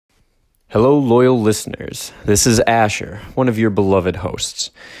Hello, loyal listeners. This is Asher, one of your beloved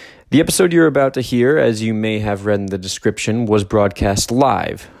hosts. The episode you're about to hear, as you may have read in the description, was broadcast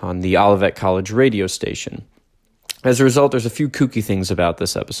live on the Olivet College radio station. As a result, there's a few kooky things about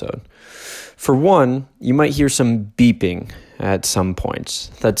this episode. For one, you might hear some beeping at some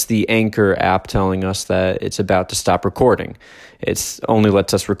points. That's the Anchor app telling us that it's about to stop recording. It only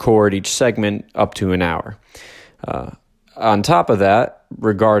lets us record each segment up to an hour. On top of that,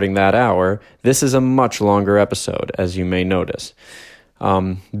 regarding that hour, this is a much longer episode, as you may notice.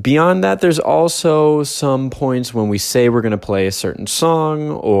 Beyond that, there's also some points when we say we're going to play a certain song,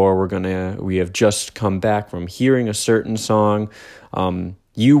 or we have just come back from hearing a certain song.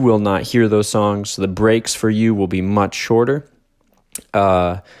 You will not hear those songs, so the breaks for you will be much shorter.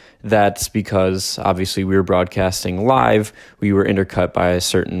 That's because, obviously, we were broadcasting live. We were intercut by a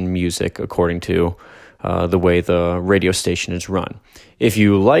certain music according to the way the radio station is run. If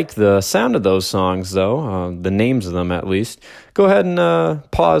you like the sound of those songs, though, the names of them at least, go ahead and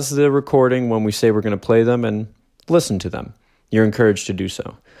pause the recording when we say we're going to play them and listen to them. You're encouraged to do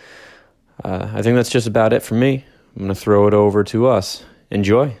so. I think that's just about it for me. I'm going to throw it over to us.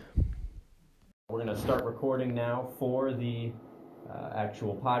 Enjoy. We're going to start recording now for the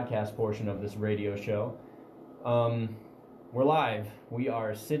actual podcast portion of this radio show. We're live. We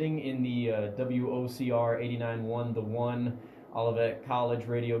are sitting in the WOCR 89.1 The One Olivet College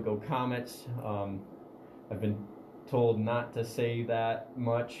Radio. Go Comets. I've been told not to say that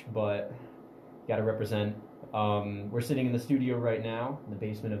much, but got to represent. We're sitting in the studio right now, in the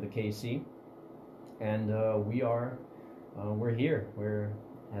basement of the KC, and we're here.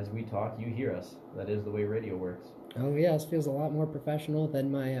 As we talk, you hear us. That is the way radio works. Oh yeah, this feels a lot more professional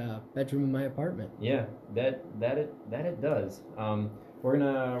than my bedroom in my apartment. Yeah, that it does.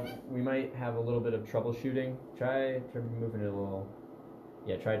 We might have a little bit of troubleshooting. Try moving it a little.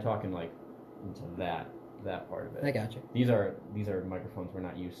 Yeah, try talking like into that part of it. I got you. These are microphones we're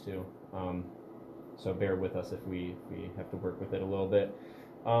not used to. So bear with us if we have to work with it a little bit.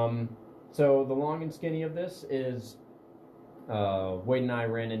 So the long and skinny of this is. Wade and I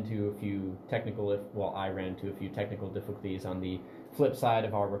ran into a few technical difficulties on the flip side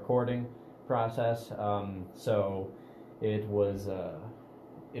of our recording process. So it was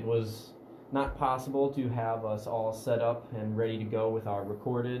not possible to have us all set up and ready to go with our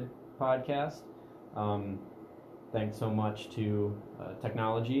recorded podcast. Thanks so much to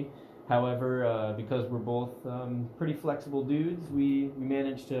technology. However, because we're both pretty flexible dudes, we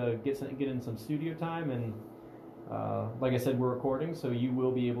managed to get in some studio time and. Like I said, we're recording, so you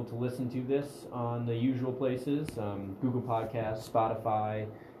will be able to listen to this on the usual places, Google Podcasts, Spotify,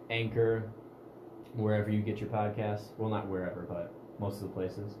 Anchor, wherever you get your podcasts. Well, not wherever, but most of the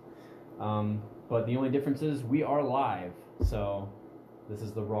places. But the only difference is we are live, so this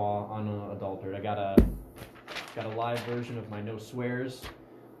is the raw, unadulterated. I got a live version of my no swears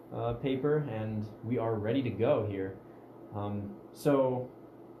paper, and we are ready to go here. So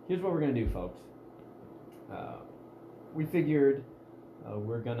here's what we're going to do, folks. We figured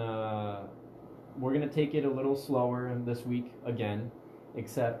we're gonna take it a little slower this week again,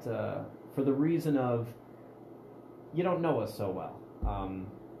 except for the reason of you don't know us so well.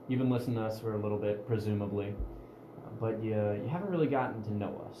 You've been listening to us for a little bit, presumably, but you haven't really gotten to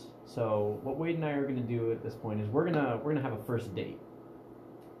know us. So what Wade and I are gonna do at this point is we're gonna have a first date.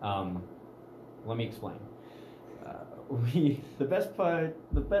 Let me explain. The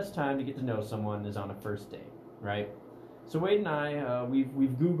best time to get to know someone is on a first date, right? So Wade and I,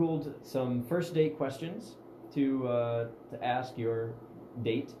 we've Googled some first date questions to ask your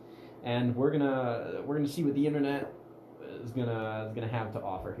date, and we're gonna see what the internet is gonna have to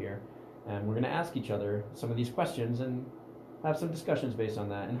offer here, and we're gonna ask each other some of these questions and have some discussions based on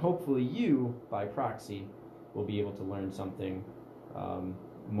that, and hopefully you, by proxy, will be able to learn something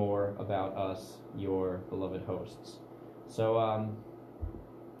more about us, your beloved hosts. So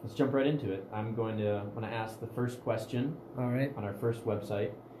let's jump right into it. I'm going to ask the first question. All right. On our first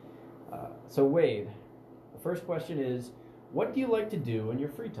website. So Wade, the first question is, what do you like to do in your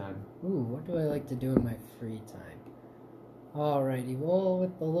free time? Ooh, what do I like to do in my free time? Alrighty, well,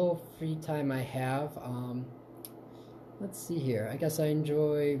 with the little free time I have, let's see here. I guess I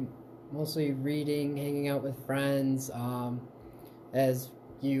enjoy mostly reading, hanging out with friends. As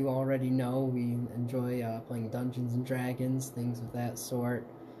you already know, we enjoy playing Dungeons and Dragons, things of that sort.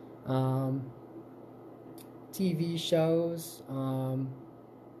 TV shows.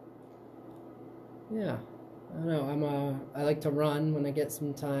 Yeah, I don't know. I like to run when I get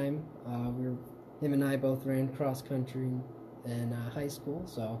some time. Him and I both ran cross country in high school,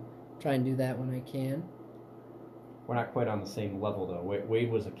 so try and do that when I can. we're not quite on the same level though. Wade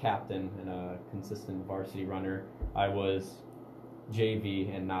was a captain and a consistent varsity runner. I was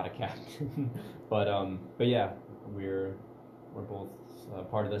JV and not a captain. But yeah, we're both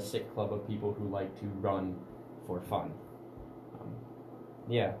part of the sick club of people who like to run for fun.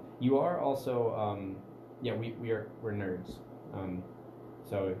 Yeah, you are also. Yeah, we're nerds.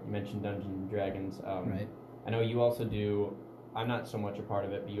 So you mentioned Dungeons and Dragons. Right. I know you also do. I'm not so much a part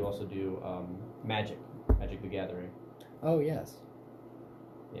of it, but you also do Magic the Gathering. Oh yes.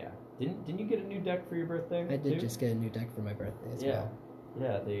 Yeah. Didn't you get a new deck for your birthday? I did too? just get a new deck for my birthday as well.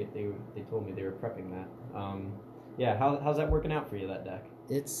 Yeah. They told me they were prepping that. Yeah. How's that working out for you, that deck?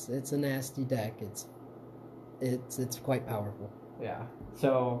 It's a nasty deck. It's quite powerful. Yeah.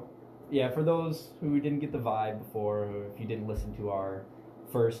 So, yeah, for those who didn't get the vibe before, or if you didn't listen to our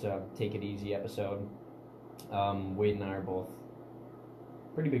first Take It Easy episode, Wade and I are both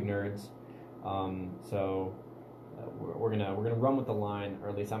pretty big nerds. So we're gonna run with the line, or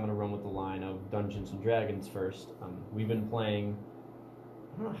at least I'm gonna run with the line of Dungeons and Dragons first. We've been playing.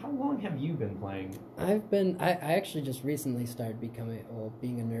 I don't know, how long have you been playing? I actually just recently started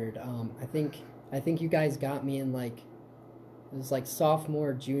being a nerd. I think you guys got me in like, it was like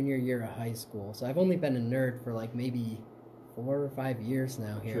sophomore, junior year of high school. So I've only been a nerd for like maybe 4 or 5 years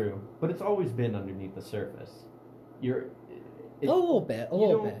now here. True, but it's always been underneath the surface. A little bit.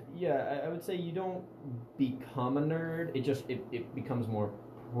 Yeah, I would say you don't become a nerd. It becomes more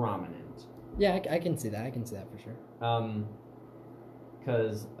prominent. Yeah, I can see that. I can see that for sure.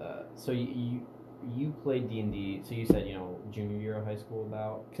 Because so you played D&D. So you said junior year of high school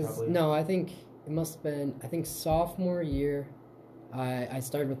about. No, I think it must have been sophomore year. I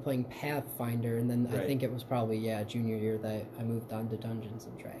started with playing Pathfinder, and then right. I think it was probably junior year that I moved on to Dungeons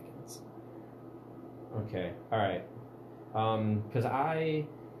and Dragons. Okay, all right. Because I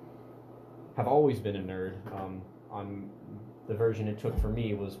have always been a nerd. On the version it took for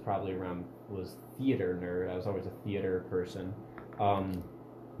me was probably was theater nerd. I was always a theater person.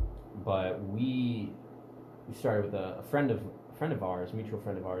 But we started with a friend of ours, mutual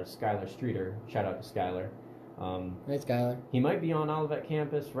friend of ours, Skylar Streeter. Shout out to Skylar. Hey, Skylar. He might be on Olivet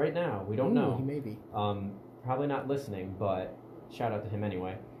campus right now. We don't know. He may be. Probably not listening, but shout out to him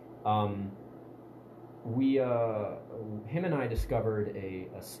anyway. Him and I discovered a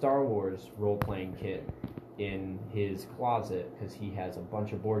Star Wars role-playing kit in his closet because he has a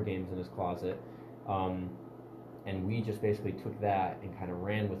bunch of board games in his closet. And we just basically took that and kind of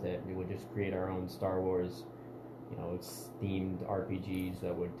ran with it. We would just create our own Star Wars, themed RPGs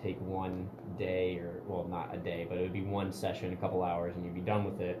that would take one day, or, well, not a day, but it would be one session, a couple hours, and you'd be done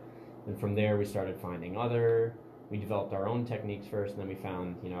with it. And from there, we started finding we developed our own techniques first, and then we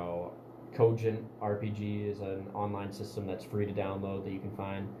found, Cogent RPG is an online system that's free to download that you can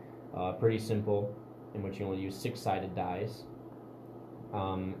find. Pretty simple, in which you only use 6-sided dice.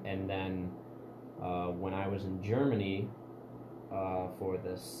 And then when I was in Germany for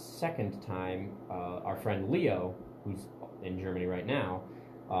the second time, our friend Leo, who's in Germany right now,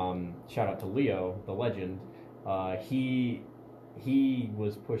 shout out to Leo, the legend, he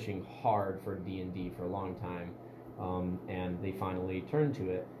was pushing hard for D&D for a long time, and they finally turned to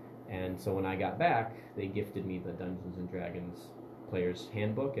it. And so when I got back, they gifted me the Dungeons and Dragons Player's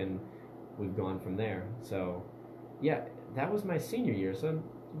Handbook, and we've gone from there. So, yeah, that was my senior year. So,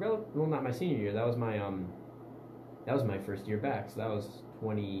 well, not my senior year. That was my first year back. So that was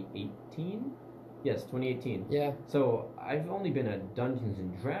 2018. Yes, 2018. Yeah. So I've only been a Dungeons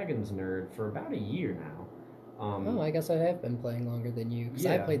and Dragons nerd for about a year now. I guess I have been playing longer than you, because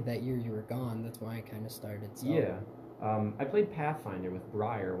I played that year you were gone. That's why I kind of started. So. Yeah. I played Pathfinder with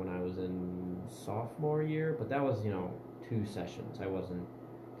Briar when I was in sophomore year, but that was 2 sessions. I wasn't,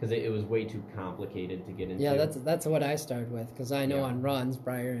 because it was way too complicated to get into. Yeah, that's what I started with, because I know on runs,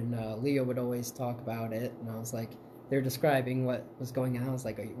 Briar and Leo would always talk about it, and I was like, they're describing what was going on. I was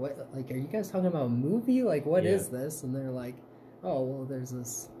like, are you guys talking about a movie? Like, what is this? And they're like, oh, well, there's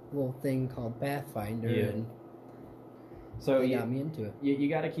this little thing called Pathfinder, and so they got me into it. You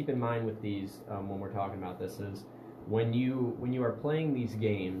got to keep in mind with these when we're talking about this is when you are playing these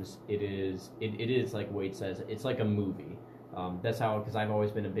games, it is like Wade says, it's like a movie. That's how, because I've always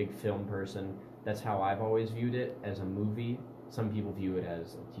been a big film person, that's how I've always viewed it, as a movie. Some people view it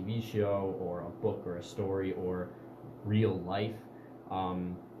as a TV show or a book or a story or real life.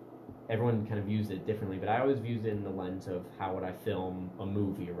 Everyone kind of views it differently, but I always viewed it in the lens of how would I film a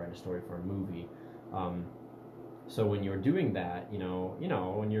movie or write a story for a movie. So when you're doing that,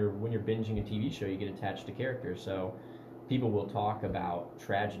 when you're binging a TV show, you get attached to characters. So people will talk about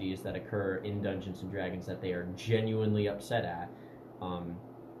tragedies that occur in Dungeons and Dragons that they are genuinely upset at,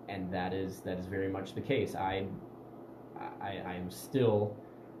 and that is very much the case. I'm still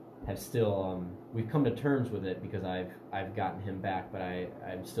we've come to terms with it because I've gotten him back, but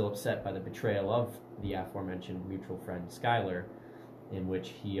I'm still upset by the betrayal of the aforementioned mutual friend Skylar, in which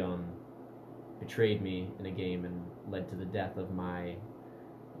he betrayed me in a game and led to the death of my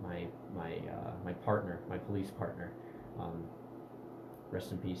partner, my police partner.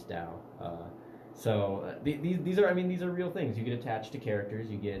 Rest in peace, Dow. These are real things. You get attached to characters.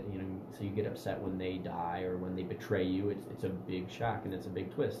 You get upset when they die or when they betray you. It's a big shock and it's a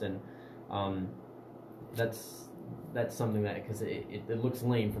big twist, and that's something that, because it looks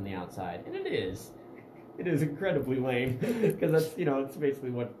lame from the outside, and it is incredibly lame because that's it's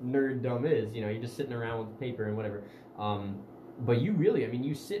basically what nerddom is. You're just sitting around with paper and whatever. But you really,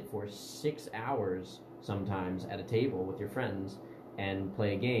 you sit for 6 hours sometimes at a table with your friends and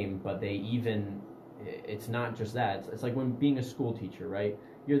play a game, but it's not just that. It's like when being a school teacher, right?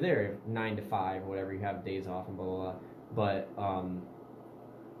 You're there 9 to 5 or whatever, you have days off and blah, blah, blah. But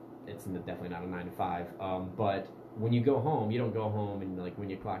it's definitely not a 9 to 5. But when you go home, you don't go home and like when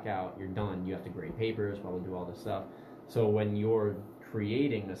you clock out, you're done. You have to grade papers, while we do all this stuff. So when you're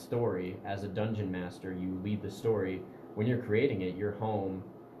creating a story as a dungeon master, you lead the story. When you're creating it, you're home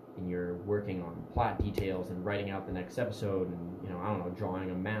and you're working on plot details and writing out the next episode and drawing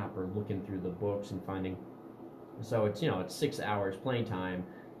a map or looking through the books and finding. So it's 6 hours playing time,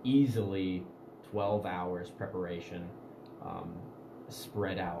 easily 12 hours preparation,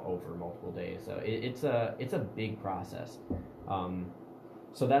 spread out over multiple days. So it's a big process.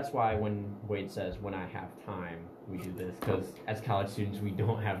 So that's why when Wade says, when I have time, we do this, because as college students we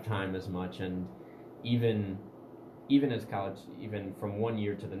don't have time as much, and even as college, even from one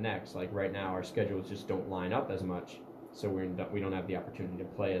year to the next, like right now our schedules just don't line up as much, so we don't have the opportunity to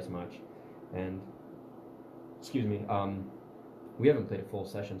play as much. And we haven't played a full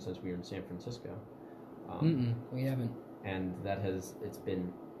session since we were in San Francisco. We haven't. And it's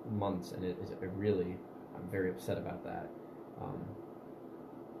been months, and I'm very upset about that.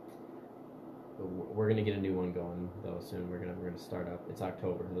 We're gonna get a new one going though soon. We're gonna start up. It's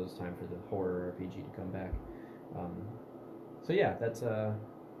October, so it's time for the horror RPG to come back. So yeah, that's does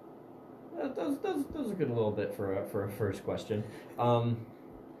a good little bit for a first question.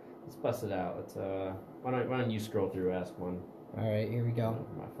 Let's bust it out. Let's why don't you scroll through, ask one. All right, here we go.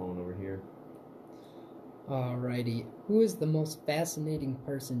 My phone over here. Alrighty, who is the most fascinating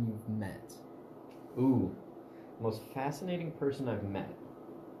person you've met? Ooh, most fascinating person I've met.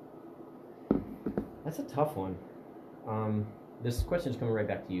 That's a tough one. This question is coming right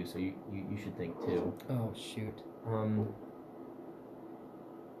back to you, so you should think too. Oh shoot. I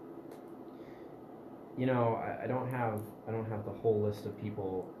don't have the whole list of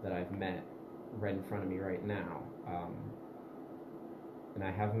people that I've met right in front of me right now. And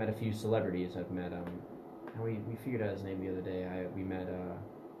I have met a few celebrities. I've met we figured out his name the other day.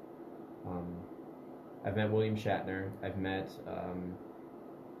 I've met William Shatner. I've met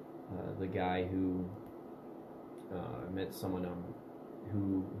the guy who met someone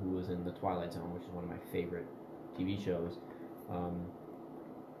who was in The Twilight Zone, which is one of my favorite TV shows.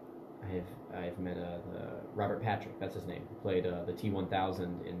 I've met Robert Patrick, that's his name, who played the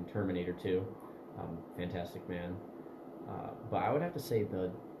T-1000 in Terminator 2. Fantastic man. But I would have to say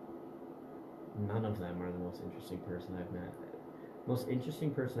none of them are the most interesting person I've met. Most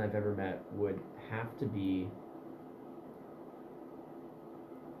interesting person I've ever met would have to be,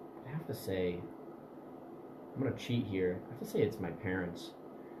 I'd have to say, I'm going to cheat here. I have to say it's my parents.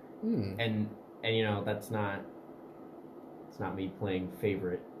 And that's not, it's not me playing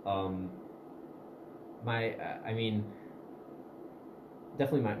favorite.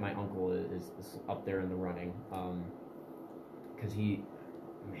 Definitely my uncle is up there in the running. Because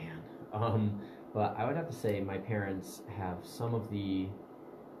but I would have to say my parents have some of the,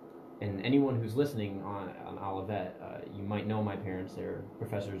 and anyone who's listening on Olivet, you might know my parents. They're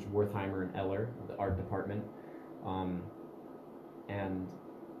Professors Wertheimer and Eller of the art department. And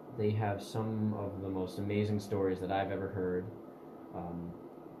they have some of the most amazing stories that I've ever heard.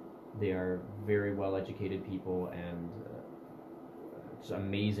 They are very well-educated people, and it's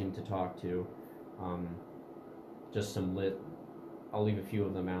amazing to talk to. Just some I'll leave a few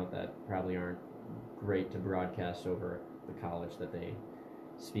of them out that probably aren't great to broadcast over the college that they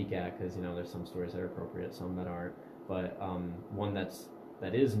speak at, because there's some stories that are appropriate, some that aren't. But one that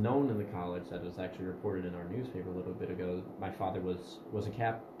is known in the college, that was actually reported in our newspaper a little bit ago. My father was a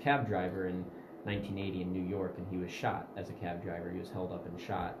cab driver in 1980 in New York, and he was shot as a cab driver. He was held up and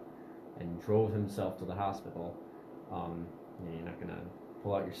shot, and drove himself to the hospital. You're not gonna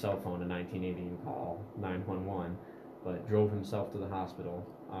pull out your cell phone in 1980 and call 911, but drove himself to the hospital.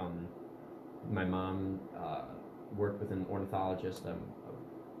 My mom worked with an ornithologist, a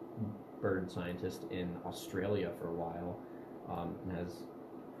bird scientist in Australia for a while, and has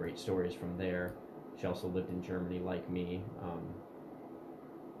great stories from there. She also lived in Germany like me.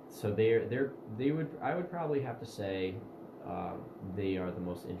 So they would, I would probably have to say, they are the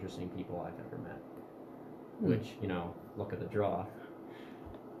most interesting people I've ever met. Which, look at the draw,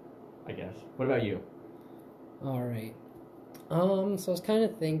 I guess. What about you? All right. So I was kind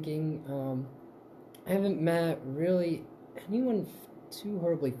of thinking, I haven't met really anyone too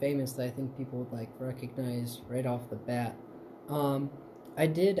horribly famous that I think people would like recognize right off the bat. I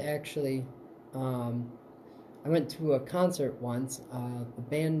did actually, I went to a concert once. The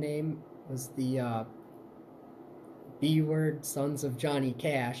band name was the B Word Sons of Johnny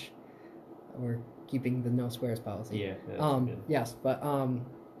Cash. We're keeping the no swears policy. Yeah, that's good. Yes, but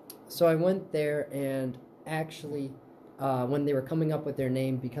so I went there, and actually, when they were coming up with their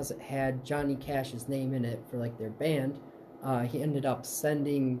name, because it had Johnny Cash's name in it for like their band, he ended up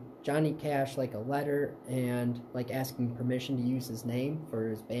sending Johnny Cash like a letter and like asking permission to use his name for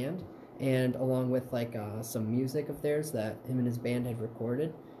his band, and along with like some music of theirs that him and his band had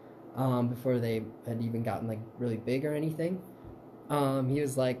recorded before they had even gotten like really big or anything. He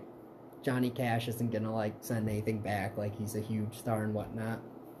was like, Johnny Cash isn't gonna like send anything back, like he's a huge star and whatnot.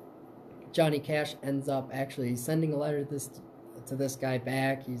 Johnny Cash ends up actually sending a letter to this guy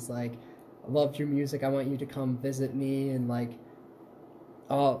back. He's like, I loved your music, I want you to come visit me, and like,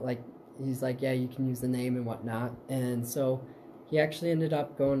 he's like, yeah, you can use the name and whatnot. And so he actually ended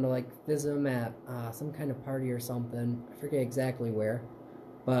up going to like visit him at some kind of party or something. I forget exactly where,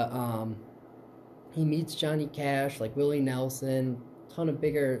 but he meets Johnny Cash, like Willie Nelson, ton of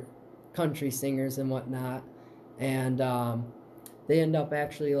bigger country singers and whatnot, and they end up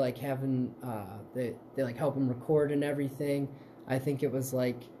actually like having they like help him record and everything. I think it was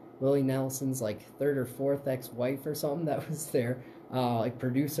like Willie Nelson's like third or fourth ex-wife or something that was their like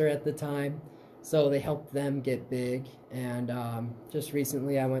producer at the time, so they helped them get big. And just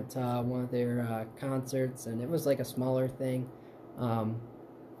recently I went to one of their concerts, and it was like a smaller thing.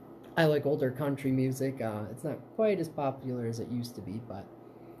 I like older country music. It's not quite as popular as it used to be, but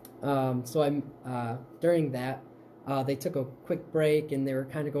so I'm during that they took a quick break, and they were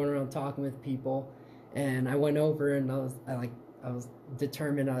kind of going around talking with people, and I went over, and I was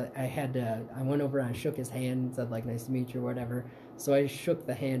determined. I went over and I shook his hand and said like, nice to meet you or whatever. So I shook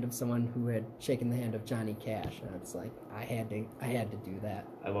the hand of someone who had shaken the hand of Johnny Cash, and it's like I had to do that.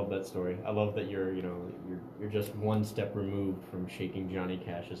 I love that story. I love that you're just one step removed from shaking Johnny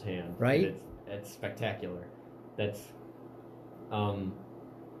Cash's hand. Right? It's spectacular. That's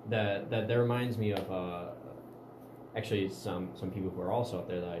that reminds me of actually some people who are also out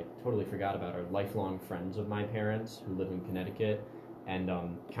there that I totally forgot about are lifelong friends of my parents who live in Connecticut, and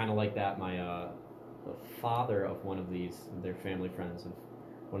kind of like that, my the father of one of their family friends,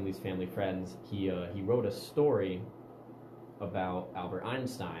 he wrote a story about Albert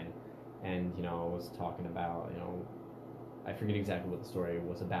Einstein, and was talking about, I forget exactly what the story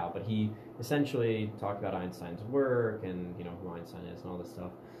was about, but he essentially talked about Einstein's work and who Einstein is and all this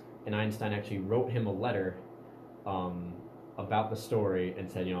stuff. And Einstein actually wrote him a letter about the story and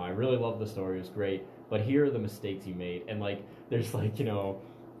said, I really love the story, it was great, but here are the mistakes you made. And like, there's like,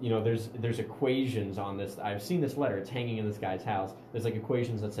 there's equations on this. I've seen this letter, it's hanging in this guy's house. There's like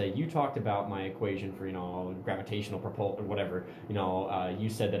equations that say, you talked about my equation for, gravitational propulsion or whatever. You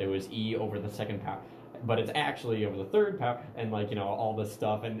said that it was E over the second power, but it's actually over the third power, and like, all this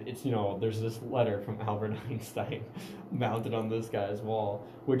stuff. And it's, there's this letter from Albert Einstein mounted on this guy's wall,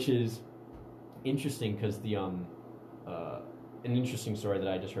 which is interesting because an interesting story that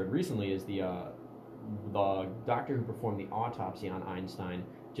I just heard recently is the doctor who performed the autopsy on Einstein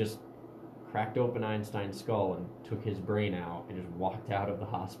just cracked open Einstein's skull and took his brain out and just walked out of the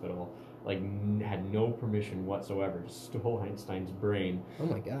hospital, like had no permission whatsoever, just stole Einstein's brain. Oh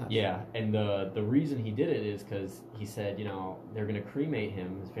my gosh. Yeah, and the reason he did it is because he said, they're going to cremate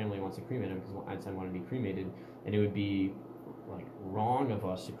him, his family wants to cremate him because Einstein wanted to be cremated, and it would be like wrong of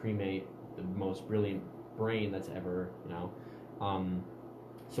us to cremate the most brilliant brain that's ever,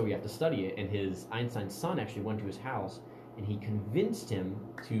 so we have to study it. And Einstein's son actually went to his house, and he convinced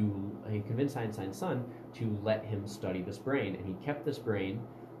Einstein's son to let him study this brain, and he kept this brain,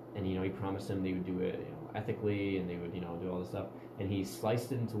 and he promised him they would do it ethically, and they would do all this stuff, and he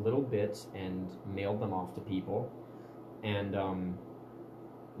sliced it into little bits and mailed them off to people, and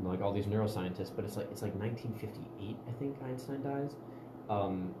like all these neuroscientists. But it's like 1958, I think Einstein dies.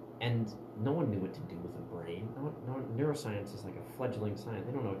 And no one knew what to do with a brain. Neuroscience is like a fledgling science.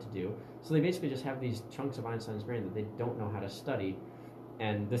 They don't know what to do. So they basically just have these chunks of Einstein's brain that they don't know how to study.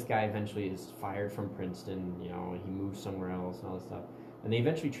 And this guy eventually is fired from Princeton. You know, he moves somewhere else and all this stuff. And they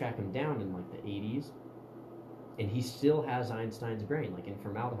eventually track him down in like the 80s, and he still has Einstein's brain, like in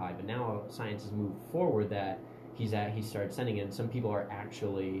formaldehyde. But now science has moved forward that he started sending it. And some people are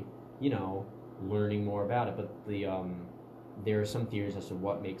actually, you know, learning more about it. But there are some theories as to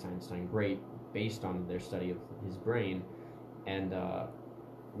what makes Einstein great based on their study of his brain. And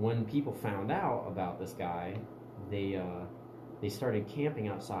when people found out about this guy, they started camping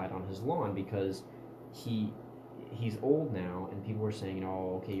outside on his lawn because he's old now, and people were saying, you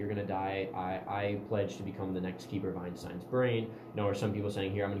know, okay, you're gonna die. I pledge to become the next keeper of Einstein's brain. You know, or some people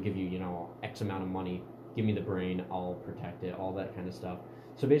saying, here, I'm gonna give you, you know, X amount of money. Give me the brain. I'll protect it. All that kind of stuff.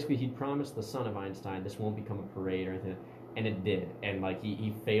 So basically, he'd promised the son of Einstein this won't become a parade or anything, and it did. And like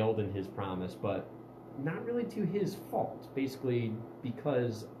he failed in his promise, but not really to his fault. Basically,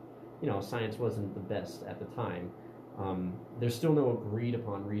 because you know science wasn't the best at the time. There's still no agreed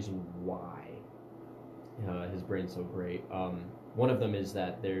upon reason why his brain's so great. One of them is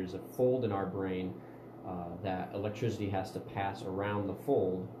that there's a fold in our brain that electricity has to pass around the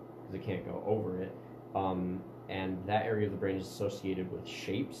fold because it can't go over it. And that area of the brain is associated with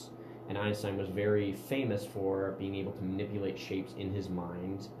shapes. And Einstein was very famous for being able to manipulate shapes in his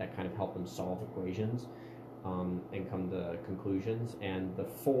mind that kind of helped him solve equations and come to conclusions. And the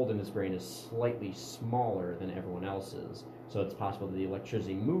fold in his brain is slightly smaller than everyone else's. So it's possible that the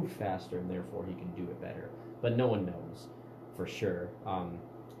electricity moved faster and therefore he can do it better. But no one knows for sure.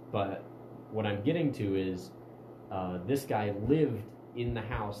 But what I'm getting to is this guy lived in the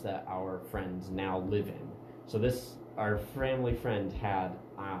house that our friends now live in. So our family friend had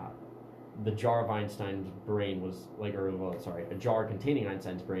the jar of Einstein's brain was a jar containing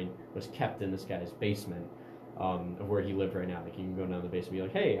Einstein's brain was kept in this guy's basement of where he lived right now. Like you can go down the basement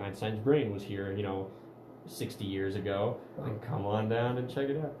and be like, hey, Einstein's brain was here, 60 years ago. Like, come on down and check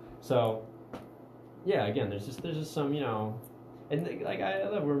it out. So yeah, again, there's just some, and like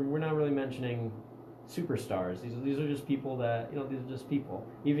we're not really mentioning superstars. These are just people that these are just people.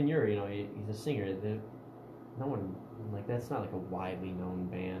 Even Yuri, he's a singer. No one like that's not like a widely known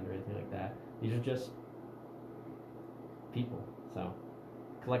band or anything like that. These are just people. So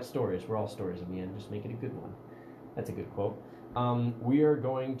collect stories. We're all stories in the end. Just make it a good one. That's a good quote. We are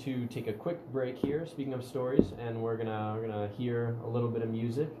going to take a quick break here. Speaking of stories, and we're gonna hear a little bit of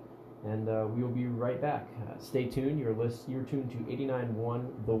music, and we will be right back. Stay tuned. You're tuned to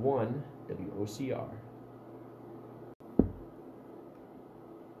 89.1 The One WOCR.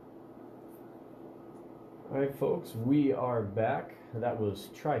 All right, folks, we are back. That was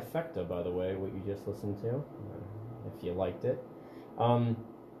Trifecta, by the way, what you just listened to, if you liked it.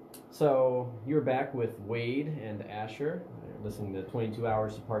 So you're back with Wade and Asher, listening to 22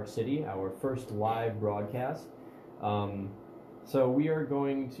 Hours to Park City, our first live broadcast. So we are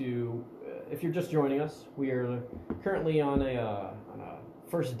going to, if you're just joining us, we are currently on a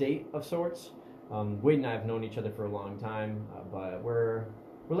first date of sorts. Wade and I have known each other for a long time, but we're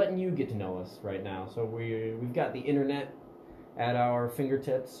letting you get to know us right now. So we've got the internet at our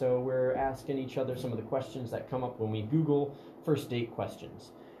fingertips, so we're asking each other some of the questions that come up when we Google first date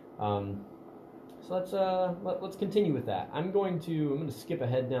questions. So let's continue with that. I'm going to skip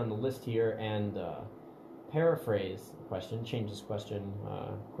ahead down the list here and paraphrase the question, change this question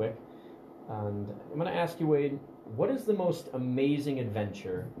quick. And I'm going to ask you, Wade, what is the most amazing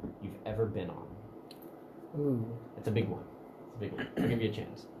adventure you've ever been on? Ooh. It's a big one. I'll give you a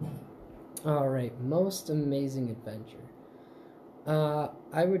chance. All right, most amazing adventure.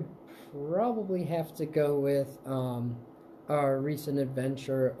 I would probably have to go with our recent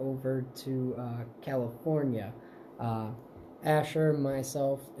adventure over to California. Asher,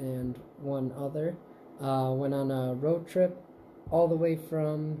 myself, and one other went on a road trip all the way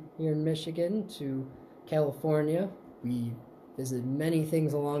from here in Michigan to California. We visited many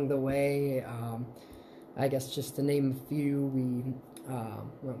things along the way. I guess just to name a few, we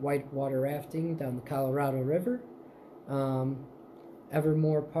went whitewater rafting down the Colorado River.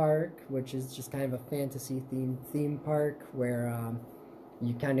 Evermore Park, which is just kind of a fantasy-themed theme park where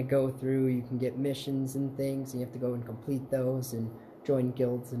you kind of go through, you can get missions and things, and you have to go and complete those and join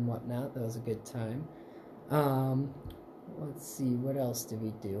guilds and whatnot. That was a good time. Let's see, what else did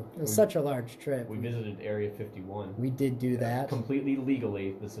we do? It was such a large trip. We visited Area 51. We did do that. Completely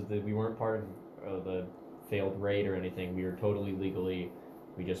legally. We weren't part of the failed raid or anything. We were totally legally.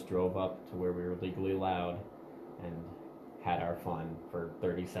 We just drove up to where we were legally allowed and had our fun for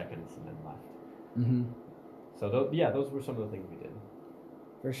 30 seconds and then left. Mm-hmm. So those were some of the things we did.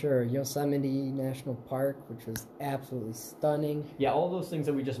 For sure. Yosemite National Park, which was absolutely stunning. Yeah, all those things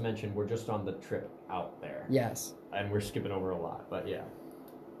that we just mentioned were just on the trip out there. Yes. And we're skipping over a lot, but yeah.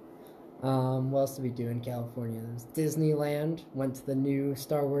 What else did we do in California? There was Disneyland. Went to the new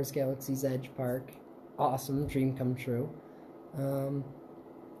Star Wars Galaxy's Edge Park. Awesome, dream come true. Um,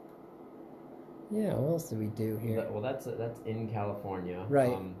 yeah, what else did we do here? Well, that's in California.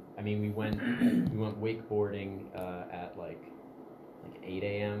 Right. I mean, we went wakeboarding at like 8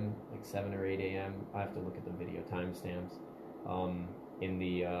 a.m., like 7 or 8 a.m. I have to look at the video timestamps.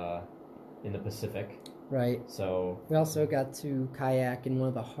 In the Pacific. Right. So we also got to kayak in one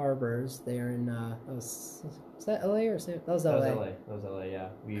of the harbors there in was that LA or that was LA? That was LA. Yeah.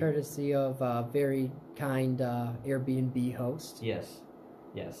 Courtesy of a very kind Airbnb host. Yes.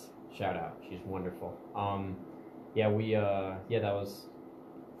 Shout out. She's wonderful. Yeah, that was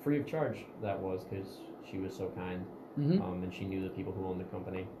free of charge. That was because she was so kind. Mm-hmm. And she knew the people who owned the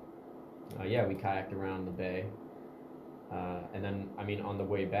company. Yeah, we kayaked around the bay. And then, I mean, on the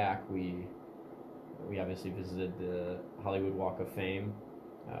way back, we obviously visited the Hollywood Walk of Fame.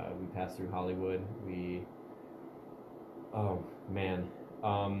 We passed through Hollywood.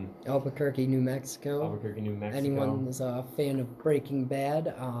 Albuquerque, New Mexico. Albuquerque, New Mexico. Anyone who's a fan of Breaking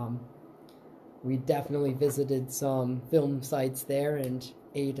Bad, we definitely visited some film sites there and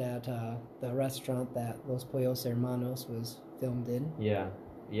ate at the restaurant that Los Pollos Hermanos was filmed in.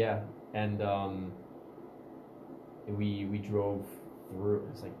 Yeah, and we drove through.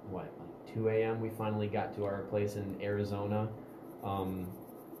 It was like 2 a.m. We finally got to our place in Arizona,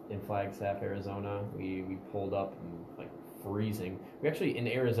 in Flagstaff, Arizona. We pulled up and like freezing. We actually in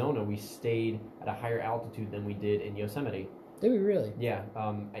Arizona we stayed at a higher altitude than we did in Yosemite. Did we really? Yeah.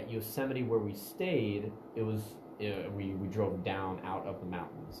 At Yosemite where we stayed, it was we drove down out of the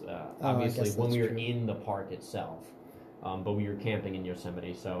mountains. Obviously, when we were in the park itself, but we were camping in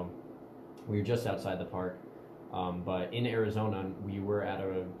Yosemite, so we were just outside the park. But in Arizona, we were at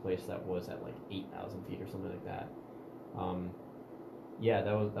a place that was at like 8,000 feet or something like that. Yeah,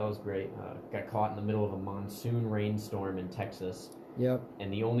 that was great. Got caught in the middle of a monsoon rainstorm in Texas. Yep.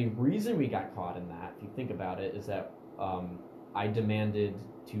 And the only reason we got caught in that, if you think about it, is that I demanded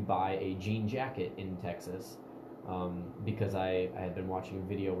to buy a jean jacket in Texas because I had been watching a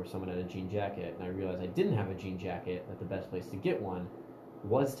video where someone had a jean jacket, and I realized I didn't have a jean jacket, that the best place to get one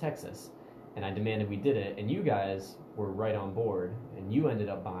was Texas. And I demanded we did it, and you guys were right on board, and you ended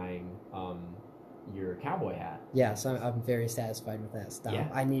up buying your cowboy hat. Yes, I'm very satisfied with that stuff. Yeah,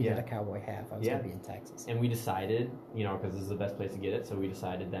 I needed a cowboy hat if I was going to be in Texas. And we decided, because this is the best place to get it, so we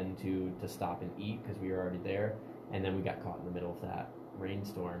decided then to stop and eat because we were already there, and then we got caught in the middle of that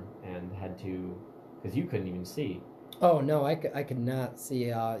rainstorm and had to, because you couldn't even see. Oh, no, I could not see,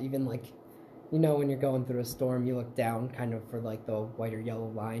 even like, when you're going through a storm, you look down kind of for like the white or yellow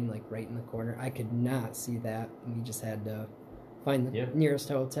line, like right in the corner. I could not see that. We just had to find the nearest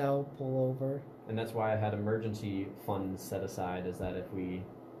hotel, pull over. And that's why I had emergency funds set aside, is that if we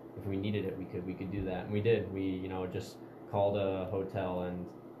needed it, we could do that. And we did. We, just called a hotel and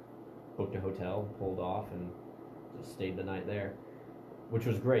booked a hotel, pulled off, and just stayed the night there, which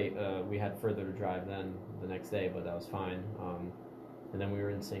was great. We had further to drive then the next day, but that was fine. And then we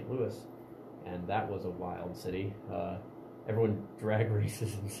were in St. Louis. And that was a wild city. Everyone drag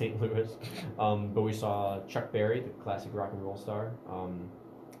races in St. Louis. But we saw Chuck Berry, the classic rock and roll star.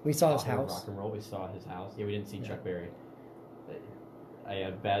 We saw his house. Rock and roll. We saw his house. Yeah, we didn't see Chuck Berry. I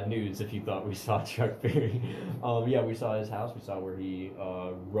have bad news if you thought we saw Chuck Berry. Yeah, we saw his house. We saw where he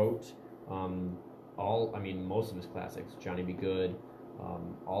wrote most of his classics. Johnny B. Good,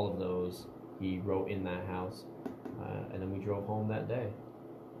 all of those he wrote in that house. And then we drove home that day.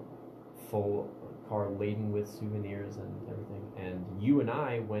 Full car laden with souvenirs and everything, and you and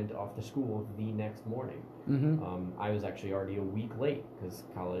I went off to school the next morning. Mm-hmm. I was actually already a week late because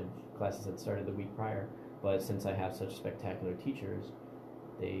college classes had started the week prior, but since I have such spectacular teachers,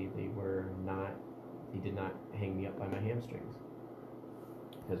 they did not hang me up by my hamstrings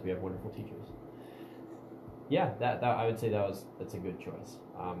because we have wonderful teachers. Yeah, that I would say that's a good choice.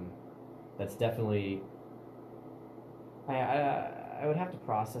 That's definitely I would have to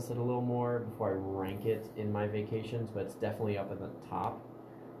process it a little more before I rank it in my vacations, but it's definitely up at the top.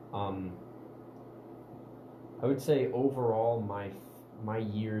 I would say overall my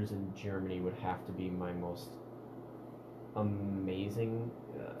years in Germany would have to be my most amazing,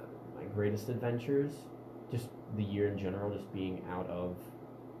 my greatest adventures. Just the year in general, just being out of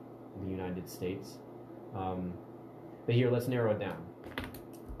the United States. But here, let's narrow it down.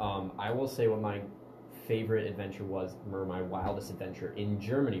 I will say what my favorite adventure was, or my wildest adventure in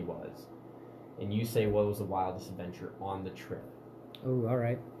Germany was, and you say what was the wildest adventure on the trip. Oh, all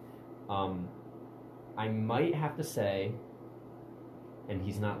right. I might have to say, and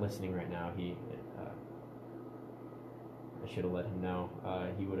he's not listening right now. I should have let him know.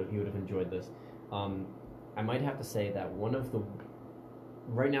 He would have enjoyed this. I might have to say that one of the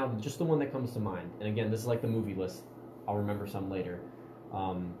right now, just the one that comes to mind, and again, this is like the movie list. I'll remember some later.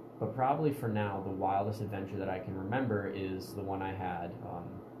 But probably for now, the wildest adventure that I can remember is the one I had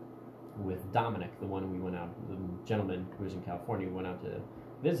with Dominic, the one we went out, the gentleman who was in California, we went out to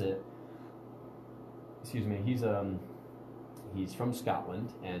visit. Excuse me. He's from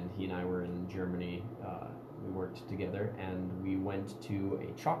Scotland, and he and I were in Germany. We worked together, and we went to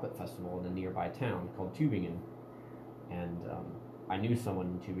a chocolate festival in a nearby town called Tübingen. And I knew someone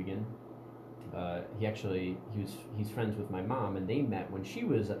in Tübingen. He's friends with my mom, and they met when she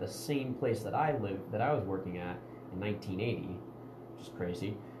was at the same place that I was working at in 1980, which is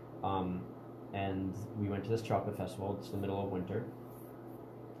crazy. And we went to this chocolate festival. It's the middle of winter,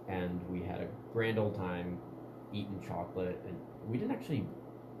 and we had a grand old time eating chocolate. And we didn't actually.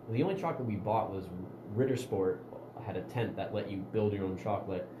 The only chocolate we bought was Ritter Sport had a tent that let you build your own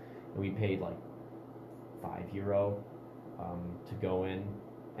chocolate, and we paid like €5 to go in.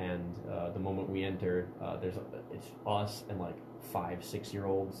 And the moment we entered, it's us and like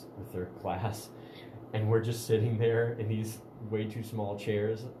 5-6-year-olds with their class, and we're just sitting there in these way too small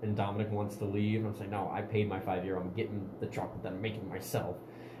chairs. And Dominic wants to leave, and I'm saying, no, I paid my €5. I'm getting the chocolate that I'm making myself.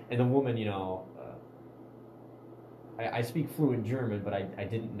 And the woman, I speak fluent German, but I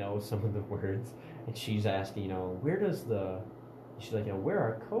didn't know some of the words, and she's asking, she's like, where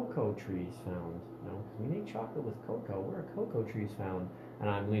are cocoa trees found? Because we make chocolate with cocoa. Where are cocoa trees found? And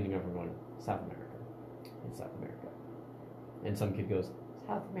I'm leaning over going, South America. In South America. And some kid goes,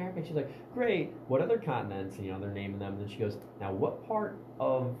 South America? And she's like, great. What other continents? They're naming them. And then she goes, now what part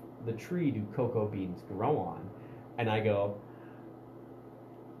of the tree do cocoa beans grow on? And I go,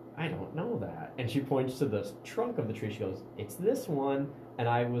 I don't know that. And she points to the trunk of the tree. She goes, it's this one. And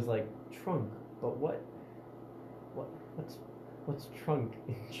I was like, trunk? But what's trunk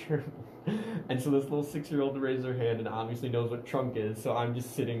in German? And so this little 6-year-old raised her hand and obviously knows what trunk is. So I'm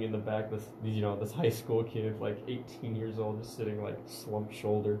just sitting in the back, this high school kid, like 18 years old, just sitting like slumped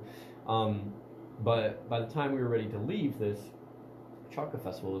shoulder. But by the time we were ready to leave this chocolate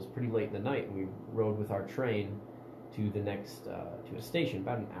festival, it was pretty late in the night, and we rode with our train to the next to a station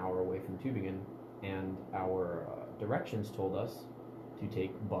about an hour away from Tübingen, and our directions told us to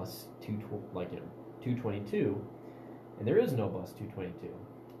take bus 222, and there is no bus 222.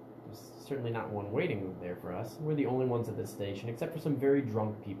 There's certainly not one waiting there for us. We're the only ones at this station, except for some very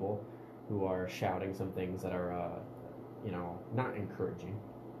drunk people who are shouting some things that are, not encouraging.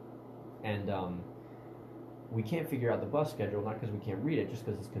 And we can't figure out the bus schedule, not because we can't read it, just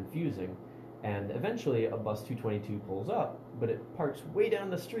because it's confusing. And eventually a bus 222 pulls up, but it parks way down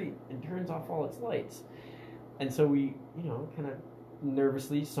the street and turns off all its lights. And so we, kind of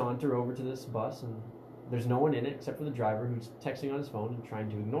nervously saunter over to this bus, and there's no one in it except for the driver, who's texting on his phone and trying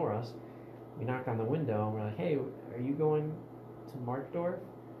to ignore us. We knock on the window and we're like, hey, are you going to Markdorf?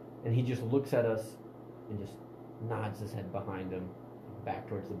 And he just looks at us and just nods his head behind him back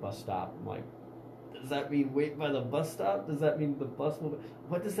towards the bus stop. I'm like, does that mean wait by the bus stop? Does that mean the bus will...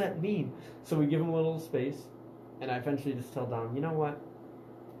 What does that mean? So we give him a little space, and I eventually just tell Dom, you know what?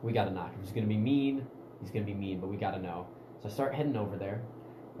 We gotta knock. He's gonna be mean, but we gotta know. So I start heading over there.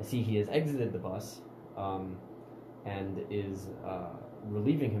 I see he has exited the bus, and is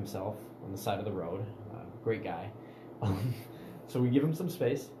relieving himself on the side of the road. Great guy. So we give him some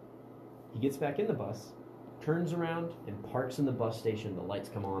space. He gets back in the bus, turns around, and parks in the bus station. The lights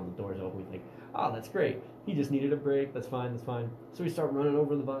come on, the doors open. We think, that's great. He just needed a break. That's fine. So we start running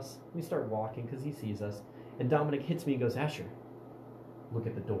over the bus. We start walking because he sees us. And Dominic hits me and goes, Asher, look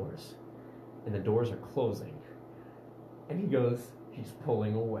at the doors. And the doors are closing. And he goes, he's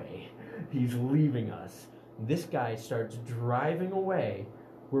pulling away. He's leaving us. This guy starts driving away.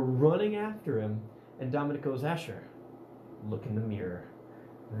 We're running after him. And Dominic goes, Asher, look in the mirror.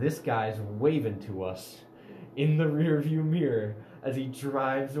 This guy's waving to us in the rearview mirror as he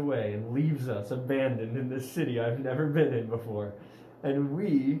drives away and leaves us abandoned in this city I've never been in before. And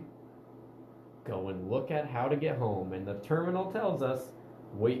we go and look at how to get home. And the terminal tells us,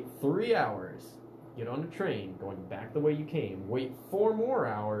 wait 3 hours. Get on a train going back the way you came. Wait 4 more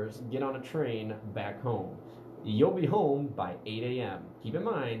hours. Get on a train back home. You'll be home by 8 a.m. Keep in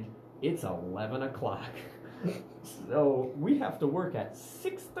mind, it's 11 o'clock. So we have to work at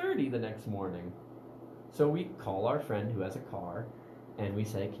 6:30 the next morning. So we call our friend who has a car, and we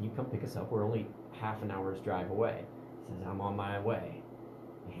say, can you come pick us up? We're only half an hour's drive away. He says, I'm on my way.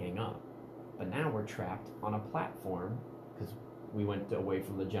 We hang up. But now we're trapped on a platform, because we went away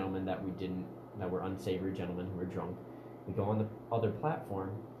from the gentlemen that were unsavory gentlemen who were drunk. We go on the other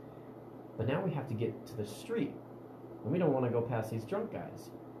platform, but now we have to get to the street. and we don't want to go past these drunk guys.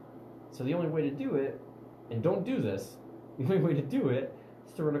 So the only way to do it, and don't do this, the only way to do it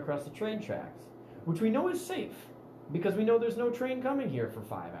is to run across the train tracks, which we know is safe, because we know there's no train coming here for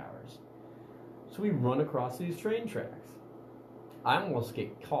 5 hours. So we run across these train tracks. I almost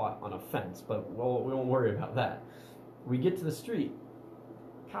get caught on a fence, but we won't worry about that. We get to the street,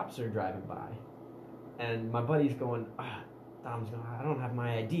 cops are driving by, and my buddy's going, Dom's going, I don't have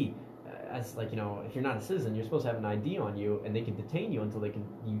my ID. As like, if you're not a citizen, you're supposed to have an ID on you, and they can detain you until you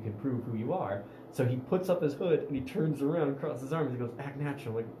can prove who you are. So he puts up his hood and he turns around and crosses his arms. He goes, act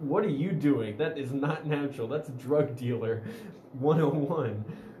natural. Like, what are you doing? That is not natural. That's drug dealer 101.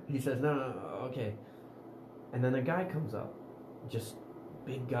 He says, no, okay. And then a guy comes up, just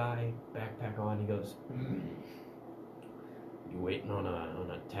big guy, backpack on. He goes, you waiting on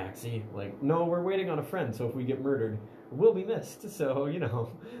a taxi? Like, no, we're waiting on a friend. So if we get murdered, we'll be missed. So,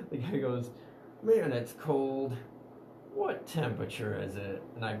 the guy goes, man, it's cold. What temperature is it?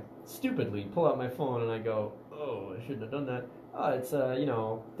 And I stupidly pull out my phone and I go, oh, I shouldn't have done that. It's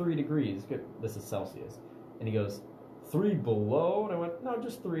 3 degrees. This is Celsius. And he goes, 3 below? And I went, no,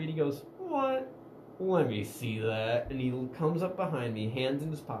 just 3. And he goes, what? Let me see that. And he comes up behind me, hands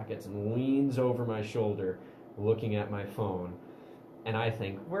in his pockets, and leans over my shoulder, looking at my phone. And I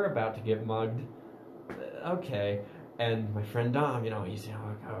think, we're about to get mugged. Okay. And my friend Dom, he's,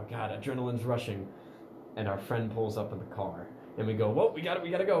 oh God, adrenaline's rushing. And our friend pulls up in the car. And we go, whoa, we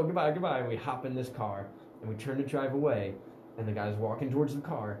gotta go, goodbye. And we hop in this car, and we turn to drive away. And the guy's walking towards the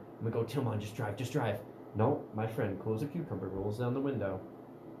car. And we go, Tillman, just drive. No, my friend pulls a cucumber, rolls down the window.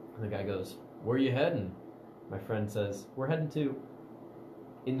 And the guy goes, where are you heading? My friend says, we're heading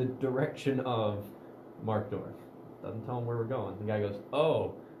in the direction of Markdorf. Doesn't tell him where we're going. The guy goes,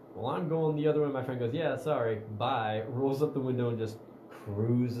 oh, well, I'm going the other way. My friend goes, yeah, sorry, bye. Rolls up the window and just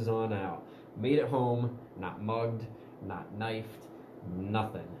cruises on out. Made it home, not mugged, not knifed,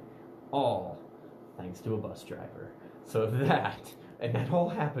 nothing. All thanks to a bus driver. So that all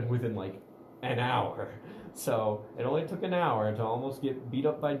happened within like an hour. So it only took an hour to almost get beat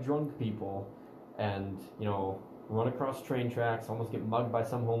up by drunk people and, run across train tracks, almost get mugged by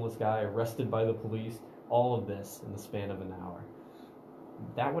some homeless guy, arrested by the police, all of this in the span of an hour.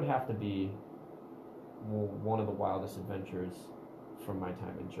 That would have to be one of the wildest adventures from my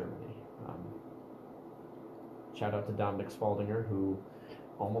time in Germany. Shout out to Dominic Spaldinger, who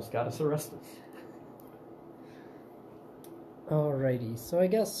almost got us arrested. Alrighty, so I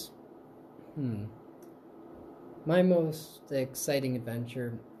guess, my most exciting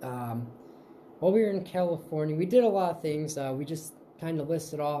adventure, while we were in California, we did a lot of things. We just kind of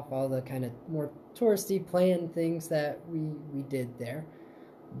listed off all the kind of more touristy planned things that we did there.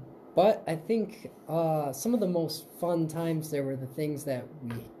 But I think some of the most fun times there were the things that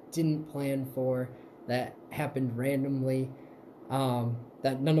we didn't plan for, that happened randomly,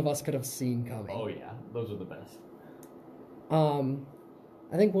 that none of us could have seen coming. Oh yeah, those are the best.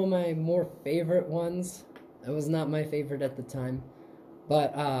 I think one of my more favorite ones, it was not my favorite at the time,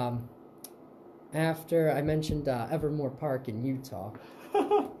 but after I mentioned Evermore Park in Utah,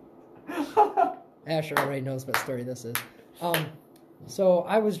 Asher already knows what story this is. So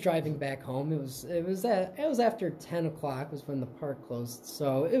I was driving back home. It was after 10 o'clock was when the park closed.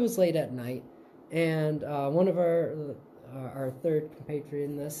 So it was late at night, and one of our third compatriot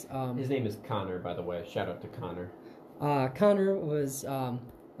in this, his name is Connor, by the way. Shout out to Connor. Connor was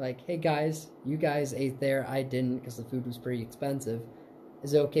like, hey guys, you guys ate there, I didn't because the food was pretty expensive.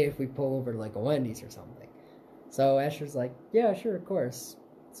 Is it okay if we pull over to like a Wendy's or something? So Asher's like, yeah, sure, of course.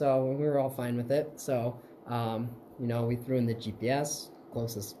 So we were all fine with it. So we threw in the GPS,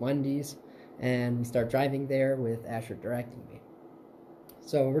 closest Wendy's, and we start driving there with Asher directing me.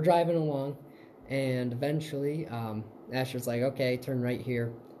 So we're driving along, and eventually Asher's like, okay, turn right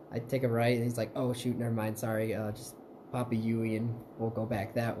here. I take a right, and he's like, oh shoot, never mind, sorry, just pop a U-ey and we'll go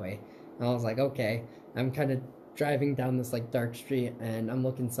back that way. And I was like, okay. I'm kind of driving down this like dark street, and I'm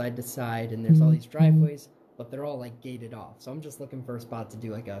looking side to side, and there's all these driveways, but they're all like gated off. So I'm just looking for a spot to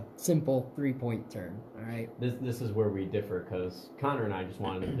do like a simple 3-point turn. All right. This is where we differ, because Connor and I just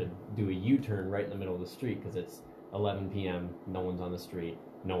wanted to do a U-turn right in the middle of the street because it's 11 p.m. No one's on the street.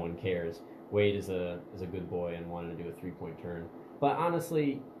 No one cares. Wade is a good boy and wanted to do a 3-point turn. But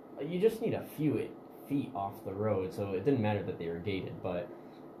honestly, you just need a few feet off the road, so it didn't matter that they were gated. But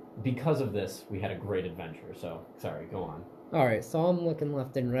because of this, we had a great adventure. So sorry, go on. All right. So I'm looking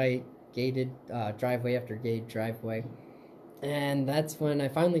left and right. Gated driveway after gated driveway, and that's when I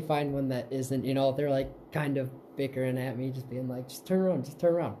finally find one that isn't. They're like kind of bickering at me, just being like, just turn around.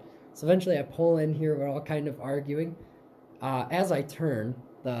 So eventually I pull in here, we're all kind of arguing. As I turn,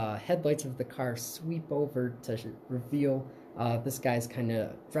 the headlights of the car sweep over to reveal this guy's kind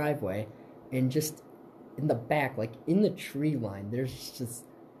of driveway, and just in the back, like in the tree line, there's just,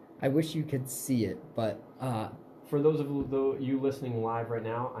 I wish you could see it, but for those of you listening live right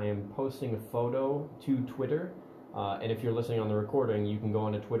now, I am posting a photo to Twitter, and if you're listening on the recording, you can go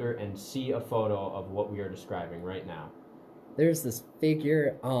onto Twitter and see a photo of what we are describing right now. There's this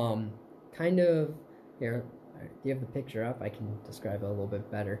figure, kind of, here, do you have the picture up? I can describe it a little bit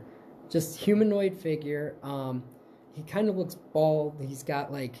better. Just humanoid figure. He kind of looks bald. He's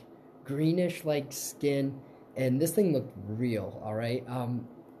got like greenish like skin, and this thing looked real. All right.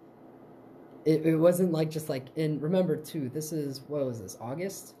 It wasn't like just like remember too. This is, what was this,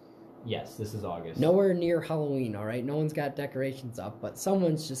 August? Yes, this is August. Nowhere near Halloween. All right. No one's got decorations up, but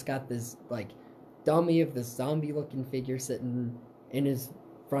someone's just got this like dummy of this zombie looking figure sitting in his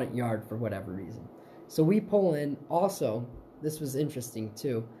front yard for whatever reason. So we pull in. Also, this was interesting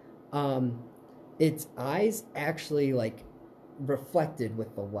too. Its eyes actually like reflected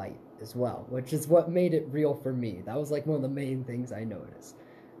with the light as well, which is what made it real for me. That was like one of the main things I noticed.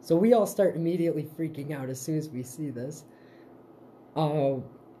 So we all start immediately freaking out as soon as we see this.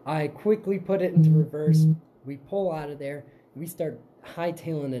 I quickly put it into reverse. We pull out of there. We start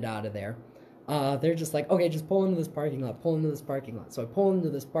hightailing it out of there. They're just like, okay, just pull into this parking lot, pull into this parking lot. So I pull into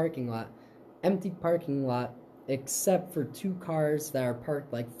this parking lot, empty parking lot, except for two cars that are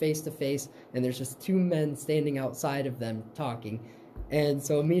parked like face to face, and there's just two men standing outside of them talking. And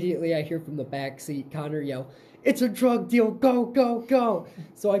so immediately I hear from the back seat Connor yell, "It's a drug deal, go, go, go."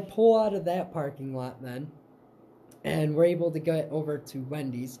 So I pull out of that parking lot then, and we're able to get over to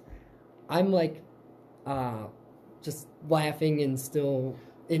Wendy's. I'm like, just laughing and still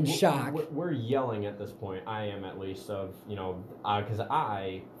in shock. We're yelling at this point. I am, at least, of, because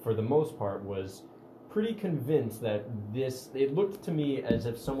I, for the most part, was pretty convinced that it looked to me as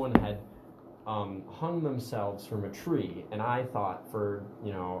if someone had hung themselves from a tree, and I thought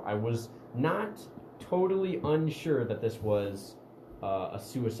I was not totally unsure that this was a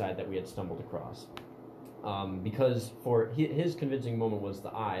suicide that we had stumbled across. Because for his convincing moment was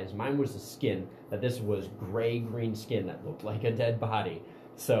the eyes, mine was the skin, that this was gray-green skin that looked like a dead body.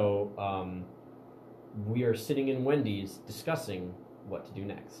 So we are sitting in Wendy's discussing what to do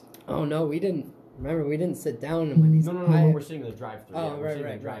next. Oh no, we didn't. Remember, we didn't sit down in Wendy's. No, we're sitting in the drive-thru. Oh, yeah,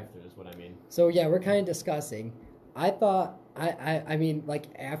 right. Drive-thru is what I mean. So yeah, we're kind of discussing. I thought, I mean, like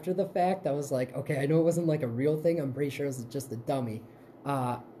after the fact, I was like, okay, I know it wasn't like a real thing. I'm pretty sure it was just a dummy.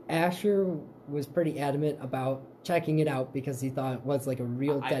 Asher was pretty adamant about checking it out because he thought it was like a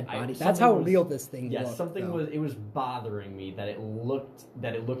real dead body. That's how real this thing looked. Yeah, something was. It was bothering me that it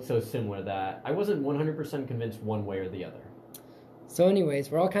looked so similar that I wasn't 100% convinced one way or the other. So anyways,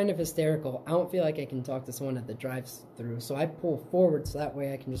 we're all kind of hysterical. I don't feel like I can talk to someone at the drive-thru, so I pull forward so that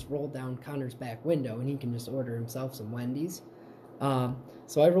way I can just roll down Connor's back window and he can just order himself some Wendy's.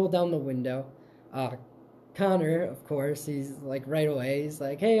 So I roll down the window. Connor, of course, he's like right away, he's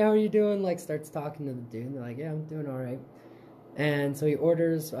like, "Hey, how are you doing?" Like starts talking to the dude, and they're like, "Yeah, I'm doing all right." And so he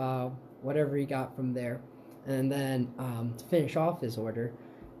orders whatever he got from there. And then to finish off his order,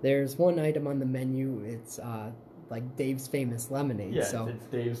 there's one item on the menu. It's like Dave's Famous Lemonade. Yeah, so, it's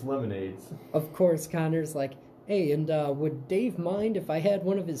Dave's Lemonades. Of course, Connor's like, "Hey, and would Dave mind if I had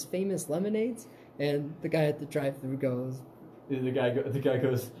one of his famous lemonades?" And the guy at the drive-thru goes... The guy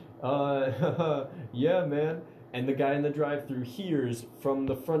goes, yeah, man. And the guy in the drive-thru hears from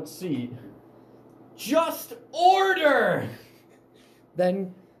the front seat, "Just order!"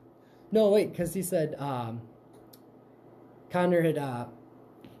 Then... No, wait, because he said, Connor had...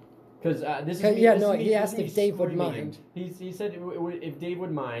 he asked if Dave would mind. He said if Dave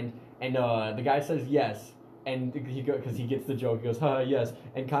would mind, and the guy says yes, and because he gets the joke, he goes, yes,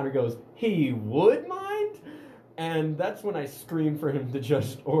 and Connor goes, "He would mind?" And that's when I screamed for him to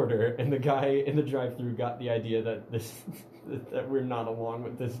just order, and the guy in the drive-thru got the idea that that we're not along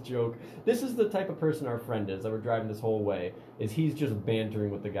with this joke. This is the type of person our friend is that we're driving this whole way, is he's just bantering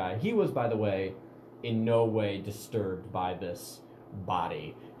with the guy. He was, by the way, in no way disturbed by this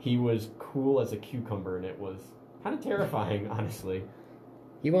body. He was cool as a cucumber, and it was kind of terrifying, honestly.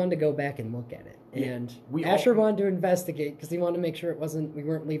 He wanted to go back and look at it, and Asher wanted to investigate because he wanted to make sure we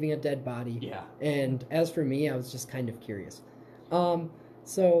weren't leaving a dead body. Yeah. And as for me, I was just kind of curious.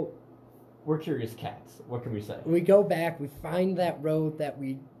 So we're curious cats. What can we say? We go back. We find that road that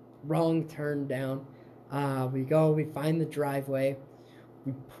we wrong turned down. We find the driveway.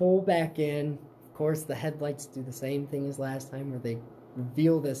 We pull back in. Of course, the headlights do the same thing as last time, where they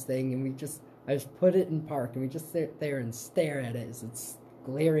reveal this thing, and I just put it in park, and we just sit there and stare at it as it's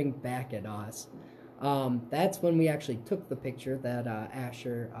glaring back at us. That's when we actually took the picture that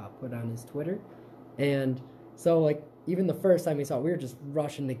Asher put on his Twitter. And so, like, even the first time we saw it, we were just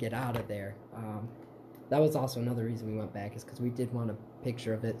rushing to get out of there. That was also another reason we went back, is because we did want a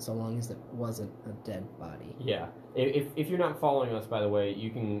picture of it so long as it wasn't a dead body. Yeah. If you're not following us, by the way,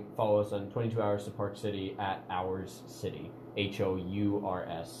 you can follow us on 22 Hours to Park City at Hours City.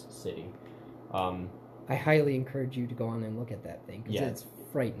 HOURS City. I highly encourage you to go on and look at that thing, because it's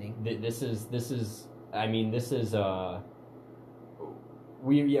frightening.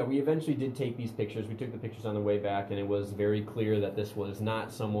 We eventually did take these pictures. We took the pictures on the way back, and it was very clear that this was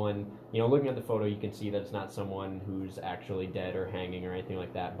not someone, looking at the photo, you can see that it's not someone who's actually dead or hanging or anything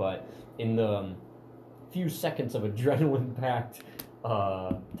like that. But in the few seconds of adrenaline-packed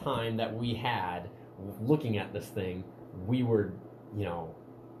time that we had looking at this thing, we were,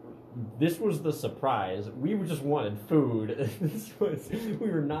 this was the surprise. We just wanted food. We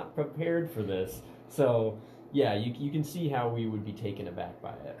were not prepared for this. So, yeah, you can see how we would be taken aback by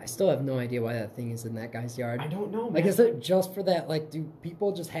it. I still have no idea why that thing is in that guy's yard. I don't know, man. Like, is it just for that? Like, do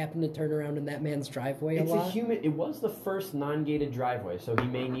people just happen to turn around in that man's driveway a lot? It was the first non-gated driveway, so he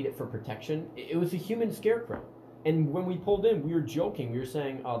may need it for protection. It was a human scarecrow. And when we pulled in, we were joking. We were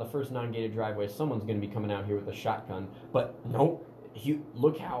saying, oh, the first non-gated driveway, someone's going to be coming out here with a shotgun. But nope.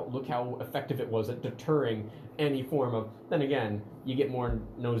 Look how effective it was at deterring any form of. Then again, you get more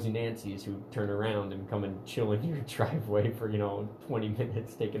nosy Nancy's who turn around and come and chill in your driveway for 20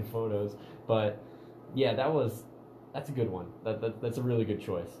 minutes taking photos. But yeah, that's a good one. That's a really good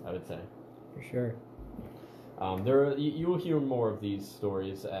choice, I would say. For sure. You will hear more of these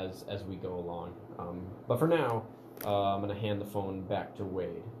stories as we go along. But for now, I'm gonna hand the phone back to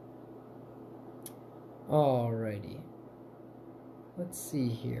Wade. Alrighty. Let's see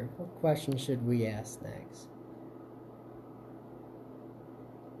here. What question should we ask next?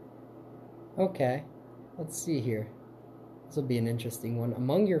 Okay. Let's see here. This will be an interesting one.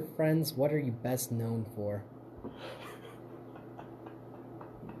 Among your friends, what are you best known for?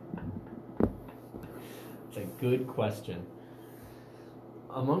 It's a good question.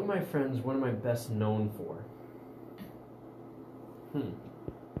 Among my friends, what am I best known for?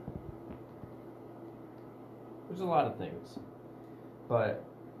 There's a lot of things. But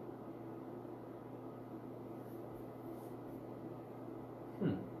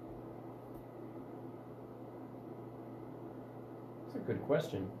that's a good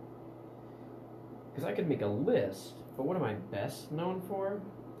question. Because I could make a list, but what am I best known for?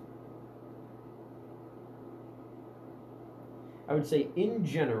 I would say in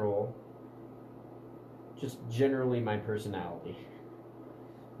general, just generally my personality.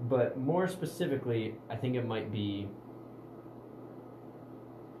 But more specifically, I think it might be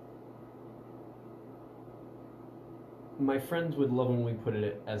my friends would love when we put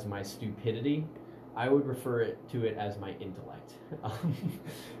it as my stupidity. I would refer to it as my intellect.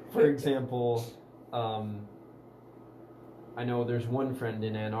 For example, I know there's one friend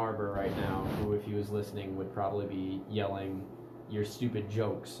in Ann Arbor right now who, if he was listening, would probably be yelling your stupid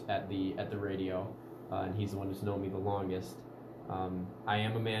jokes at the radio, and he's the one who's known me the longest. I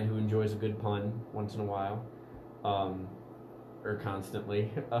am a man who enjoys a good pun once in a while, or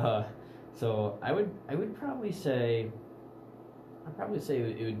constantly. So I would probably say. I'd probably say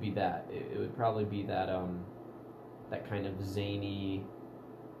it would be that. It would probably be that that kind of zany.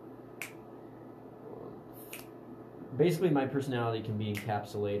 Basically, my personality can be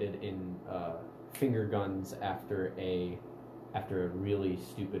encapsulated in finger guns after a really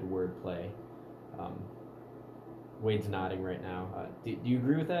stupid wordplay. Wade's nodding right now. Do you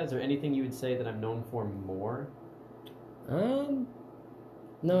agree with that? Is there anything you would say that I'm known for more?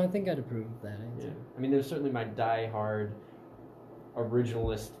 No, I think I'd approve of that answer. Yeah. I mean, there's certainly my die-hard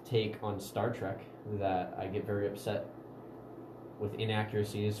originalist take on Star Trek that I get very upset with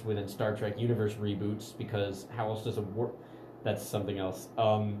inaccuracies within Star Trek universe reboots, because how else does it work? That's something else.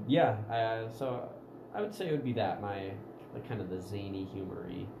 So I would say it would be that, kind of the zany,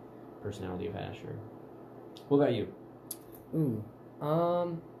 humory personality of Asher. What about you?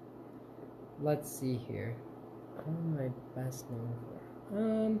 Let's see here. What am I best known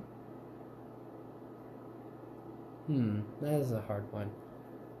for? That is a hard one.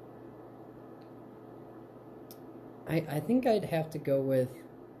 I think I'd have to go with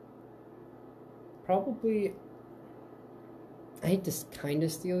probably. I hate to kind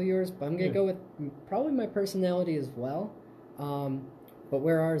of steal yours, but I'm gonna go with probably my personality as well. But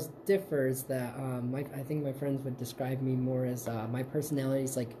where ours differs, that I think my friends would describe me more as my personality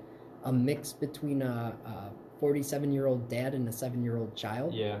is like a mix between a 47-year-old dad and a 7-year-old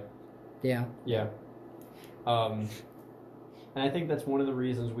child. Yeah. Yeah. Yeah. And I think that's one of the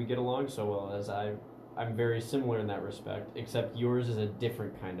reasons we get along so well, as I'm very similar in that respect, except yours is a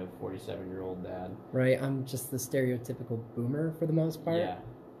different kind of 47-year-old dad. Right, I'm just the stereotypical boomer for the most part. Yeah,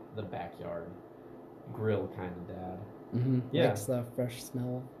 the backyard grill kind of dad. Mm-hmm. Yeah. Likes the fresh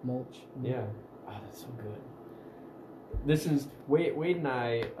smell of mulch. Yeah. Oh, that's so good. This is Wade and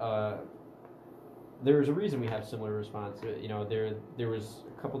I. There was a reason we have similar response. You know, there was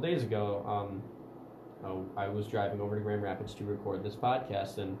a couple days ago. I was driving over to Grand Rapids to record this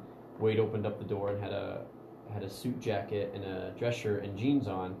podcast, and Wade opened up the door and had a suit jacket and a dress shirt and jeans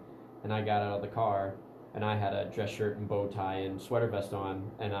on, and I got out of the car and I had a dress shirt and bow tie and sweater vest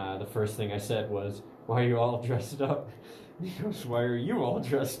on, and the first thing I said was, "Why are you all dressed up?" He goes, "Why are you all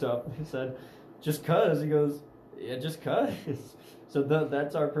dressed up?" I said, "Just 'cause." He goes, "Yeah, just 'cause." So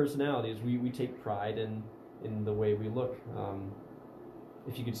that's our personalities. We take pride in the way we look.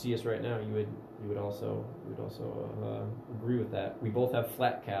 If you could see us right now, you would also agree with that. We both have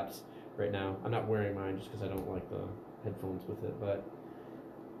flat caps right now. I'm not wearing mine just because I don't like the headphones with it, but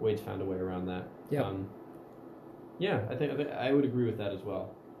Wade's found a way around that. Yeah. Yeah, I think I would agree with that as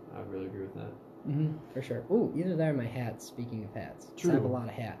well. I would really agree with that. Mm-hmm, for sure. Ooh, either that or my hats. Speaking of hats, True. I have a lot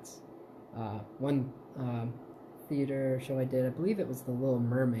of hats. One theater show I did, I believe it was The Little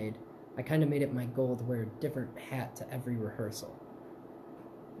Mermaid. I kind of made it my goal to wear a different hat to every rehearsal.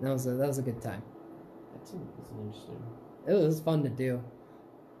 And that was a good time. That's interesting. It was fun to do.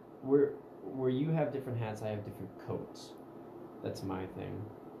 Where you have different hats, I have different coats. That's my thing.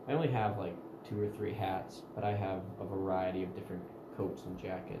 I only have like 2 or 3 hats, but I have a variety of different coats and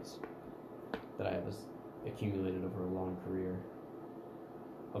jackets that I have accumulated over a long career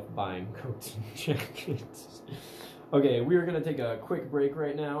of buying coats and jackets. Okay, we are going to take a quick break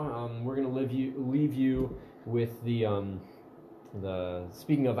right now. We're going to leave you with the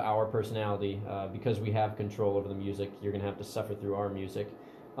speaking of our personality, because we have control over the music, you're going to have to suffer through our music.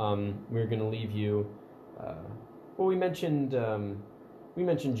 We're going to leave you. Well, we mentioned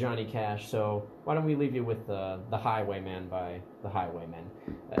Johnny Cash, so why don't we leave you with The Highwayman by The Highwaymen.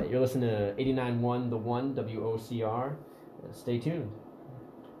 You're listening to 89.1 The One WOCR. Stay tuned.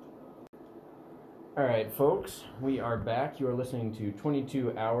 All right, folks, we are back. You are listening to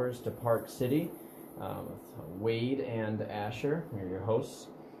 22 Hours to Park City with Wade and Asher. We're your hosts.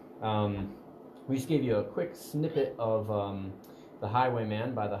 We just gave you a quick snippet of The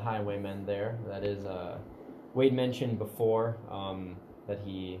Highwayman by The Highwaymen there. That is, Wade mentioned before that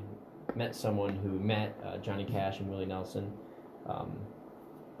he met someone who met Johnny Cash and Willie Nelson.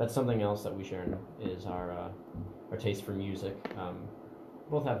 That's something else that we share is our taste for music.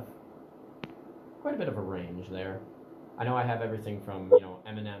 Both have quite a bit of a range there. I know I have everything from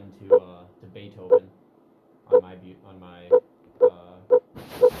Eminem to Beethoven on my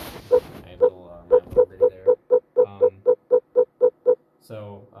little bitty there.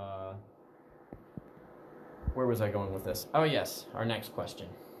 Where was I going with this? Oh yes, our next question.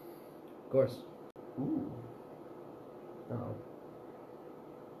 Of course. Ooh. Oh.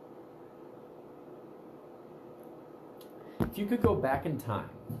 If you could go back in time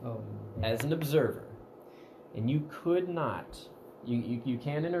as an observer, and you could not, you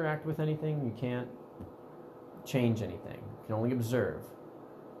can't interact with anything, you can't change anything, you can only observe,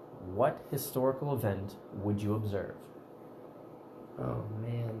 what historical event would you observe? Oh,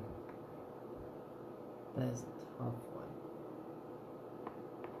 man. That is a tough one.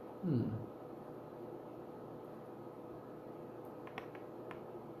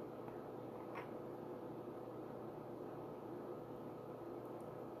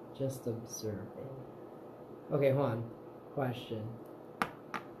 Just observing. Okay, hold on. Question.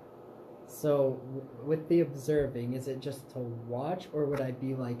 So, with the observing, is it just to watch, or would I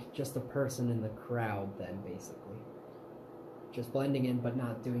be like just a person in the crowd then, basically? Just blending in, but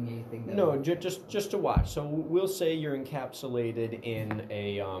not doing anything. No, just to watch. So we'll say you're encapsulated in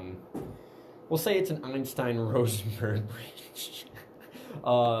a, we'll say it's an Einstein-Rosenberg bridge.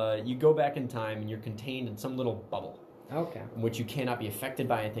 You go back in time and you're contained in some little bubble. Okay. In which you cannot be affected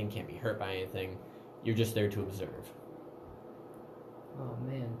by anything, can't be hurt by anything. You're just there to observe. Oh,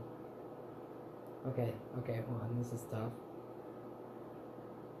 man. Okay, hold on. This is tough.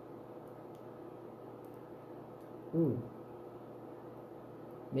 Ooh.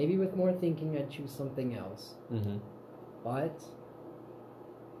 Maybe with more thinking, I'd choose something else. Mm-hmm. But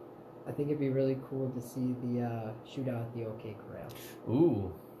I think it'd be really cool to see the shootout at the OK Corral.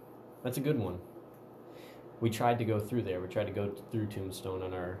 Ooh, that's a good one. We tried to go through there. We tried to go through Tombstone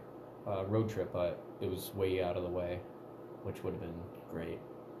on our road trip, but it was way out of the way, which would have been great.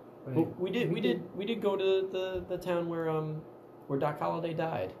 Right. But we did go to the town where Doc Holliday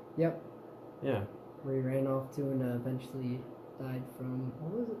died. Yep. Yeah. Where he ran off to and eventually died from,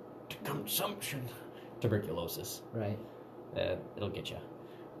 what was it? Consumption. Tuberculosis. Right. It'll get you.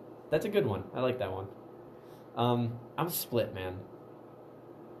 That's a good one. I like that one. I'm split, man.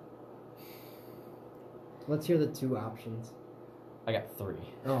 Let's hear the two options. I got three.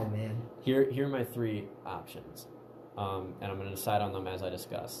 Oh, man. Here are my three options. And I'm going to decide on them as I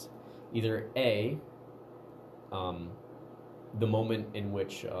discuss. Either A, the moment in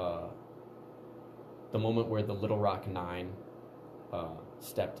which, the moment where the Little Rock Nine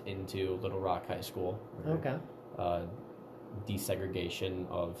stepped into Little Rock High School. Okay. Desegregation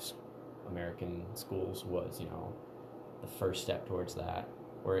of American schools was, the first step towards that,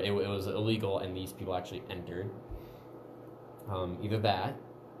 where it was illegal and these people actually entered. Either that,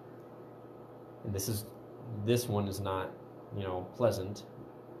 and this one is not, pleasant.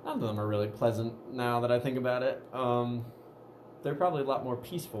 None of them are really pleasant now that I think about it. There are probably a lot more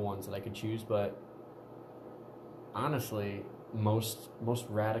peaceful ones that I could choose, but honestly, most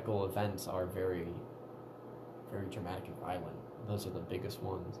radical events are very, very dramatic and violent. Those are the biggest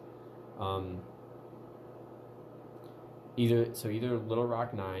ones. Either Little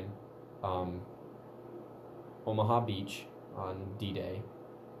Rock 9, Omaha Beach on D-Day.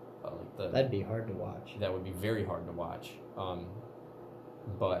 That'd be hard to watch. That would be very hard to watch.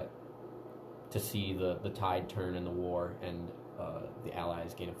 But to see the tide turn in the war and the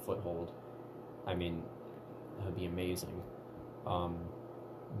Allies gain a foothold, I mean, that would be amazing.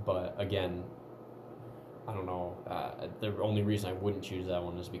 But again, I don't know. The only reason I wouldn't choose that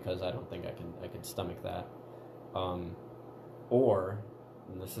one is because I don't think I could stomach that. Or,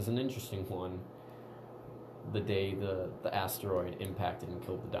 and this is an interesting one, the day the asteroid impacted and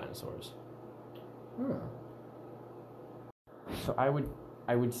killed the dinosaurs. Huh. So I would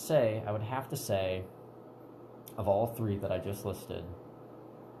have to say, of all three that I just listed,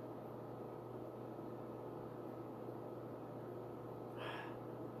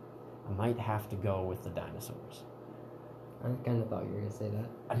 I might have to go with the dinosaurs. I kind of thought you were gonna say that.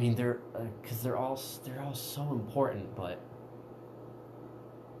 I mean, because they're all so important, but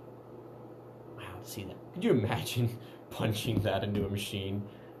wow, see that? Could you imagine punching that into a machine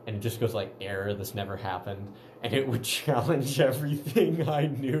and it just goes like, error, this never happened, and it would challenge everything I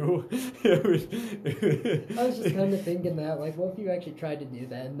knew? I was just kind of thinking that, like, what if you actually tried to do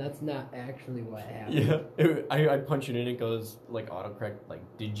that and that's not actually what happened? Yeah, I punch it in, it goes like autocorrect, like,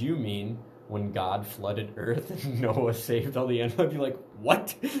 did you mean when God flooded Earth and Noah saved all the animals? I'd be like,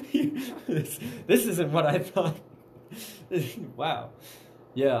 what? this isn't what I thought. Wow.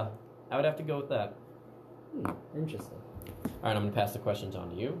 Yeah, I would have to go with that. Interesting. All right, I'm going to pass the questions on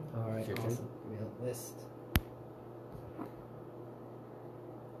to you. All right, Your turn. awesome. Give me a list.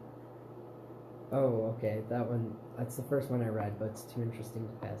 Oh, okay, that's the first one I read, but it's too interesting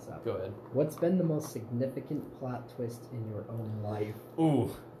to pass up. Go ahead. What's been the most significant plot twist in your own life?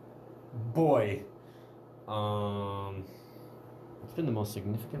 Ooh, boy. What's been the most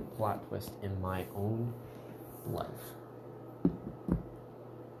significant plot twist in my own life?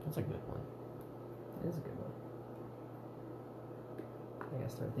 That's a good one. That is a good one. I gotta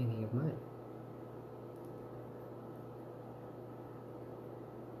start thinking of mine.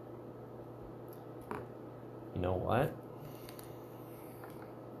 You know what?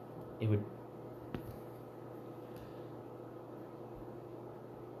 It would...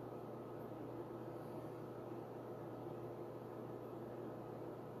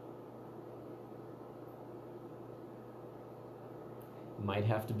 might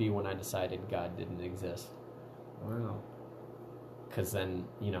have to be when I decided God didn't exist. Wow. Because then,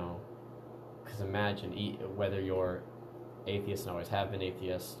 because imagine, whether you're atheist and always have been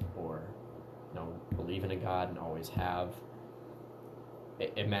atheist, or, believe in a God and always have,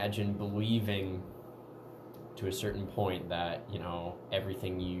 imagine believing to a certain point that,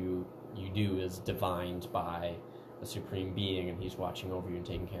 everything you do is divined by a supreme being and he's watching over you and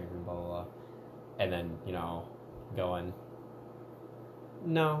taking care of you and blah, blah, blah. And then, going,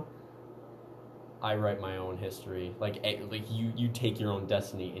 no, I write my own history. Like you take your own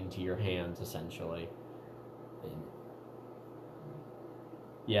destiny into your hands, essentially. And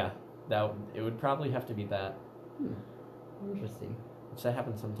yeah, it would probably have to be that. Interesting. Which that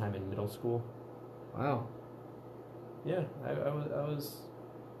happened sometime in middle school. Wow. Yeah, I was.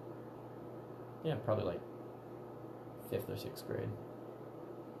 Yeah, probably like 5th or 6th grade.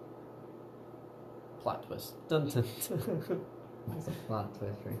 Plot twist. Dun dun dun. That's a plot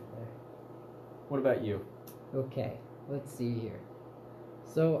twist right there. What about you? Okay, let's see here.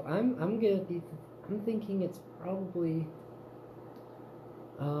 So I'm thinking it's probably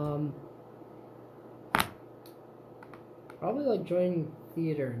probably like joining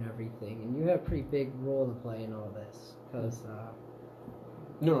theater and everything, and you have a pretty big role to play in all this. because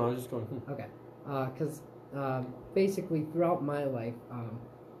No, I was just going. okay, because basically throughout my life,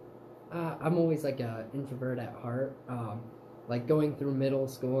 I'm always like a introvert at heart. Like going through middle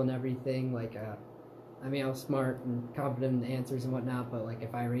school and everything, like I mean, I was smart and confident in the answers and whatnot, but like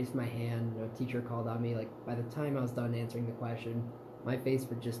if I raised my hand, a teacher called on me, like by the time I was done answering the question, my face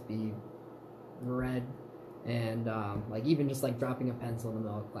would just be red, and like even just like dropping a pencil in the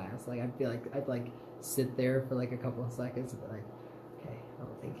middle of class, like I'd feel like I'd like sit there for like a couple of seconds and be like, okay, I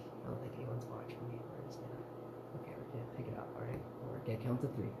don't think anyone's watching me. We're just gonna, okay, we're gonna pick it up. All right, we're gonna count to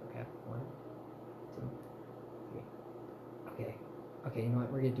 3. Okay, 1, 2, 3. Okay, you know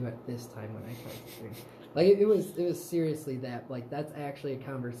what? We're gonna do it this time when I count to 3. Like it was seriously that. Like that's actually a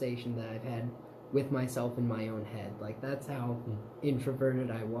conversation that I've had with myself in my own head. Like that's how introverted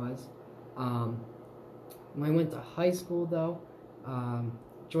I was. When I went to high school though,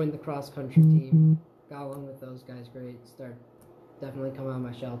 joined the cross country team, got along with those guys great. Started definitely coming out of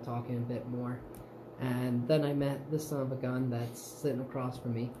my shell, talking a bit more, and then I met this son of a gun that's sitting across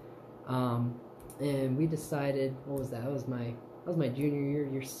from me. And we decided, what was that? That was my junior year,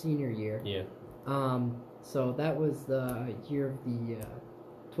 your senior year. Yeah. So that was the year of the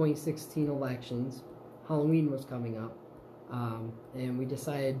 2016 elections. Halloween was coming up, and we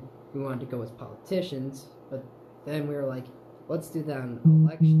decided we wanted to go as politicians. But then we were like, let's do that on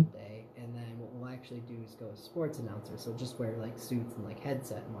election day, and then what we'll actually do is go as sports announcers. So just wear like suits and like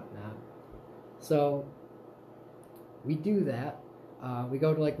headset and whatnot. So we do that. We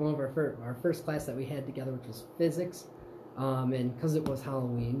go to like one of our first class that we had together, which was physics, and because it was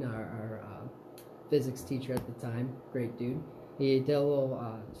Halloween, our physics teacher at the time, great dude, he did a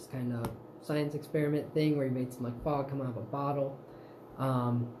little just kind of science experiment thing where he made some like fog come out of a bottle,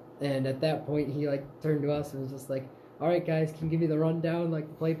 and at that point he like turned to us and was just like, all right guys, can you give me the rundown, like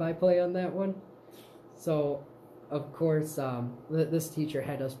the play-by-play on that one? So of course this teacher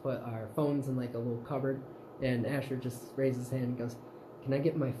had us put our phones in like a little cupboard, and Asher just raised his hand and goes, can I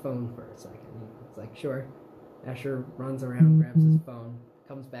get my phone for a second? It's like, sure. Asher runs around, grabs his phone,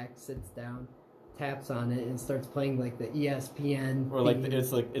 comes back, sits down, taps on it, and starts playing like the ESPN. Or like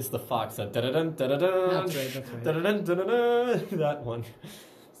it's the Fox that da da da da da. That's right. Da da da da. That one.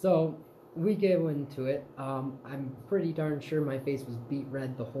 So we go into it. I'm pretty darn sure my face was beet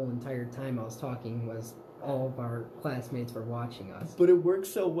red the whole entire time I was talking. Was all of our classmates were watching us. But it worked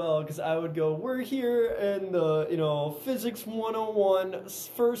so well because I would go, we're here in the, Physics 101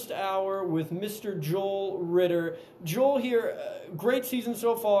 first hour with Mr. Joel Ritter. Joel here, great season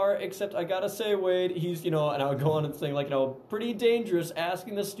so far, except I gotta say, Wade, he's, and I would go on and say, pretty dangerous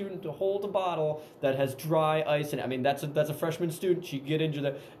asking the student to hold a bottle that has dry ice in it. I mean, that's a freshman student. She'd get injured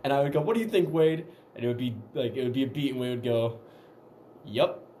there. And I would go, what do you think, Wade? And it would be a beat, and Wade would go,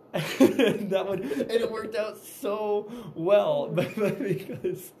 yep. And it worked out so well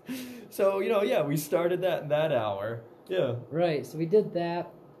because we started that hour. Yeah, right. So we did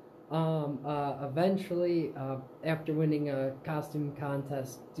that. Eventually, after winning a costume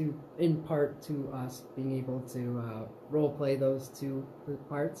contest, due in part to us being able to role play those two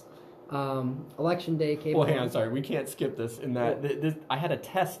parts, election day came. Well, hang on, sorry, we can't skip this. I had a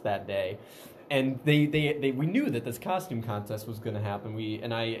test that day. And we knew that this costume contest was going to happen.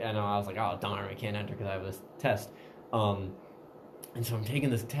 I was like, oh darn, I can't enter because I have this test. And so I'm taking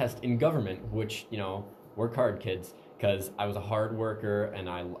this test in government, which work hard, kids, because I was a hard worker, and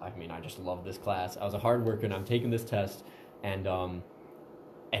I just love this class. I was a hard worker, and I'm taking this test, and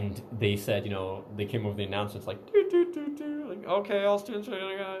they said, they came over the announcements like, like, okay, all students are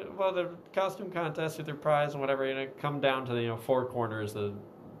going to the costume contest with their prize and whatever, come down to the Four Corners. The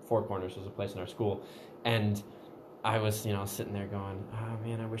Four Corners was a place in our school, and I was sitting there going, oh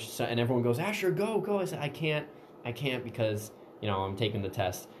man, I wish so. And everyone goes, Asher, go. I said, I can't because I'm taking the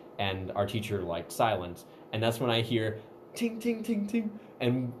test. And our teacher silence, and that's when I hear ting ting ting ting,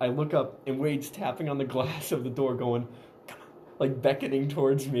 and I look up and Wade's tapping on the glass of the door going, come on, beckoning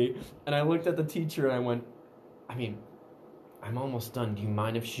towards me. And I looked at the teacher and I went, I'm almost done, do you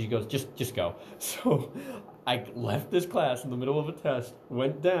mind if she goes, just go. So I left this class in the middle of a test,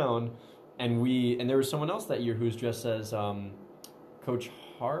 went down, and there was someone else that year who was dressed as Coach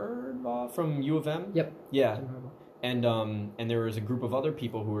Harbaugh from U of M. Yep. Yeah. And there was a group of other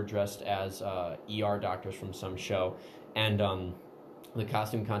people who were dressed as ER doctors from some show, and the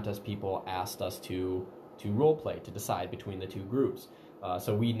costume contest people asked us to role play, to decide between the two groups.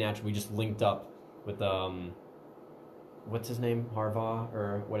 So we just linked up with what's his name? Harbaugh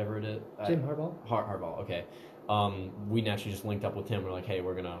or whatever it is. Jim Harbaugh. Harbaugh. Okay. We naturally just linked up with him. We're like, hey,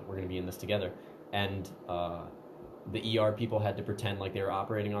 we're gonna be in this together. And the ER people had to pretend like they were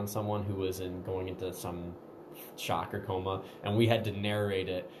operating on someone who was going into some shock or coma, and we had to narrate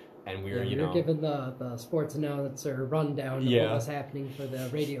it. And we were, you were giving the sports announcer rundown of what was happening for the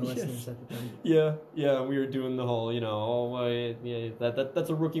radio listeners at the time. Yeah, we were doing the whole, that's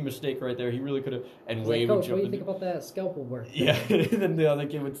a rookie mistake right there. He really could have. And Wade would jump. What do you think about that scalpel work? Yeah, and then the other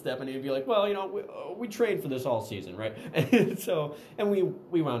kid would step in and he'd be like, well, we trained for this all season, right? And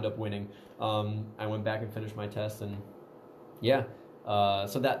we wound up winning. I went back and finished my test, and yeah.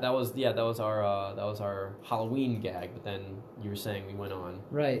 So that was our Halloween gag, but then you were saying we went on.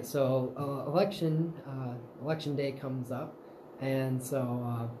 Right. So election day comes up, and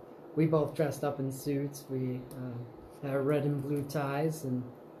so we both dressed up in suits. We had our red and blue ties and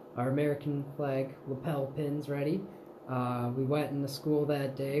our American flag lapel pins ready. We went into school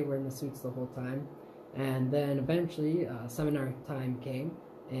that day. We're in the suits the whole time, and then eventually seminar time came,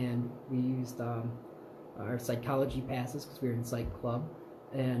 and we used our psychology passes because we were in psych club,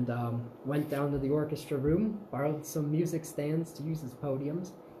 and went down to the orchestra room, borrowed some music stands to use as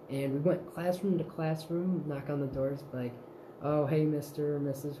podiums, and we went classroom to classroom, knock on the doors, like, oh, hey, Mr. or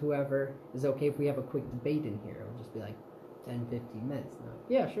Mrs. whoever, is it okay if we have a quick debate in here? It'll just be like 10, 15 minutes. No.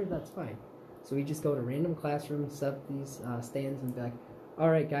 Yeah, sure, that's fine. So we just go to random classrooms, set up these stands, and be like,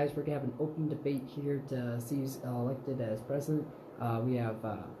 all right, guys, we're going to have an open debate here to see who's elected as president. We have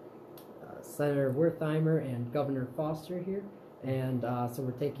Senator Wertheimer and Governor Foster here, and so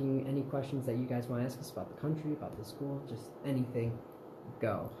we're taking any questions that you guys want to ask us about the country, about the school, just anything.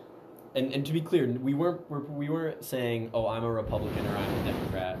 Go. And to be clear, we weren't saying, oh, I'm a Republican or I'm a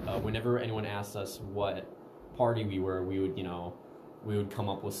Democrat. Whenever anyone asked us what party we were, we would come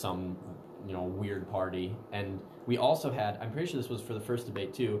up with some weird party. And we also had, I'm pretty sure this was for the first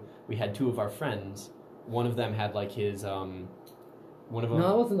debate too, we had two of our friends. One of them had like his one of them.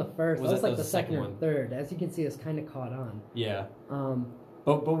 No, it wasn't the first. That was like the second or third. As you can see, it's kind of caught on. Yeah.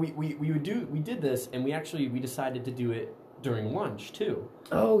 But we did this, and we decided to do it during lunch too.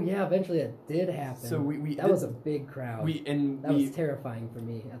 Oh yeah, eventually it did happen. So that was a big crowd. That was terrifying for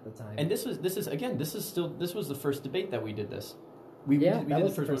me at the time. And this was the first debate that we did this. We did the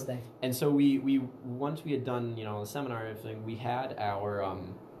first day. And so we once we had done the seminar and everything, we had our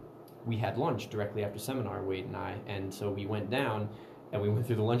we had lunch directly after seminar, Wade and I, and so we went down. And we went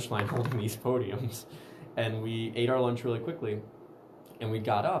through the lunch line holding these podiums, and we ate our lunch really quickly, and we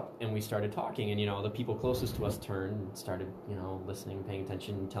got up and we started talking, and the people closest to us turned and started listening, paying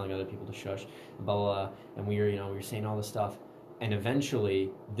attention, telling other people to shush, blah blah, blah. And we were saying all this stuff, and eventually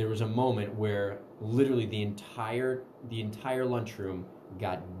there was a moment where literally the entire lunchroom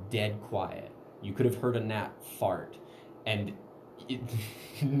got dead quiet. You could have heard a gnat fart, and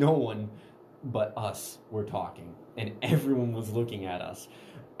no one but us were talking. And everyone was looking at us,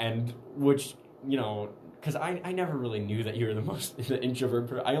 and which, because I never really knew that you were the introvert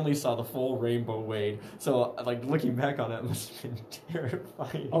person. I only saw the full rainbow Wade, so like looking back on it, it must have been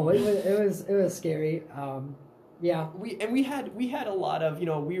terrifying. Oh, it was scary. Yeah. We had a lot of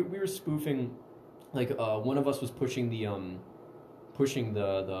we were spoofing, like one of us was pushing the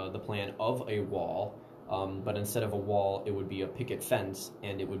plan of a wall, but instead of a wall, it would be a picket fence,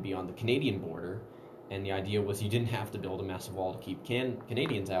 and it would be on the Canadian border. And the idea was you didn't have to build a massive wall to keep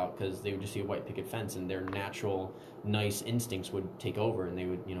Canadians out, because they would just see a white picket fence and their natural nice instincts would take over, and they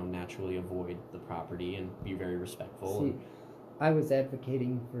would naturally avoid the property and be very respectful. See, I was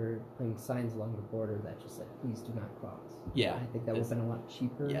advocating for putting signs along the border that just said "Please do not cross." Yeah, I think that would have been a lot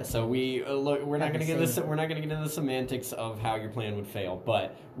cheaper. Yeah, so we look. We're not going to get into we're not going to get into the semantics of how your plan would fail,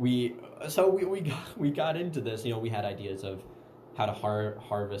 but we got into this. We had ideas of how to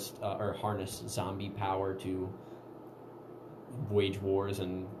harvest or harness zombie power to wage wars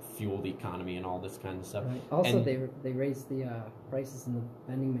and fuel the economy and all this kind of stuff. Right. Also, they raised the prices in the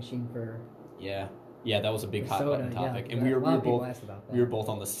vending machine for that was a big hot button topic, and we were both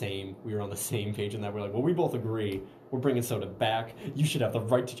on the same page in that. We're like, well, we both agree we're bringing soda back. You should have the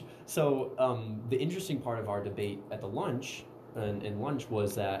right to. So the interesting part of our debate at the lunch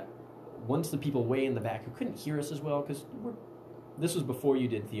was that once the people way in the back who couldn't hear us as well, because this was before you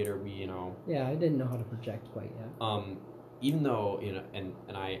did theater, Yeah, I didn't know how to project quite yet. Even though, and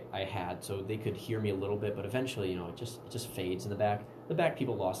I had, so they could hear me a little bit, but eventually, it just fades in the back. The back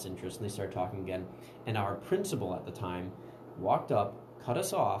people lost interest, and they started talking again. And our principal at the time walked up, cut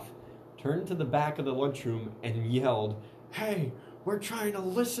us off, turned to the back of the lunchroom, and yelled, "Hey, we're trying to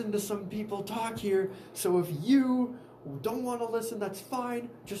listen to some people talk here, so if you don't want to listen, that's fine.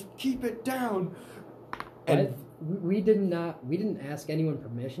 Just keep it down." And we didn't ask anyone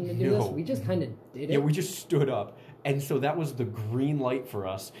permission to do this. We just kind of did it. Yeah, we just stood up. And so that was the green light for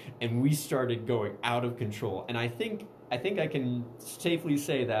us, and we started going out of control. And I think I can safely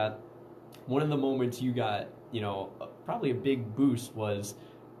say that one of the moments you got probably a big boost was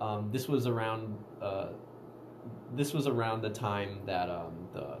this was around the time that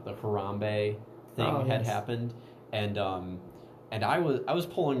the Harambe thing had happened, and I was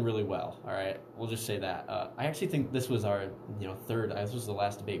polling really well. All right, we'll just say that. I actually think this was our third. This was the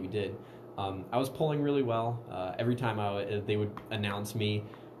last debate we did. I was polling really well. Every time they would announce me,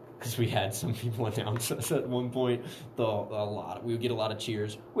 because we had some people announce us at one point. We would get a lot of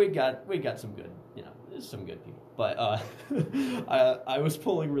cheers. We got some good, there's some good people. But I was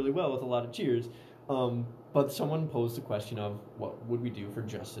polling really well with a lot of cheers. But someone posed the question of what would we do for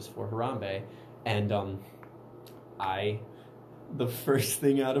justice for Harambe, and the first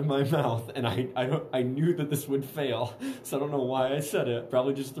thing out of my mouth, and I knew that this would fail, so I don't know why I said it.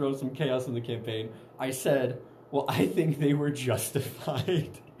 Probably just throw some chaos in the campaign. I said, well, I think they were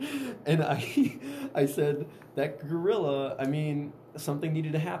justified. And I said that gorilla, something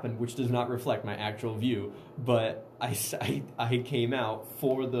needed to happen, which does not reflect my actual view. But I came out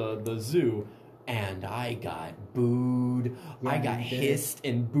for the zoo, and I got booed. Yeah, I got hissed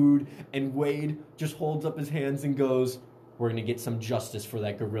and booed. And Wade just holds up his hands and goes, we're going to get some justice for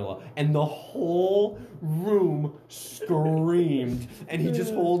that gorilla. And the whole room screamed. And he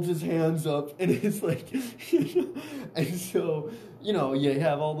just holds his hands up. And it's like, and so, you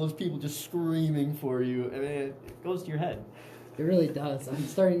have all those people just screaming for you. And it goes to your head. It really does. I'm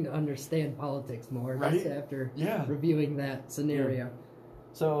starting to understand politics more just after reviewing that scenario. Yeah.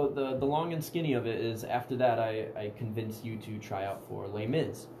 So the long and skinny of it is, after that, I convinced you to try out for Les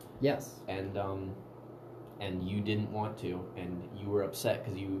Mis. Yes. And you didn't want to, and you were upset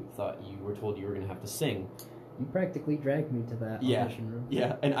because you thought you were told you were going to have to sing. You practically dragged me to that audition room.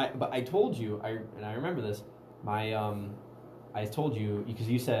 Yeah, but I told you, and I remember this, I told you, because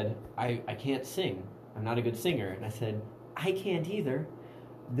you said, I can't sing. I'm not a good singer. And I said, I can't either.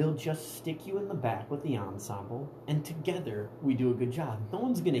 They'll just stick you in the back with the ensemble, and together we do a good job. No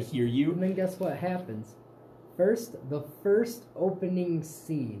one's going to hear you. And then guess what happens? The first opening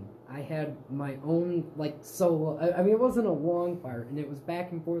scene, I had my own, solo. It wasn't a long part, and it was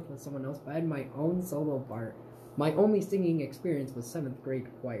back and forth with someone else, but I had my own solo part. My only singing experience was 7th grade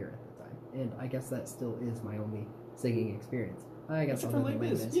choir at the time, and I guess that still is my only singing experience. I guess I'll Les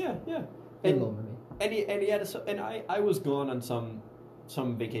Mis. Yeah. And he had I was gone on some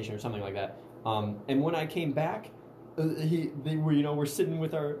vacation or something like that. And when I came back, they were we're sitting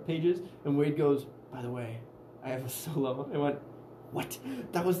with our pages, and Wade goes, by the way, I have a solo. I went, what?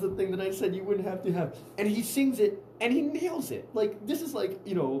 That was the thing that I said you wouldn't have to have. And he sings it, and he nails it. This is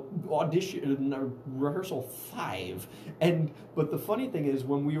audition or rehearsal 5. But the funny thing is,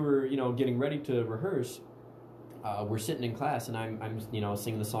 when we were, getting ready to rehearse, we're sitting in class, and I'm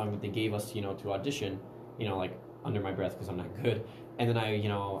singing the song that they gave us, to audition, under my breath because I'm not good. And then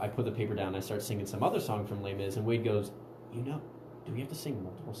I put the paper down, and I start singing some other song from Les Mis, and Wade goes, do we have to sing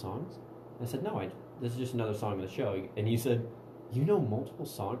multiple songs? And I said, no, this is just another song in the show. And he said, you know multiple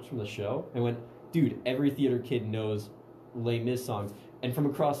songs from the show? I went, dude, every theater kid knows Les Mis songs. And from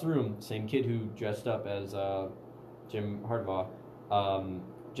across the room, same kid who dressed up as Jim Hardbaugh,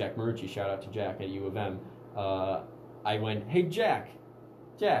 Jack Marucci, shout out to Jack at U of M. I went, hey Jack,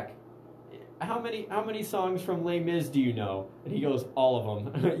 how many songs from Les Mis do you know? And he goes, all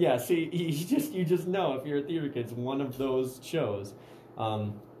of them. Yeah, see, you just know if you're a theater kid, it's one of those shows.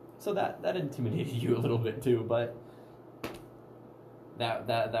 So that intimidated you a little bit too, but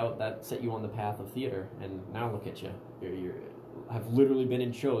that set you on the path of theater, and now look at you. You have literally been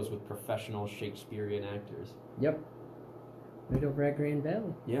in shows with professional Shakespearean actors. Yep. Right over at Grand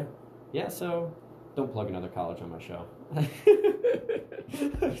Valley. Yeah. So don't plug another college on my show.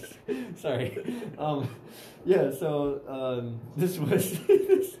 Sorry.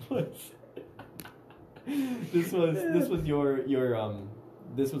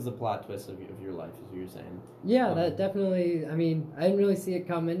 This was the plot twist of your life, as you were saying. Yeah, that definitely, I didn't really see it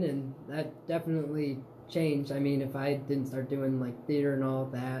coming, and that definitely changed. If I didn't start doing, theater and all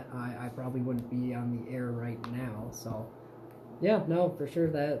that, I probably wouldn't be on the air right now, so, yeah, no, for sure,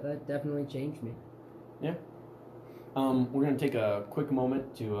 that definitely changed me. Yeah. We're going to take a quick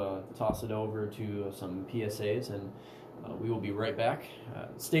moment to toss it over to some PSAs, and we will be right back.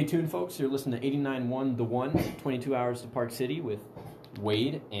 Stay tuned, folks. You're listening to 89.1 The One, 22 Hours to Park City with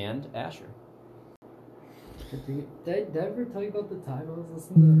Wade and Asher. Did I ever tell you about the time I was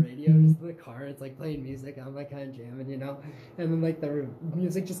listening to the radio just in the car? It's playing music, I'm kind of jamming, and then the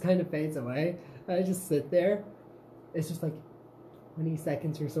music just kind of fades away. I just sit there. It's just 20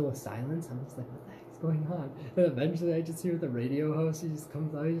 seconds or so of silence. I'm just what the heck is going on? And eventually I just hear the radio host. He just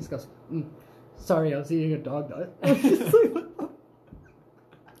comes out. He just goes, sorry, I was eating a dog nut. I'm just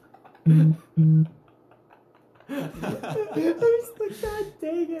was like, God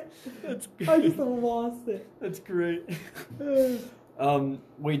dang it. I just lost it. That's great.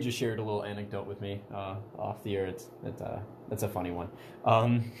 Wade just shared a little anecdote with me off the air. That's a funny one.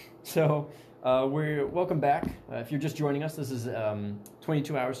 We're welcome back. If you're just joining us, this is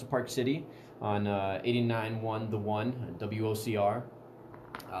 22 Hours to Park City on 89.1 The One, WOCR,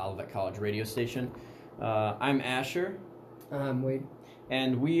 Olivet College radio station. I'm Asher. I'm Wade.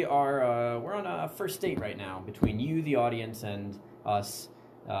 And we're on a first date right now between you, the audience, and us,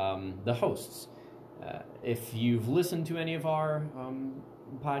 the hosts. If you've listened to any of our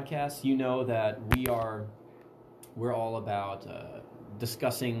podcasts, you know that we're all about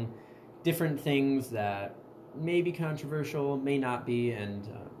discussing different things that may be controversial, may not be, and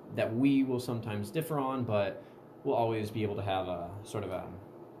that we will sometimes differ on, but we'll always be able to have a sort of a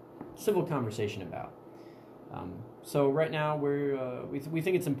civil conversation about. So right now we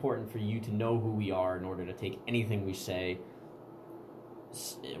think it's important for you to know who we are in order to take anything we say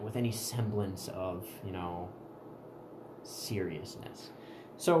with any semblance of, seriousness.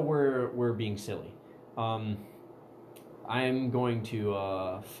 So we're being silly. I'm going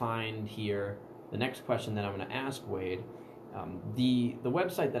to find here the next question that I'm going to ask Wade. The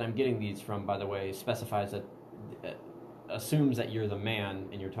website that I'm getting these from, by the way, specifies that assumes that you're the man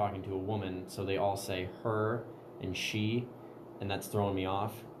and you're talking to a woman, so they all say her and she, and that's throwing me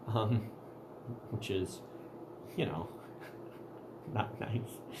off, which is, not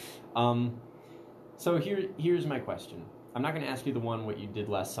nice. So here's my question. I'm not going to ask you what you did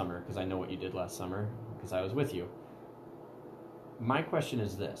last summer, because I know what you did last summer, because I was with you. My question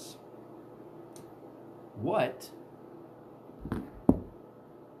is this.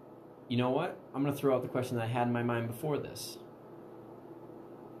 You know what? I'm going to throw out the question that I had in my mind before this.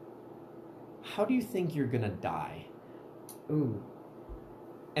 How do you think you're going to die? Ooh.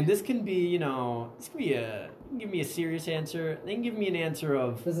 And this can be, you can give me a serious answer. Then give me an answer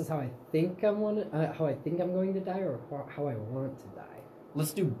of... This is how I think I'm going to die, or how I want to die?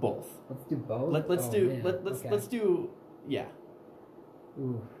 Let's do both. Let's do both? Let's do, yeah.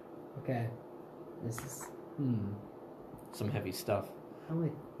 Ooh, okay. This is, some heavy stuff. How I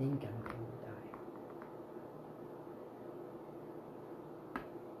think I'm going to die.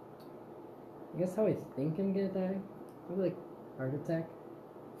 I guess how I think I'm going to die? Probably like heart attack.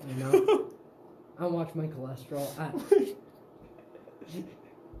 I know. I don't watch my cholesterol.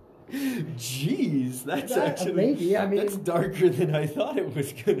 Jeez, that's actually... Maybe, that's darker than I thought it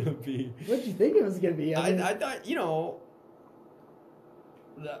was going to be. What'd you think it was going to be? I thought,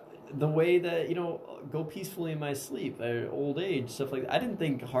 the way that, go peacefully in my sleep, old age, stuff like that. I didn't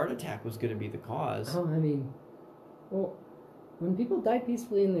think heart attack was going to be the cause. Oh, well, when people die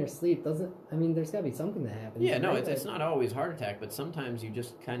peacefully in their sleep, there's got to be something that happens. Yeah, no, right? It's not always heart attack, but sometimes you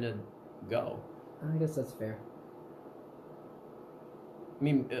just kind of go. I guess that's fair.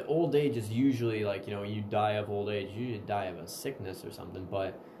 Old age is usually like, you die of old age, you usually die of a sickness or something,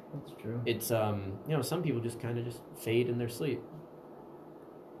 but... That's true. It's, some people just kind of just fade in their sleep.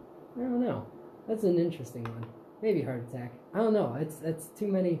 I don't know. That's an interesting one. Maybe heart attack. I don't know. It's too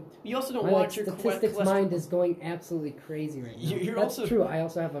many. You also don't watch your statistics mind is going absolutely crazy right now. That's also true. I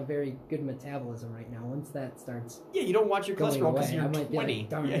also have a very good metabolism right now. Once that starts, yeah, you don't watch your cholesterol because you're 20. Be like,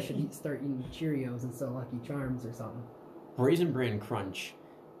 darn, I should start eating Cheerios instead of Lucky Charms or something. Raisin Bran Crunch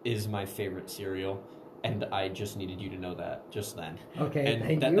is my favorite cereal. And I just needed you to know that just then. Okay, and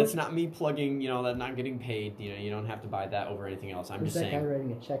thank you. That's not me plugging, that not getting paid. You don't have to buy that over anything else. I'm just saying. I'm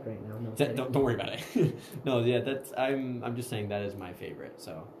writing a check right now. No, don't worry about it. No, yeah, I'm just saying that is my favorite.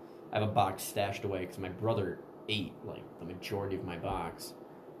 So I have a box stashed away because my brother ate like the majority of my box.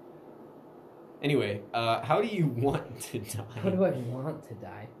 Anyway, how do you want to die? How do I want to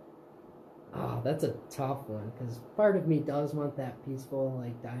die? Oh, that's a tough one because part of me does want that peaceful,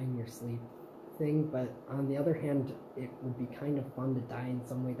 like die in your sleep thing, but on the other hand, it would be kind of fun to die in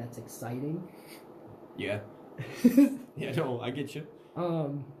some way that's exciting. Yeah. Yeah, no, I get you.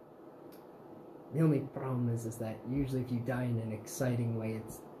 The only problem is that usually if you die in an exciting way,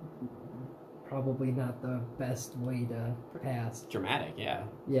 it's probably not the best way to pass. Dramatic, yeah.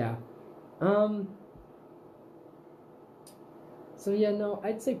 Yeah. So yeah, no,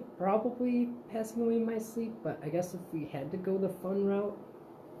 I'd say probably passing away in my sleep, but I guess if we had to go the fun route,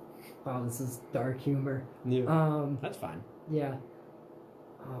 wow, this is dark humor. Yeah. That's fine. Yeah.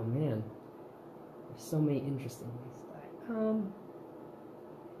 Oh man, there's so many interesting ways to die.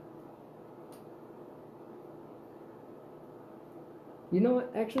 You know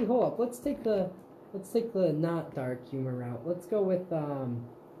what? Actually, hold up. Let's take the not dark humor route. Let's go with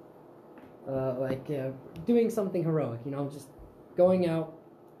doing something heroic. Just going out.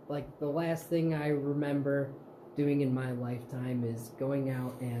 Like the last thing I remember doing in my lifetime is going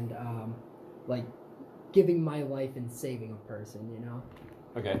out and like giving my life and saving a person, you know?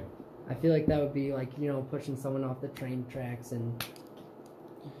 Okay. I feel like that would be like, you know, pushing someone off the train tracks and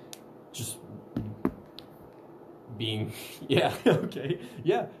just being, yeah, okay.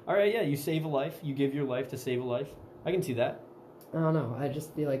 Yeah, all right, yeah, you save a life, you give your life to save a life. I can see that. I don't know. I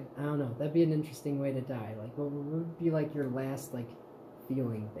just feel like, I don't know. That'd be an interesting way to die. Like, what would be like your last like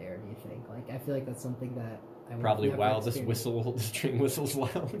feeling there? Do you think? Like, I feel like that's something that I would Probably never while this experience. this train whistles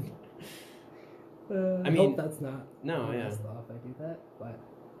loud. I mean, hope that's not. No, yeah. Messed off. I do that, but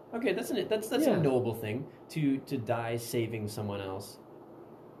Okay, that's Yeah. a noble thing to die saving someone else.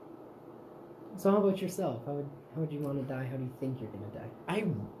 so how about yourself? How would you want to die? How do you think you're gonna die?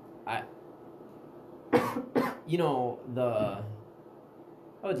 I you know,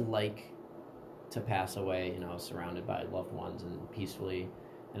 I would like to pass away, you know, surrounded by loved ones and peacefully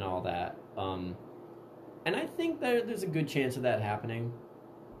and all that. And I think there's a good chance of that happening.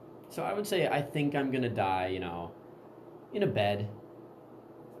 So I would say I think I'm gonna die, you know, in a bed.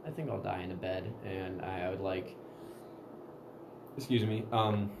 I think I'll die in a bed, and I would like. Excuse me.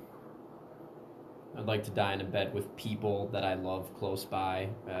 I'd like to die in a bed with people that I love close by.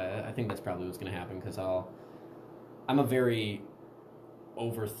 I think that's probably what's gonna happen because I'm a very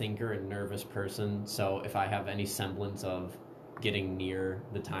overthinker and nervous person. So if I have any semblance of getting near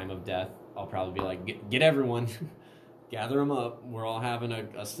the time of death, I'll probably be like, get everyone, gather them up. We're all having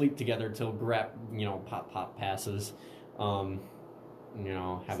a sleep together till pop passes. You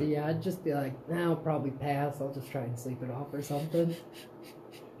know, So yeah, I'd just be like, nah, I'll probably pass. I'll just try and sleep it off or something.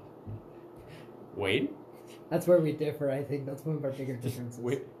 Wade? That's where we differ. I think that's one of our bigger differences.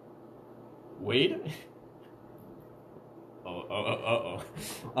 Wade? Oh.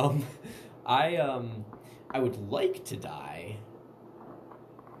 I would like to die.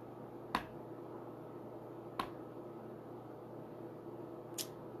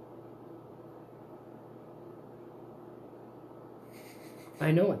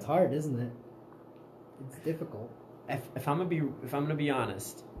 I know it's hard, isn't it? It's difficult. If I'm gonna be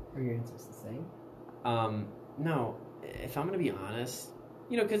honest. Are your answers the same? No. If I'm gonna be honest,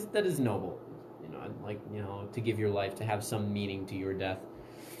 you know, because that is noble. You know, I'd like, you know, to give your life, to have some meaning to your death.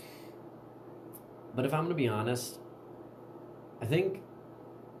 But if I'm gonna be honest, I think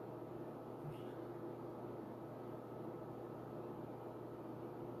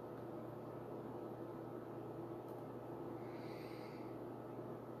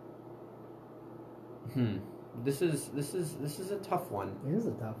this is a tough one. It is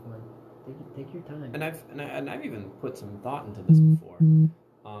a tough one. Take your time. And I've even put some thought into this before.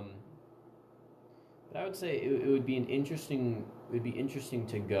 But I would say it would be interesting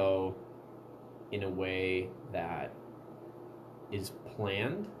to go in a way that is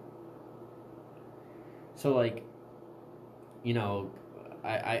planned. So like, you know,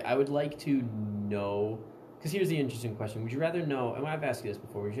 I would like to know, because here's the interesting question. Would you rather know, and I've asked you this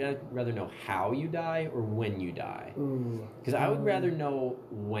before, would you rather know how you die or when you die? Because I would rather know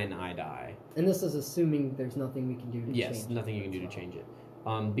when I die. And this is assuming there's nothing we can do to change it. Yes, nothing you can do to change it.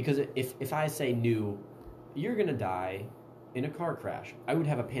 Because if I say you're going to die in a car crash, I would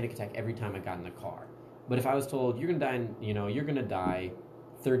have a panic attack every time I got in the car. But if I was told you're going to die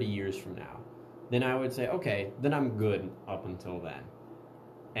 30 years from now, then I would say, okay, then I'm good up until then.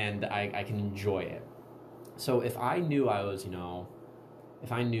 And I can enjoy it. So if I knew that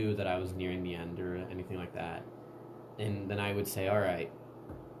I was nearing the end or anything like that, and then I would say, all right,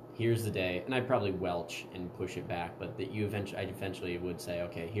 here's the day, and I'd probably welch and push it back, but I eventually would say,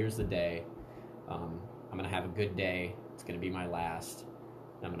 okay, here's the day. I'm gonna have a good day. It's gonna be my last.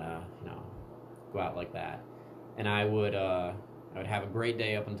 I'm gonna, go out like that, and I would have a great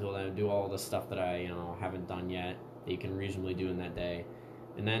day up until then. Do all the stuff that I, haven't done yet that you can reasonably do in that day,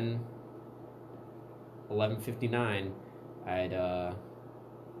 and then 11:59, at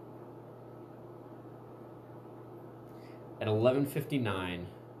 11:59,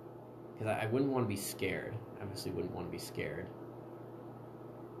 because I wouldn't want to be scared. Obviously, wouldn't want to be scared.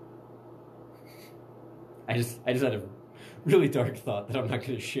 I just had a really dark thought that I'm not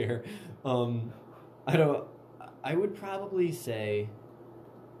going to share. I would probably say,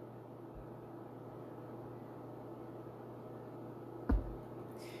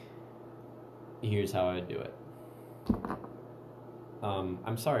 here's how I would do it.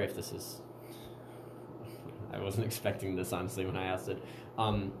 I'm sorry if this is. I wasn't expecting this, honestly, when I asked it.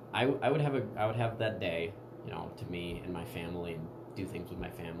 I would have that day, to me and my family, and do things with my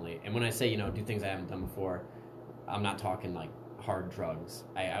family. And when I say, do things I haven't done before, I'm not talking like hard drugs.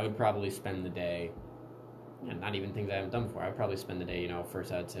 I would probably spend the day, not even things I haven't done before. I would probably spend the day,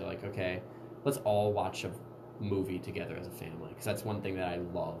 first I'd say like, okay, let's all watch movie together as a family, because that's one thing that I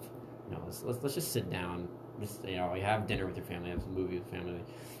love. You know, let's just sit down, just, you know, you have dinner with your family, have some movie with family.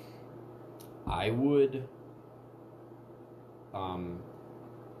 I would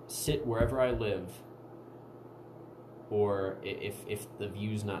sit wherever I live, or if the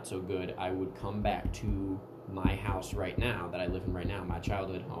view's not so good, I would come back to my house right now that I live in right now, my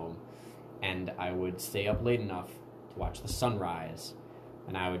childhood home, and I would stay up late enough to watch the sunrise,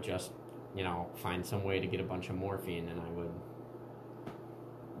 and I would just, you know, find some way to get a bunch of morphine, and I would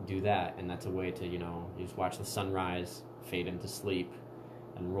do that, and that's a way to, you know, you just watch the sunrise, fade into sleep,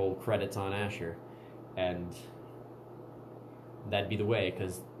 and roll credits on Asher, and that'd be the way,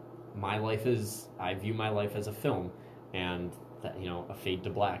 because I view my life as a film, and that, you know, a fade to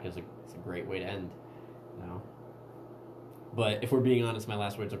black is a great way to end, you know. But if we're being honest, my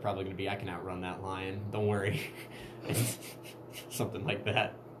last words are probably going to be, I can outrun that lion, don't worry. Something like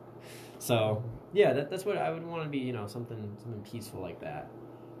that. So, yeah, that's what I would want to be, you know, something peaceful like that.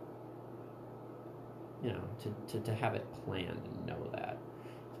 You know, to have it planned and know that.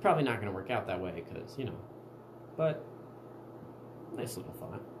 It's probably not going to work out that way because, you know, but nice little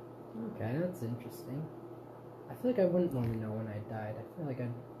thought. Okay, that's interesting. I feel like I wouldn't want to know when I died. I feel like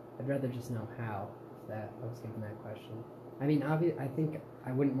I'd rather just know how, if that I was given that question. I mean, I think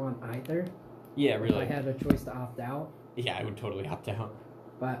I wouldn't want either. Yeah, really. If I had a choice to opt out. Yeah, I would totally opt out.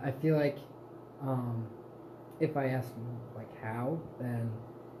 But I feel like if I asked, like, how, then,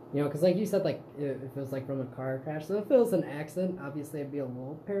 you know, because like you said, like, if it was, like, from a car crash, so if it was an accident, obviously I'd be a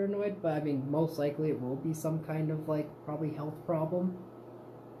little paranoid, but, I mean, most likely it will be some kind of, like, probably health problem.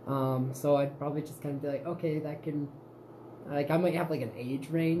 So I'd probably just kind of be like, okay, that can, like, I might have, like, an age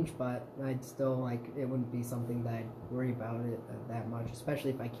range, but I'd still, like, it wouldn't be something that I'd worry about it that much,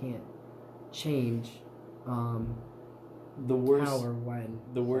 especially if I can't change, the worst, how or when.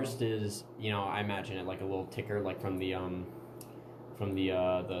 The worst is, you know, I imagine it like a little ticker, like from the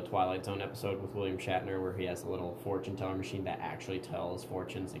Twilight Zone episode with William Shatner, where he has a little fortune teller machine that actually tells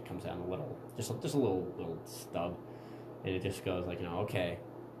fortunes. It comes down a little, just a little stub, and it just goes like, you know, okay,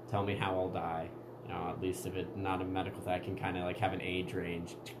 tell me how I'll die. You know, at least if it's not a medical thing, I can kind of like have an age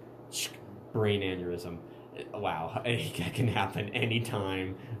range. Brain aneurysm. Wow, that can happen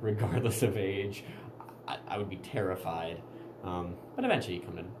anytime, regardless of age. I would be terrified, but eventually you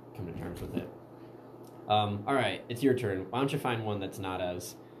come to terms with it. All right, it's your turn. Why don't you find one that's not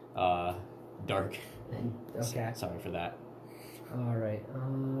as dark? Okay. Sorry for that. All right.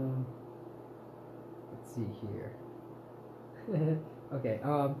 Let's see here. Okay.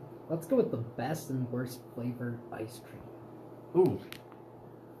 Let's go with the best and worst flavored ice cream. Ooh.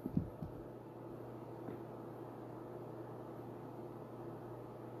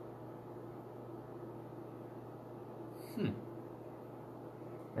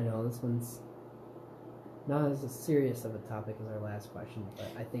 I know this one's not as serious of a topic as our last question, but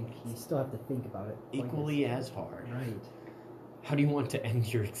I think you still have to think about it. Equally as hard. Right. How do you want to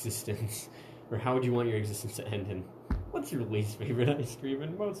end your existence? Or how would you want your existence to end? And what's your least favorite ice cream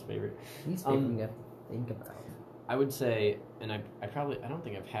and most favorite? Least favorite you have to think about. I would say, and I don't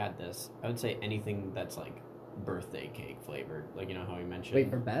think I've had this, I would say anything that's like birthday cake flavored. Like, you know how we mentioned. Wait,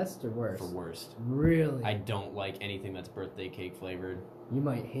 for best or worst? For worst. Really? I don't like anything that's birthday cake flavored. You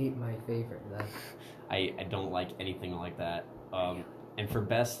might hate my favorite then. I don't like anything like that. And for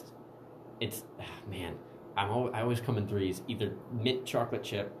best, it's, man, I always come in threes. Either mint chocolate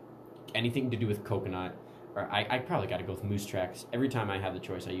chip, anything to do with coconut, or I probably got to go with Moose Tracks. Every time I have the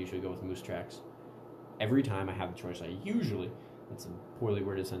choice, I usually go with Moose Tracks. Every time I have the choice, that's a poorly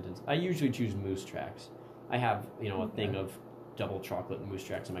worded sentence, I usually choose Moose Tracks. I have, you know, a thing of double chocolate Moose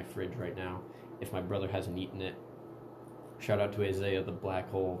Tracks in my fridge right now. If my brother hasn't eaten it, shout out to Isaiah, the black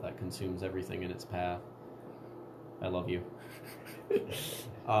hole that consumes everything in its path. I love you.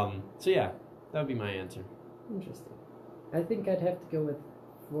 So yeah, that would be my answer. Interesting. I think I'd have to go with,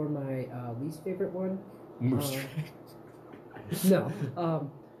 for my least favorite one, Moose Tracks. No,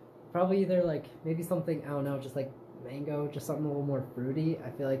 probably either like maybe something, I don't know, just like mango, just something a little more fruity. I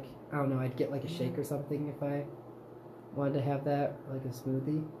feel like, I don't know, I'd get like a shake or something if I wanted to have that, like a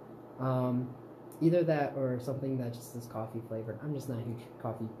smoothie. Either that or something that just is coffee flavored. I'm just not a huge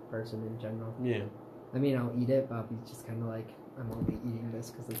coffee person in general. Yeah. I mean, I'll eat it, but I'll be just kind of like, I'm only eating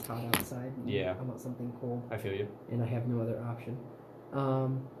this because it's hot outside. Yeah. I want something cold. I feel you. And I have no other option.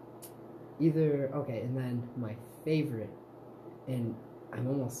 And then my favorite, and I'm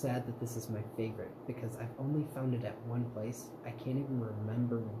almost sad that this is my favorite because I've only found it at one place. I can't even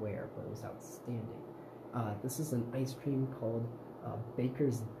remember where, but it was outstanding. This is an ice cream called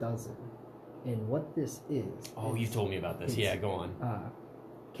Baker's Dozen. And what this is... Oh, you told me about this. Yeah, go on.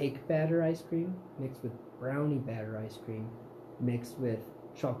 Cake batter ice cream mixed with brownie batter ice cream mixed with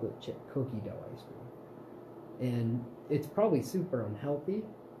chocolate chip cookie dough ice cream. And it's probably super unhealthy,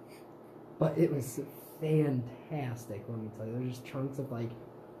 but it was fantastic, let me tell you. There's just chunks of like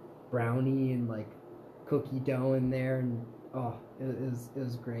brownie and like cookie dough in there, and it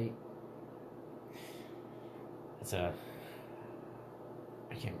was great.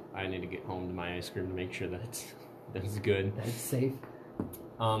 I need to get home to my ice cream to make sure that that's good. That's safe.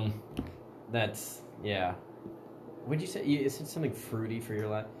 That's, yeah. Would you say, is it something fruity for your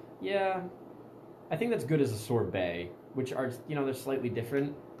life? Yeah. I think that's good as a sorbet, which are, they're slightly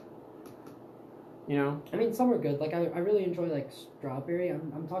different. I mean, some are good. Like, I really enjoy, like, strawberry.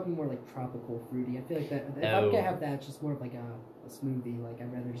 I'm talking more, like, tropical fruity. I feel like that, if I'm gonna have that, it's just more of, like, a smoothie. Like,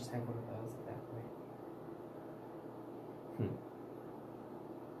 I'd rather just have one of those at that point.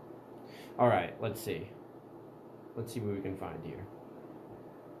 All right, let's see. Let's see what we can find here.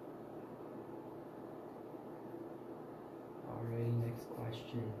 Alrighty, next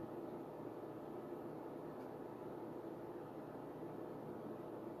question.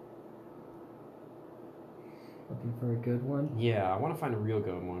 Looking for a good one? Yeah, I want to find a real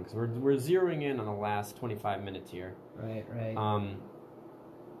good one because we're zeroing in on the last 25 minutes here. Right.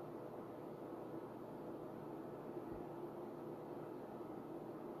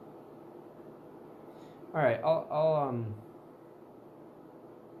 All right, I'll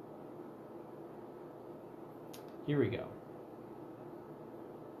here we go.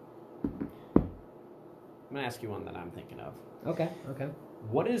 I'm gonna ask you one that I'm thinking of. Okay.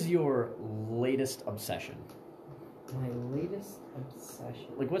 What is your latest obsession? My latest obsession.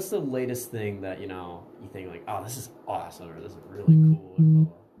 Like, what's the latest thing that you think like, oh, this is awesome, or this is really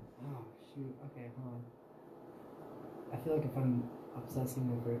cool? Oh shoot. Okay, hold on. I feel like if I'm obsessing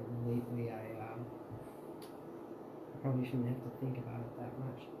over it lately, I probably shouldn't have to think about it that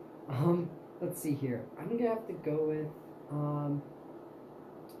much. Let's see here. I'm gonna have to go with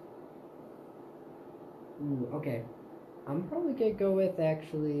okay. I'm probably gonna go with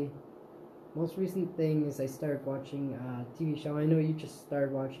actually. Most recent thing is I started watching a TV show. I know you just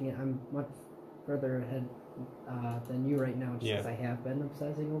started watching it. I'm much further ahead than you right now, just because I have been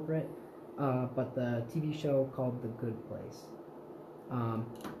obsessing over it. But the TV show called The Good Place.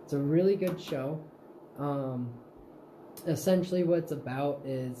 It's a really good show. Essentially what it's about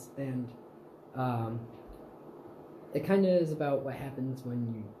is, it kind of is about what happens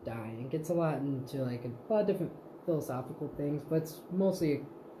when you die. It gets a lot into like a lot of different philosophical things, but it's mostly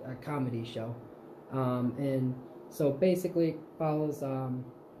a comedy show. And so basically it follows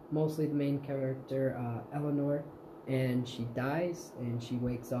mostly the main character, Eleanor, and she dies and she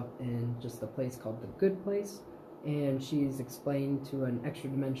wakes up in just a place called The Good Place, and she's explained to an extra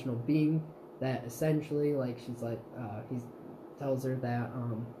dimensional being that essentially, like, she's like, he tells her that,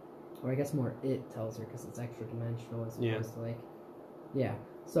 or I guess more it tells her because it's extra dimensional as opposed to like,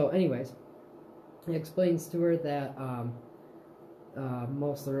 so anyways, it explains to her that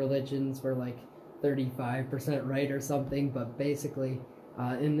most of the religions were like 35% right or something, but basically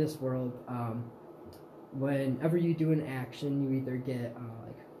in this world, whenever you do an action, you either get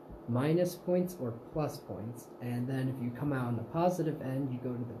like minus points or plus points, and then if you come out on the positive end, you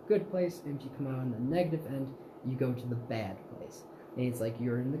go to the good place, and if you come out on the negative end, you go to the bad place. And it's like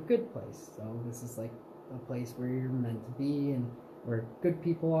you're in the good place, so this is like a place where you're meant to be and where good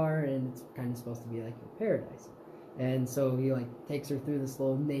people are, and it's kind of supposed to be like your paradise. And so he like takes her through this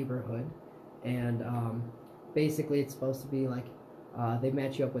little neighborhood, and basically it's supposed to be like they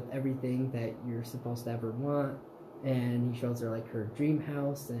match you up with everything that you're supposed to ever want, and he shows her like her dream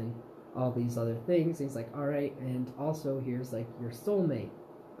house and all these other things. He's like, all right, and also here's like your soulmate.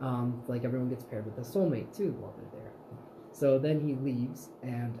 Like everyone gets paired with a soulmate too while they're there. So then he leaves,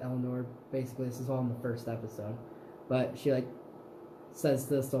 and Eleanor, basically this is all in the first episode, but she like says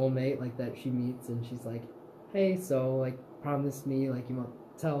to the soulmate like that she meets, and she's like, hey, so like promise me like you won't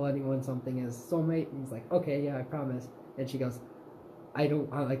tell anyone something as soulmate. And he's like, okay, yeah, I promise. And she goes,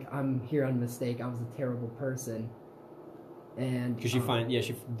 I'm here on mistake. I was a terrible person. And because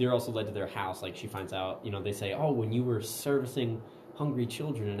they're also led to their house. Like she finds out, they say, oh, when you were servicing hungry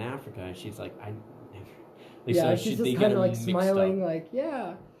children in Africa, and she's like, I never. She's just kind of like smiling, like,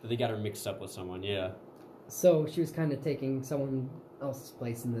 yeah. They got her mixed up with someone, yeah. So she was kind of taking someone else's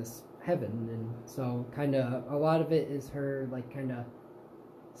place in this heaven, and so kind of a lot of it is her like kind of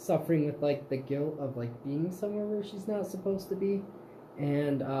suffering with like the guilt of like being somewhere where she's not supposed to be,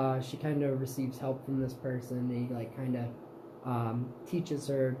 and she kind of receives help from this person. He like kind of teaches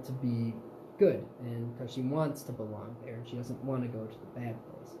her to be good, and because she wants to belong there, and she doesn't want to go to the bad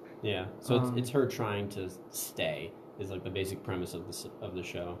place. Yeah, so it's her trying to stay is like the basic premise of the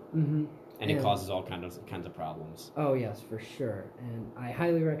show. Mm-hmm. and it causes all kinds of problems. Oh yes, for sure. And I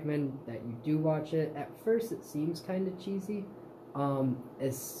highly recommend that you do watch it. At first, it seems kind of cheesy.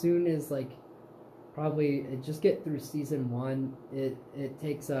 As soon as probably just get through season 1, it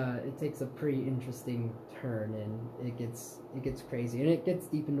takes a pretty interesting turn, and it gets crazy, and it gets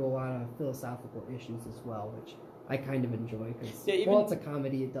deep into a lot of philosophical issues as well, which I kind of enjoy because while it's a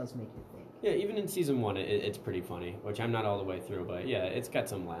comedy, it does make you think. Yeah, even in season 1, it's pretty funny, which I'm not all the way through, but yeah, it's got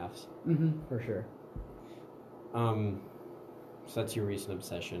some laughs. For sure. So that's your recent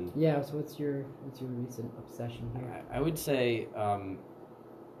obsession. Yeah. So what's your recent obsession here? I would say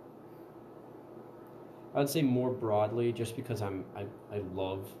more broadly, just because I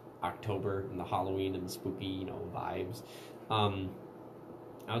love October and the Halloween and the spooky vibes. I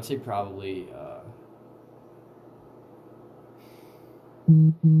would say probably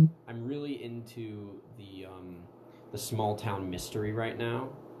I'm really into the small town mystery right now.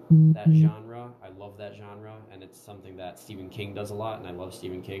 That genre, I love that genre, and it's something that Stephen King does a lot, and I love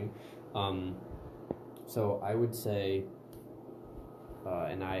Stephen King. So I would say,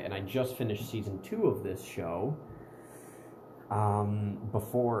 and I just finished season 2 of this show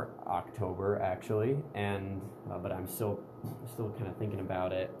before October actually, and but I'm still kind of thinking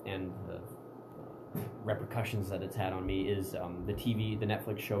about it, and the repercussions that it's had on me is the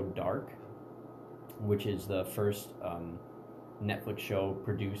Netflix show Dark, which is the first Netflix show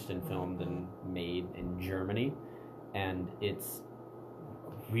produced and filmed and made in Germany, and it's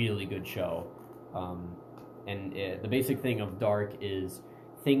a really good show. And the basic thing of Dark is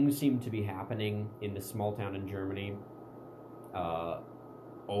things seem to be happening in the small town in Germany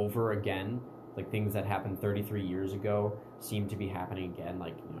over again. Like things that happened 33 years ago seem to be happening again,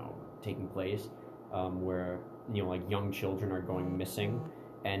 taking place, where young children are going missing,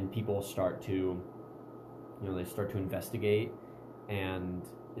 and people start to investigate. And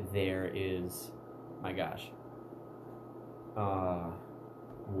there is, my gosh,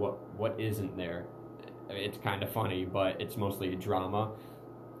 what isn't there? I mean, it's kind of funny, but it's mostly a drama.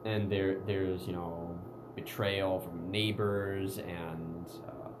 And there's betrayal from neighbors, and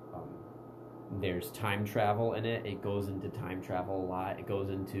there's time travel in it. It goes into time travel a lot. It goes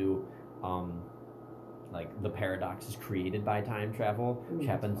into the paradoxes created by time travel, which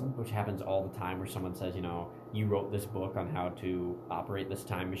happens all the time, where someone says, you wrote this book on how to operate this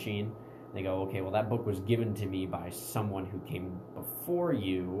time machine. And they go, okay, well, that book was given to me by someone who came before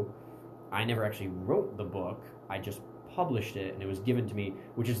you. I never actually wrote the book. I just published it, and it was given to me,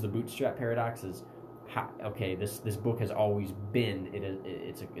 which is the bootstrap paradox. Is okay, this book has always been,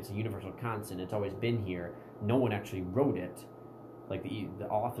 it's a universal constant. It's always been here. No one actually wrote it. Like the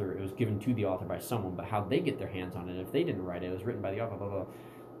author, it was given to the author by someone, but how they get their hands on it, if they didn't write it, it was written by the author, blah, blah, blah.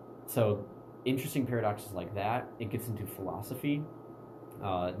 So interesting paradoxes like that. It gets into philosophy.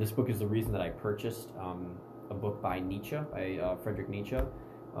 This book is the reason that I purchased a book by Nietzsche, by Friedrich Nietzsche,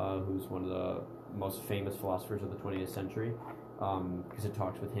 who's one of the most famous philosophers of the 20th century, because it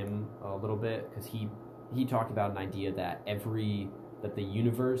talks with him a little bit, because he talked about an idea that the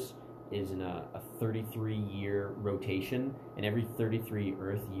universe is in a 33-year rotation, and every 33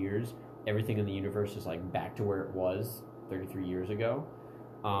 Earth years, everything in the universe is back to where it was 33 years ago,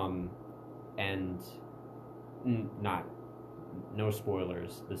 and no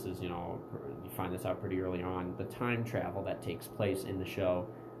spoilers. This is you find this out pretty early on. The time travel that takes place in the show,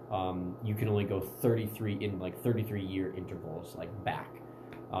 you can only go 33 in 33-year intervals back.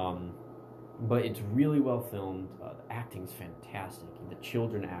 But it's really well filmed. The acting's fantastic. The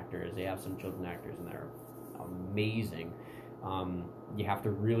children actors, they have some children actors, and they're amazing. You have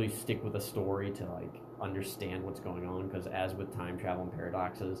to really stick with a story to understand what's going on, because as with time travel and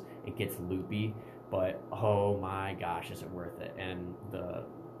paradoxes, it gets loopy. But oh my gosh, is it worth it? And the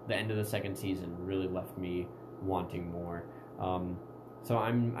end of the second season really left me wanting more. So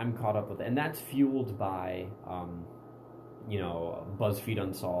I'm caught up with it, and that's fueled by BuzzFeed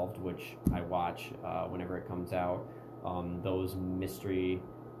Unsolved, which I watch whenever it comes out. Those mystery,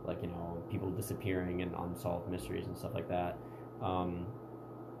 people disappearing and unsolved mysteries and stuff like that.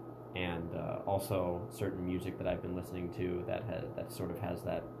 And also certain music that I've been listening to that sort of has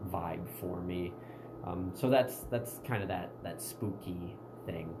that vibe for me. So that's kind of that spooky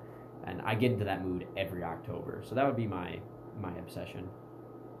thing, and I get into that mood every October. So that would be my obsession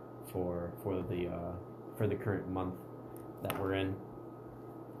for the current month that we're in.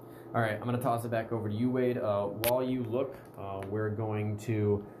 All right, I'm going to toss it back over to you, Wade. While you look, we're going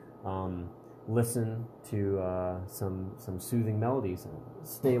to listen to some soothing melodies.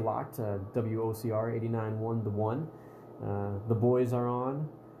 Stay locked. WOCR 89.1 The One. The boys are on,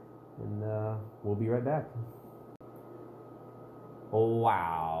 and we'll be right back.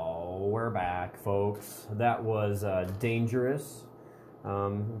 Wow, we're back, folks. That was dangerous.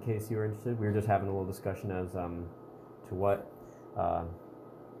 In case you were interested, we were just having a little discussion as to what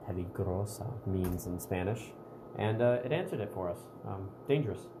peligrosa means in Spanish, and it answered it for us.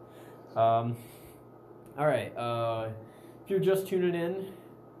 Dangerous. All right. If you're just tuning in,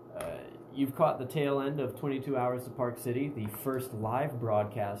 you've caught the tail end of 22 Hours to Park City, the first live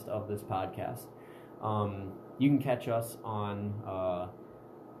broadcast of this podcast. You can catch us on,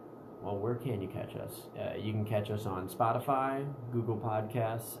 where can you catch us? You can catch us on Spotify, Google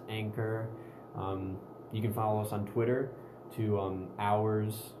Podcasts, Anchor. You can follow us on Twitter to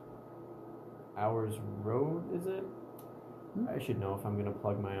Hours Road, is it? I should know if I'm going to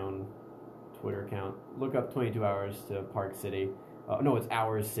plug my own Twitter account. Look up 22 Hours to Park City. No, it's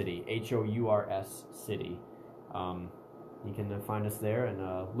Hours City, HOURS City. You can find us there and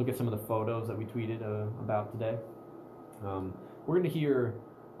look at some of the photos that we tweeted about today. We're going to hear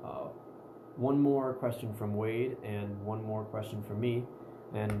one more question from Wade and one more question from me,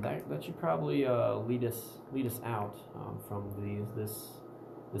 and that should probably lead us out from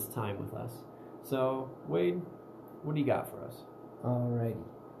this time with us. So, Wade, what do you got for us? Alrighty.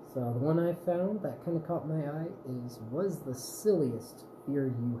 So the one I found that kind of caught my eye is, what's the silliest fear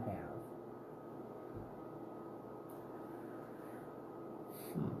you have?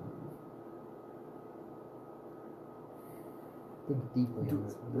 Think deeply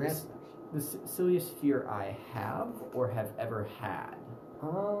on this. The silliest fear I have or have ever had?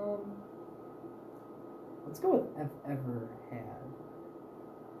 Let's go with have ever had.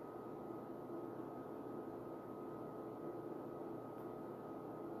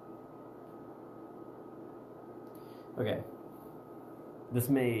 Okay. This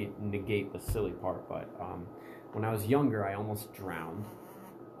may negate the silly part, but when I was younger, I almost drowned.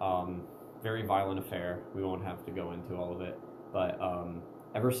 Very violent affair. We won't have to go into all of it, but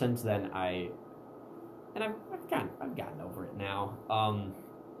ever since then, I've gotten over it now.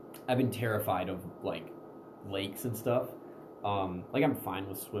 I've been terrified of like lakes and stuff. I'm fine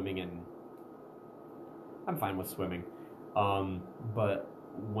with swimming but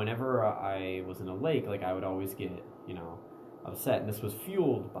whenever I was in a lake, like I would always get, upset. And this was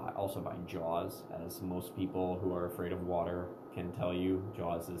fueled by Jaws, as most people who are afraid of water can tell you.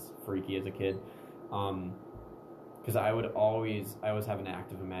 Jaws is freaky as a kid. Because I always have an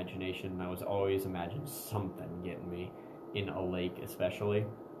active imagination, and I was always imagining something getting me in a lake, especially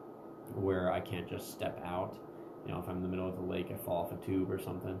where I can't just step out. If I'm in the middle of the lake, I fall off a tube or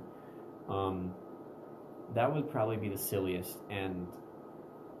something. That would probably be the silliest, and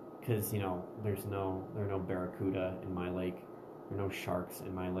because there are no barracuda in my lake, there are no sharks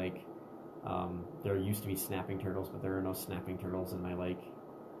in my lake. There used to be snapping turtles, but there are no snapping turtles in my lake.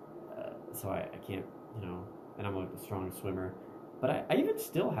 So I can't, and I'm a strong swimmer. But I even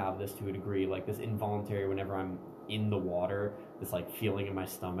still have this to a degree, like this involuntary, whenever I'm in the water, this like feeling in my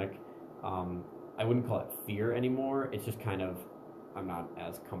stomach. I wouldn't call it fear anymore. It's just kind of, I'm not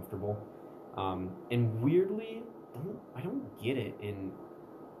as comfortable. And weirdly, I don't get it in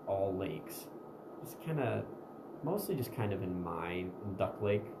all lakes. It's mostly just kind of in Duck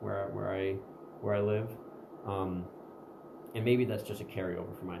Lake where I live. And maybe that's just a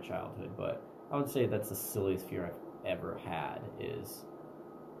carryover from my childhood, but I would say that's the silliest fear I've ever had, is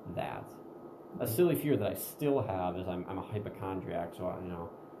that. A silly fear that I still have is I'm a hypochondriac, so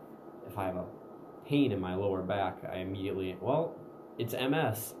if I have a pain in my lower back, I immediately, it's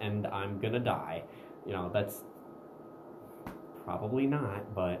MS and I'm gonna die. That's probably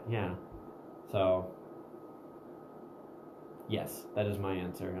not, but yeah. So yes, that is my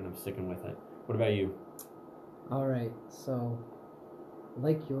answer, and I'm sticking with it. What about you? Alright, so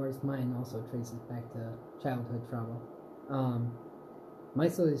like yours, mine also traces back to childhood trauma. My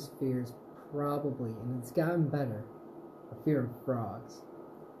silliest fear is probably, and it's gotten better, a fear of frogs.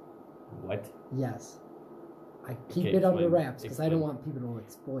 What? Yes. I keep it under wraps because I don't want people to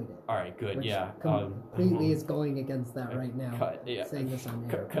exploit it. Alright, good, which yeah. Completely is going against that right now. Saying this on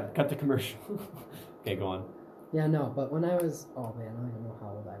air. Cut the commercial. Okay, go on. Yeah, no, but when I was, I don't even know how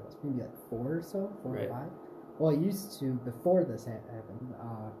old I was, maybe like 4 or 5. Well, I used to, before this happened,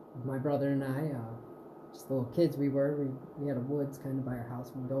 my brother and I, just little kids we had a woods kind of by our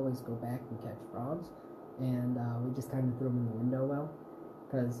house. We'd always go back and catch frogs, and we just kind of threw them in the window well,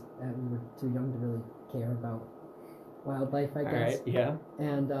 because we were too young to really care about wildlife, I guess. Alright, yeah.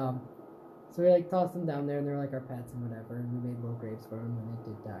 And so we tossed them down there, and they're like our pets and whatever, and we made little graves for them when they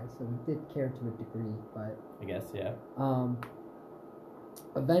did die. So we did care to a degree, but I guess, yeah.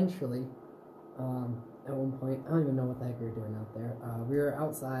 Eventually, at one point, I don't even know what the heck we were doing out there. We were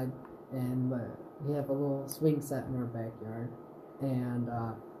outside, and we have a little swing set in our backyard, and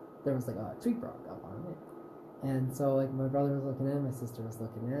there was like a tree frog up on it. And so like my brother was looking at it, my sister was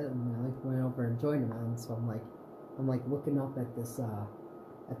looking at it, and I like went over and joined him. And so I'm like looking up at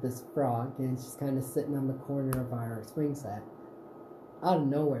this frog, and it's just kind of sitting on the corner of our swing set. Out of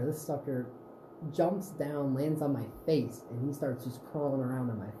nowhere, this sucker jumps down, lands on my face, and he starts just crawling around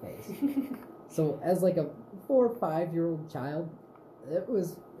on my face. So as like a 4 or 5 year old child, it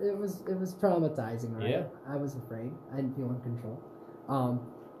was traumatizing, right? Yeah. I was afraid. I didn't feel in control.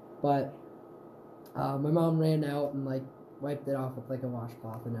 But my mom ran out and like wiped it off with like a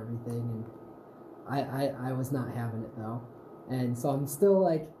washcloth and everything, and I was not having it though. And so I'm still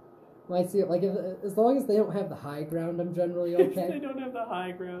like, when I see it, like as long as they don't have the high ground, I'm generally okay. They don't have the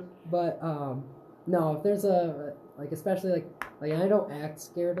high ground. But no, if there's a like, especially like I don't act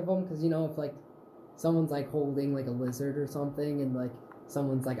scared of them, because you know, if like someone's like holding like a lizard or something, and like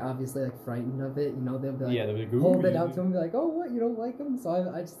someone's like obviously like frightened of it, you know, they'll be like, they'll be like, hold it out to them and be like, oh, what, you don't like them?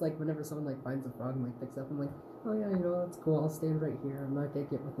 So I just like, whenever someone like finds a frog and like picks it up, I'm like, oh yeah, you know, that's cool, I'll stand right here. I'm not gonna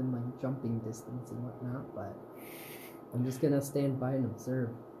get within like jumping distance and whatnot, but I'm just gonna stand by and observe.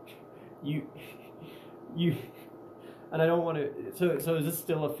 You and I don't want to. So is this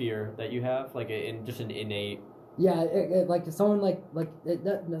still a fear that you have, like just an innate? Yeah, it like someone like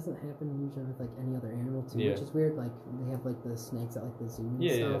that doesn't happen usually with like any other animal too, which is weird. Like they have like the snakes at like the zoo and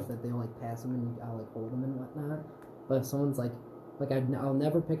stuff that they'll like pass them and I'll like hold them and whatnot. But if someone's like I'll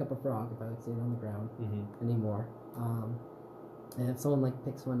never pick up a frog if I like see it on the ground anymore. And if someone like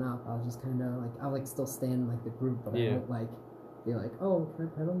picks one up, I'll just kind of like I'll like still stand in like the group, but I won't like be like, oh, can I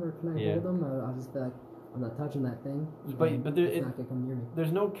pet them or can I hold them? I'll just be like, I'm not touching that thing. But it's not gonna come near me.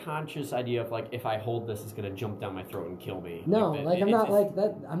 There's no conscious idea of like, if I hold this, it's gonna jump down my throat and kill me. No, I'm not like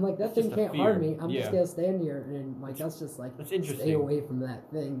that. I'm like, that thing can't harm me. I'm just gonna stand here and like that's just like, that's interesting. Stay away from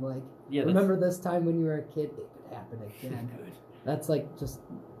that thing. Like, remember this time when you were a kid? It could happen again. That's like just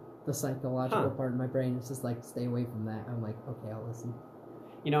the psychological part of my brain. It's just like, stay away from that. I'm like, okay, I'll listen.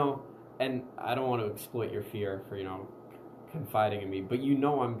 You know, and I don't want to exploit your fear for confiding in me, but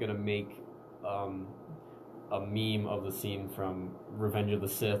I'm gonna make a meme of the scene from Revenge of the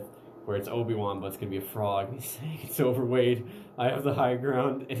Sith where it's Obi-Wan, but it's gonna be a frog. He's saying it's overweight, I have the high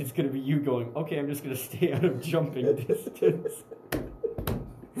ground, and it's gonna be you going, okay, I'm just gonna stay out of jumping distance.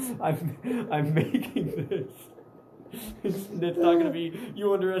 I'm making this. It's not gonna be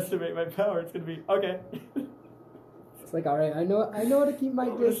you underestimate my power. It's gonna be okay. It's like, all right, I know how to keep my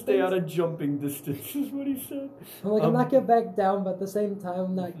distance. Stay out of jumping distance is what he said. I'm like, I'm not gonna back down, but at the same time,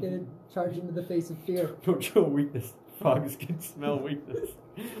 I'm not gonna charge into the face of fear. Don't show weakness. Frogs can smell weakness.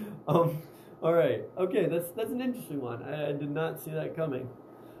 All right, okay, that's an interesting one. I did not see that coming.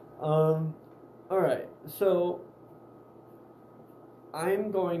 All right, so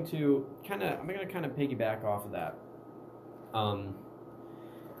I'm going to kind of piggyback off of that.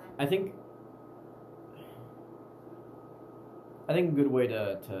 I think a good way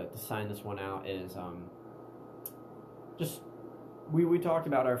to sign this one out is just we talked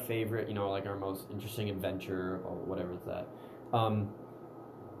about our favorite, like our most interesting adventure or whatever it's that.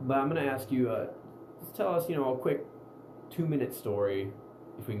 But I'm gonna ask you, just tell us, a quick 2-minute story,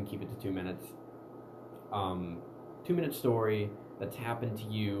 if we can keep it to 2 minutes. 2-minute story that's happened to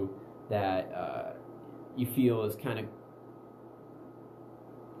you that you feel is kind of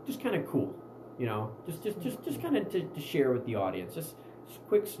cool. Just kind of to share with the audience. Just a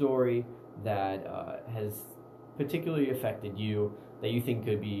quick story that has particularly affected you that you think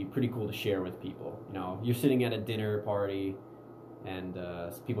could be pretty cool to share with people. You're sitting at a dinner party and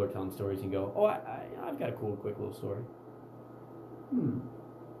people are telling stories and you go, oh, I've got a cool, quick little story.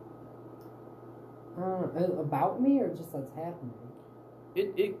 About me or just that's happening?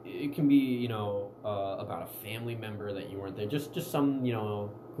 It can be, about a family member that you weren't there. Just some,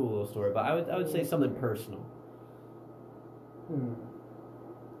 cool little story. But I would say something personal.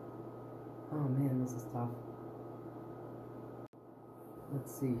 Oh man, this is tough.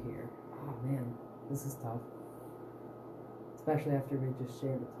 Let's see here. Oh man, this is tough. Especially after we just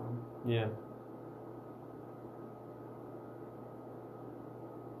shared a ton. Yeah.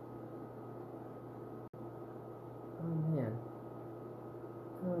 Oh man.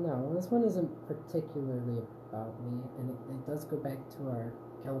 I don't know. This one isn't particularly about me, and it does go back to our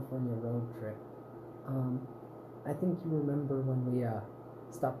California road trip. I think you remember when we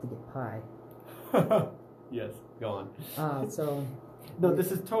stopped to get pie. Yes, go on. So. No,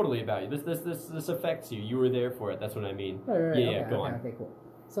 this is totally about you. This affects you. You were there for it. That's what I mean. Right. Yeah, go on. Okay, cool.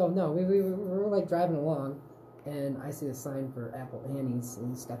 So no, we were like driving along, and I see a sign for Apple Annie's,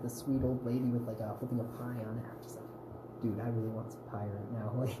 and it's got this sweet old lady with like holding a pie on it. I'm just like, dude, I really want some pie right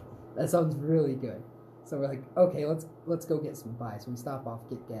now. Like, that sounds really good. So we're like, okay, let's go get some pie. So we stop off,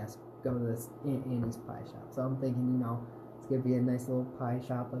 get gas, go to this Annie's pie shop. So I'm thinking, it's gonna be a nice little pie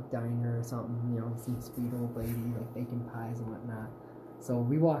shop, like diner or something. Some sweet old lady like baking pies and whatnot. So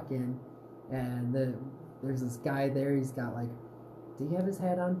we walk in, and there's this guy there. He's got like, did he have his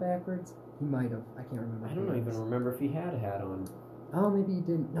hat on backwards? He might have. I can't remember. I don't even remember if he had a hat on. Oh, maybe he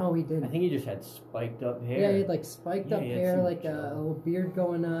didn't. No, he didn't. I think he just had spiked up hair. Yeah, he had like spiked up hair, like a little beard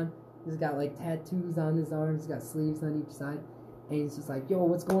going on. He's got like tattoos on his arms. He's got sleeves on each side. And he's just like, yo,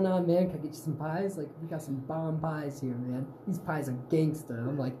 what's going on, man? Can I get you some pies? Like, we got some bomb pies here, man. These pies are gangster. And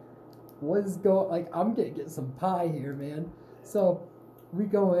I'm like, what is going... Like, I'm going to get some pie here, man. So we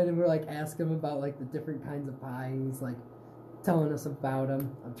go in and we're like, ask him about like the different kinds of pie. He's like telling us about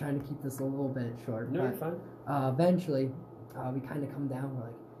them. I'm trying to keep this a little bit short. No, you're fine. Eventually, we kind of come down. We're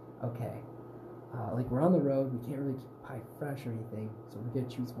like, okay. Like, we're on the road. We can't really keep pie fresh or anything. So we're going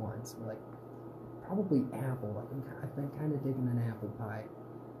to choose one. So we're like, probably apple. I've been kind of digging an apple pie.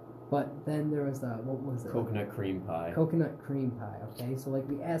 But then there was what was it? Coconut cream pie. Coconut cream pie, okay? So, like,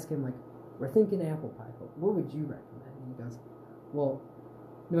 we asked him, like, we're thinking apple pie, but what would you recommend? And he goes, well,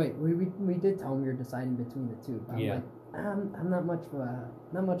 no, wait, we did tell him we were deciding between the two. But Yeah. I'm like, I'm not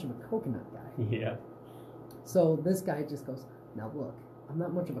much of a coconut guy. Yeah. So this guy just goes, now look, I'm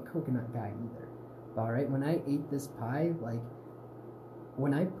not much of a coconut guy either. But, all right, when I ate this pie, like,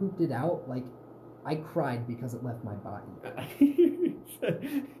 when I pooped it out, like, I cried because it left my body.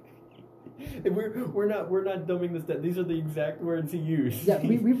 We're not dumbing this down. These are the exact words he used. Yeah,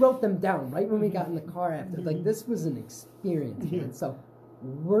 we wrote them down right when we got in the car after. Like, this was an experience, man. So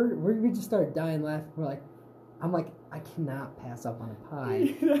we just started dying laughing. I'm like, I cannot pass up on a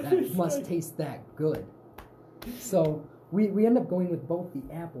pie that must taste that good. So we end up going with both the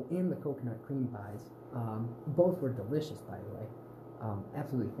apple and the coconut cream pies. Both were delicious, by the way.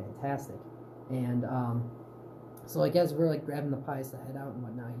 Absolutely fantastic. And so like as we're like grabbing the pies to head out and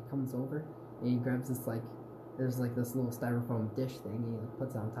whatnot, he comes over and he grabs this there's this little styrofoam dish thing, and he like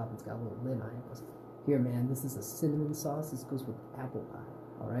puts it on top. It's got a little lid on it. He goes, here, man, this is a cinnamon sauce. This goes with apple pie.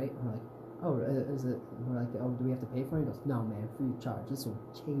 All right. And we're like, oh, is it? And we're like, oh, do we have to pay for it? He goes, no, man, free of charge. This will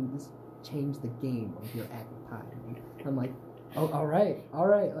change the game of your apple pie. And I'm like, oh, all right.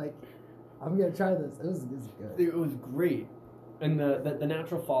 Like, I'm gonna try this. It was good. It was great. And the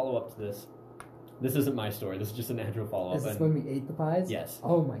natural follow up to this. This isn't my story. This is just a natural follow-up. Is this when we ate the pies? Yes.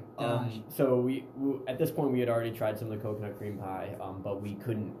 Oh my gosh. So we at this point we had already tried some of the coconut cream pie, but we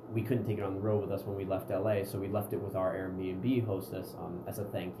couldn't take it on the road with us when we left LA. So we left it with our Airbnb hostess as a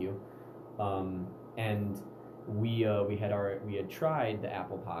thank you, and we had tried the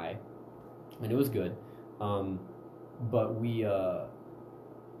apple pie, and it was good, but we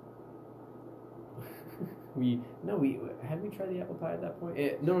had we tried the apple pie at that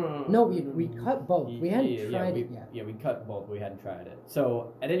point? No, we cut both. We hadn't tried it yet. Yeah, we cut both. We hadn't tried it.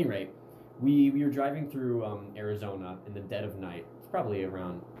 So at any rate, we were driving through Arizona in the dead of night. It's probably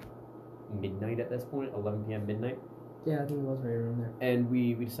around midnight at this point, 11 p.m. midnight. Yeah, I think it was right around there. And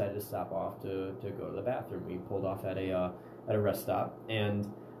we decided to stop off to go to the bathroom. We pulled off at a rest stop, and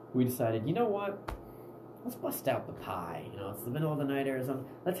we decided, you know what? Let's bust out the pie. It's the middle of the night, Arizona.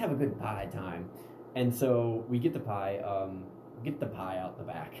 Let's have a good pie time. And so we get the pie out the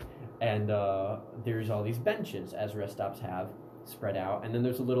back, and there's all these benches, as rest stops have, spread out, and then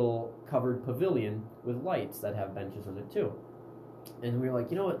there's a little covered pavilion with lights that have benches on it too. And we were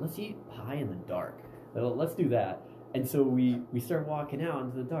like, you know what, let's eat pie in the dark. Let's do that. And so we start walking out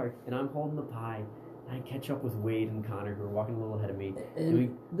into the dark, and I'm holding the pie, and I catch up with Wade and Connor, who are walking a little ahead of me.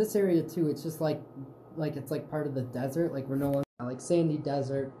 And this area too, it's just like it's like part of the desert, like we're no longer like sandy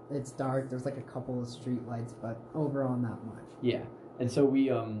desert. It's dark. There's like a couple of street lights, but overall not much. Yeah, and so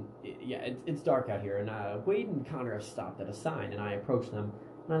we it's dark out here, and Wade and Connor have stopped at a sign, and I approach them,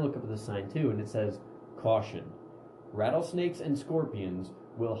 and I look up at the sign too, and it says, "Caution: rattlesnakes and scorpions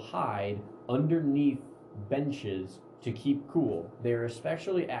will hide underneath benches to keep cool. They are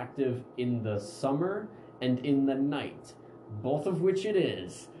especially active in the summer and in the night, both of which it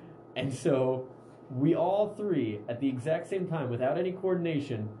is." And so we all three, at the exact same time, without any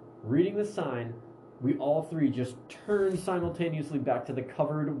coordination, reading the sign, we all three just turn simultaneously back to the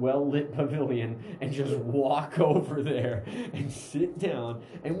covered, well-lit pavilion and just walk over there and sit down.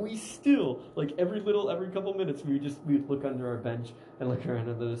 And we still, like every couple minutes, we would look under our bench and look around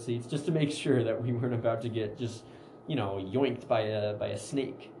under the seats just to make sure that we weren't about to get just, yoinked by a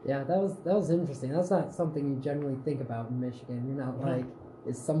snake. Yeah, that was interesting. That's not something you generally think about in Michigan. You're not like,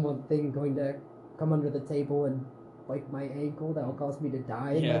 is something going to come under the table and bite my ankle that will cause me to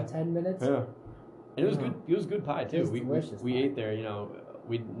die in like 10 minutes? Yeah. And it was good. It was good pie too. Delicious We pie. ate there.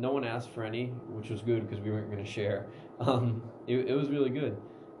 no one asked for any, which was good because we weren't going to share. It was really good.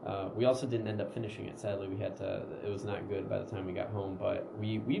 We also didn't end up finishing it. Sadly, we had to. It was not good by the time we got home, but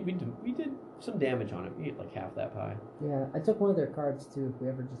we did some damage on it. We ate like half that pie. Yeah, I took one of their cards too. If we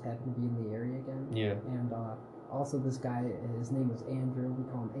ever just happen to be in the area again. Yeah. And also this guy, his name was Andrew. We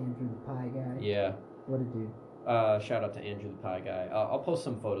call him Andrew the Pie Guy. Yeah. What a dude. Shout out to Andrew the Pie Guy. I'll post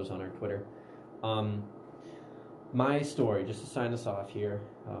some photos on our Twitter. My story, just to sign us off here,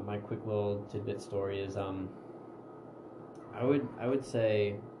 my quick little tidbit story is I would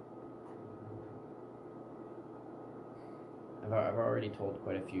say I've already told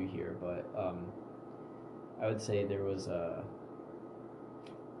quite a few here, but I would say there was a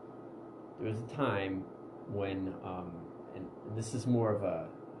time when and this is more of a,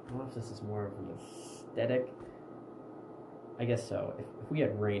 I don't know if this is more of an aesthetic. I guess so. If we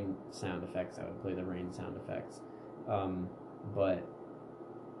had rain sound effects, I would play the rain sound effects. But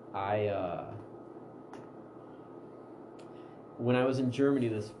when I was in Germany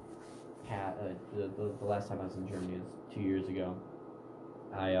the last time I was in Germany was 2 years ago.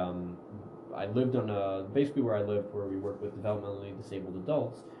 I lived on basically where I lived, where we work with developmentally disabled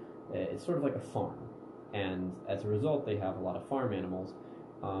adults. It's sort of like a farm, and as a result, they have a lot of farm animals,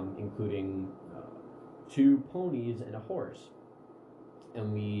 including 2 ponies and a horse.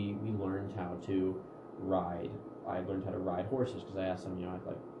 And we learned how to ride. I learned how to ride horses because I asked them,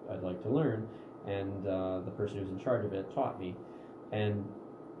 I'd like to learn, and the person who was in charge of it taught me. And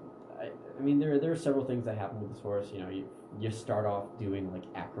I mean, there are several things that happen with this horse. You start off doing like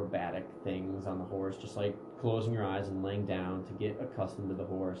acrobatic things on the horse, just like closing your eyes and laying down to get accustomed to the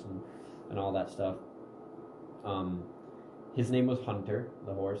horse and all that stuff. His name was Hunter,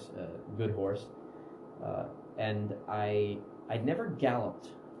 the horse, good horse, and I'd never galloped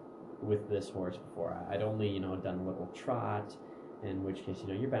with this horse before. I'd only done a little trot, in which case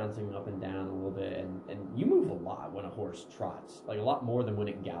you're bouncing up and down a little bit, and you move a lot when a horse trots, like a lot more than when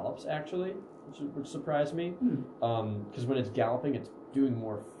it gallops actually, which surprised me, because when it's galloping it's doing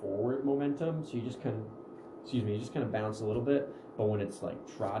more forward momentum, so you just kind of bounce a little bit, but when it's like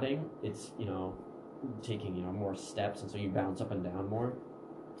trotting, it's taking more steps, and so you bounce up and down more,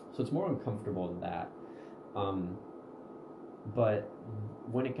 so it's more uncomfortable than that. But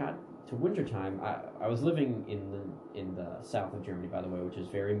when it got to wintertime, I was living in the south of Germany, by the way, which is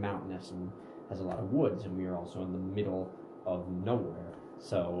very mountainous and has a lot of woods, and we are also in the middle of nowhere,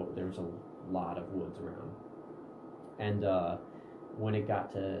 so there's a lot of woods around. And when it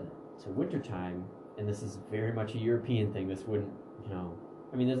got to wintertime, and this is very much a European thing, this wouldn't,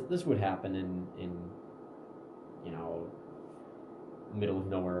 this would happen in middle of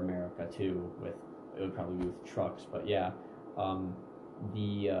nowhere America too, it would probably be with trucks, but yeah.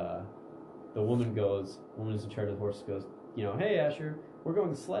 The woman who's in charge of the horses goes, hey Asher, we're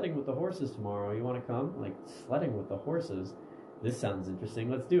going sledding with the horses tomorrow. You want to come? I'm like, sledding with the horses? This sounds interesting.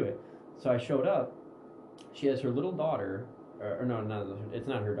 Let's do it. So I showed up. She has her little daughter, or no, it's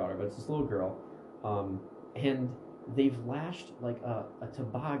not her daughter, but it's this little girl. And they've lashed like a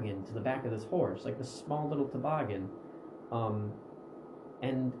toboggan to the back of this horse, like this small little toboggan.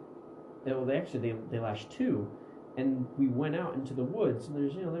 And they lashed 2. And we went out into the woods, and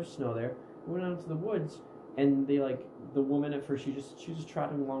there's snow there. We went out into the woods, and the woman at first, she was just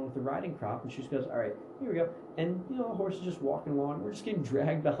trotting along with the riding crop, and she just goes, all right, here we go. And the horse is just walking along. We're just getting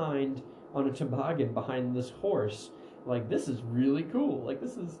dragged behind on a toboggan behind this horse. Like, this is really cool. Like,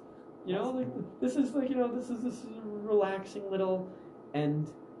 this is, this is a relaxing little, and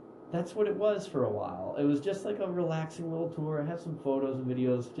that's what it was for a while. It was just like a relaxing little tour. I have some photos and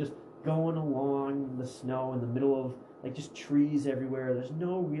videos just going along in the snow in the middle of like just trees everywhere. There's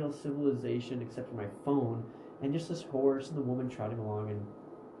no real civilization except for my phone and just this horse and the woman trotting along,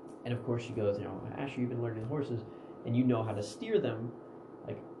 and of course she goes, Asher, you've been learning horses and you know how to steer them.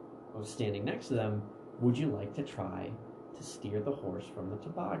 Like, I was standing next to them. Would you like to try to steer the horse from the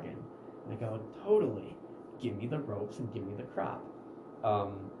toboggan? And I go, totally. Give me the ropes and give me the crop.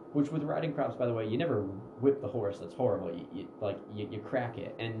 Which with riding crops, by the way, you never whip the horse. That's horrible. You crack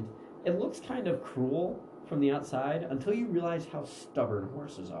it, and it looks kind of cruel from the outside until you realize how stubborn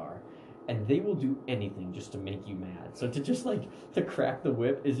horses are, and they will do anything just to make you mad. So to crack the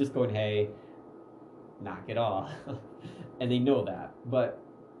whip is just going, hey, knock it off. And they know that. But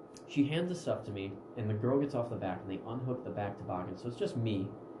she hands the stuff to me, and the girl gets off the back, and they unhook the back toboggan. So it's just me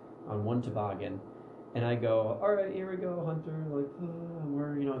on one toboggan. And I go, all right, here we go, Hunter. Like,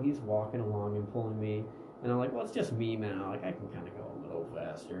 he's walking along and pulling me. And I'm like, well, it's just me now. Like, I can kind of go a little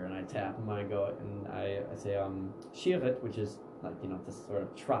faster. And I tap him. I go, and I say, Schritt, which is like, this sort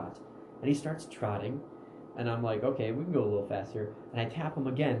of trot. And he starts trotting. And I'm like, okay, we can go a little faster. And I tap him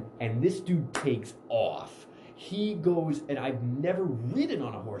again, and this dude takes off. He goes, and I've never ridden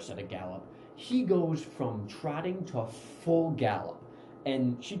on a horse at a gallop. He goes from trotting to full gallop.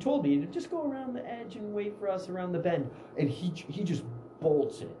 And she told me to just go around the edge and wait for us around the bend. And he just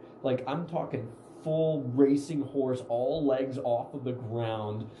bolts it. Like, I'm talking full racing horse, all legs off of the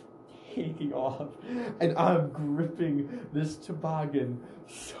ground, taking off, and I'm gripping this toboggan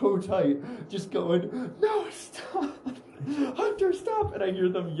so tight, just going, no, stop, Hunter, stop, and I hear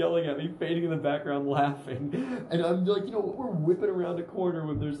them yelling at me, fading in the background, laughing, and I'm like, we're whipping around a corner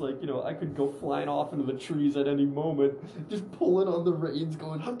when there's like, I could go flying off into the trees at any moment, just pulling on the reins,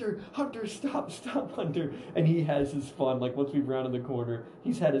 going, Hunter, stop, Hunter, and he has his fun, like, once we've rounded the corner,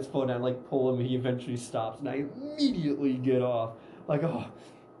 he's had his fun, I, like, pull him, and he eventually stops, and I immediately get off, like, oh,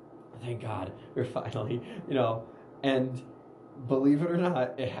 thank God, we're finally, and believe it or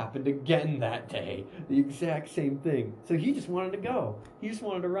not, it happened again that day. The exact same thing. So he just wanted to go. He just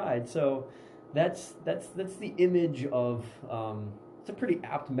wanted to ride. So that's the image of, it's a pretty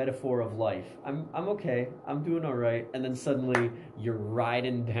apt metaphor of life. I'm okay. I'm doing all right. And then suddenly you're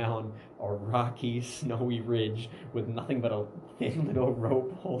riding down a rocky, snowy ridge with nothing but a thin little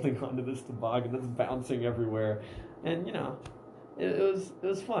rope holding onto this toboggan that's bouncing everywhere. And, it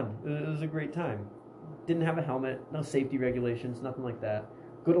was fun. It was a great time. Didn't have a helmet, no safety regulations, nothing like that.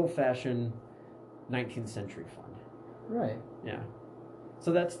 Good old-fashioned 19th century fun. Right. Yeah.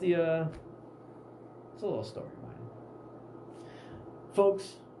 So that's it's a little story of mine.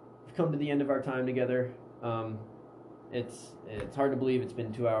 Folks, we've come to the end of our time together. It's hard to believe it's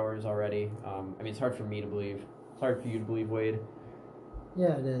been 2 hours already. It's hard for me to believe. It's hard for you to believe, Wade.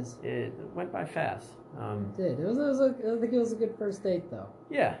 Yeah, it is. It went by fast. It did. I think it was a good first date, though.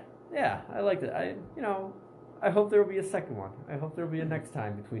 Yeah, I liked it. I hope there will be a second one. I hope there will be a next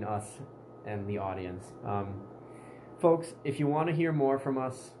time between us and the audience. Folks, if you want to hear more from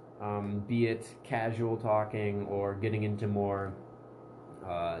us, be it casual talking or getting into more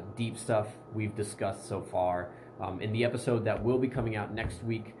deep stuff we've discussed so far, in the episode that will be coming out next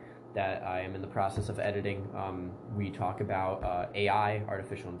week, that I am in the process of editing, we talk about AI,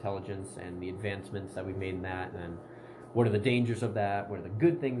 artificial intelligence, and the advancements that we've made in that, and what are the dangers of that, what are the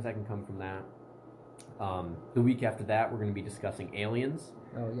good things that can come from that. The week after that, we're going to be discussing aliens.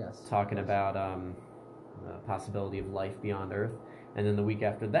 Oh, yes. Talking about the possibility of life beyond Earth. And then the week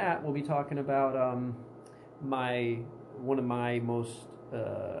after that, we'll be talking about one of my most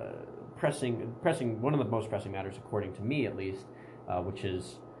pressing matters, according to me at least, which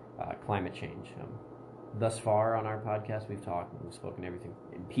is climate change. Thus far on our podcast, we've spoken everything: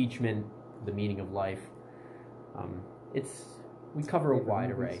 impeachment, the meaning of life. We cover a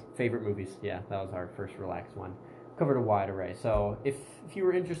wide array. Favorite movies, yeah, that was our first relaxed one. Covered a wide array. So if you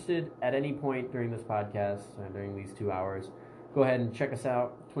were interested at any point during this podcast, during these 2 hours, go ahead and check us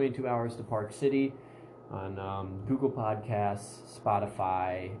out. 22 Hours to Park City on Google Podcasts,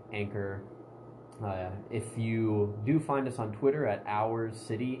 Spotify, Anchor. If you do find us on Twitter at Hours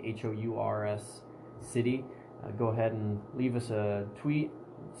City, HOURS City, go ahead and leave us a tweet.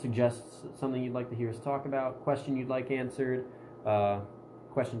 Suggest something you'd like to hear us talk about, question you'd like answered,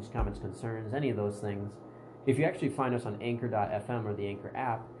 questions, comments, concerns, any of those things. If you actually find us on Anchor.fm or the Anchor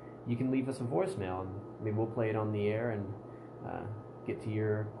app, you can leave us a voicemail, and maybe we'll play it on the air and get to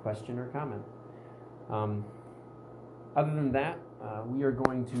your question or comment. Other than that, we are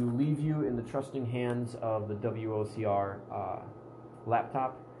going to leave you in the trusting hands of the WOCR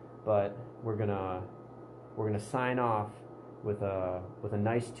laptop, but we're gonna sign off with a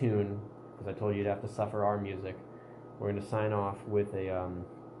nice tune, because I told you you'd have to suffer our music. We're gonna sign off with a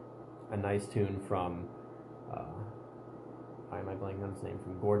nice tune from why am I blanking on his name?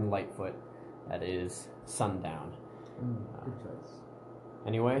 From Gordon Lightfoot. That is Sundown. Good choice.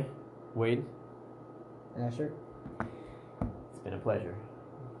 Anyway, Wade. Asher. It's been a pleasure.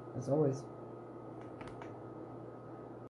 As always.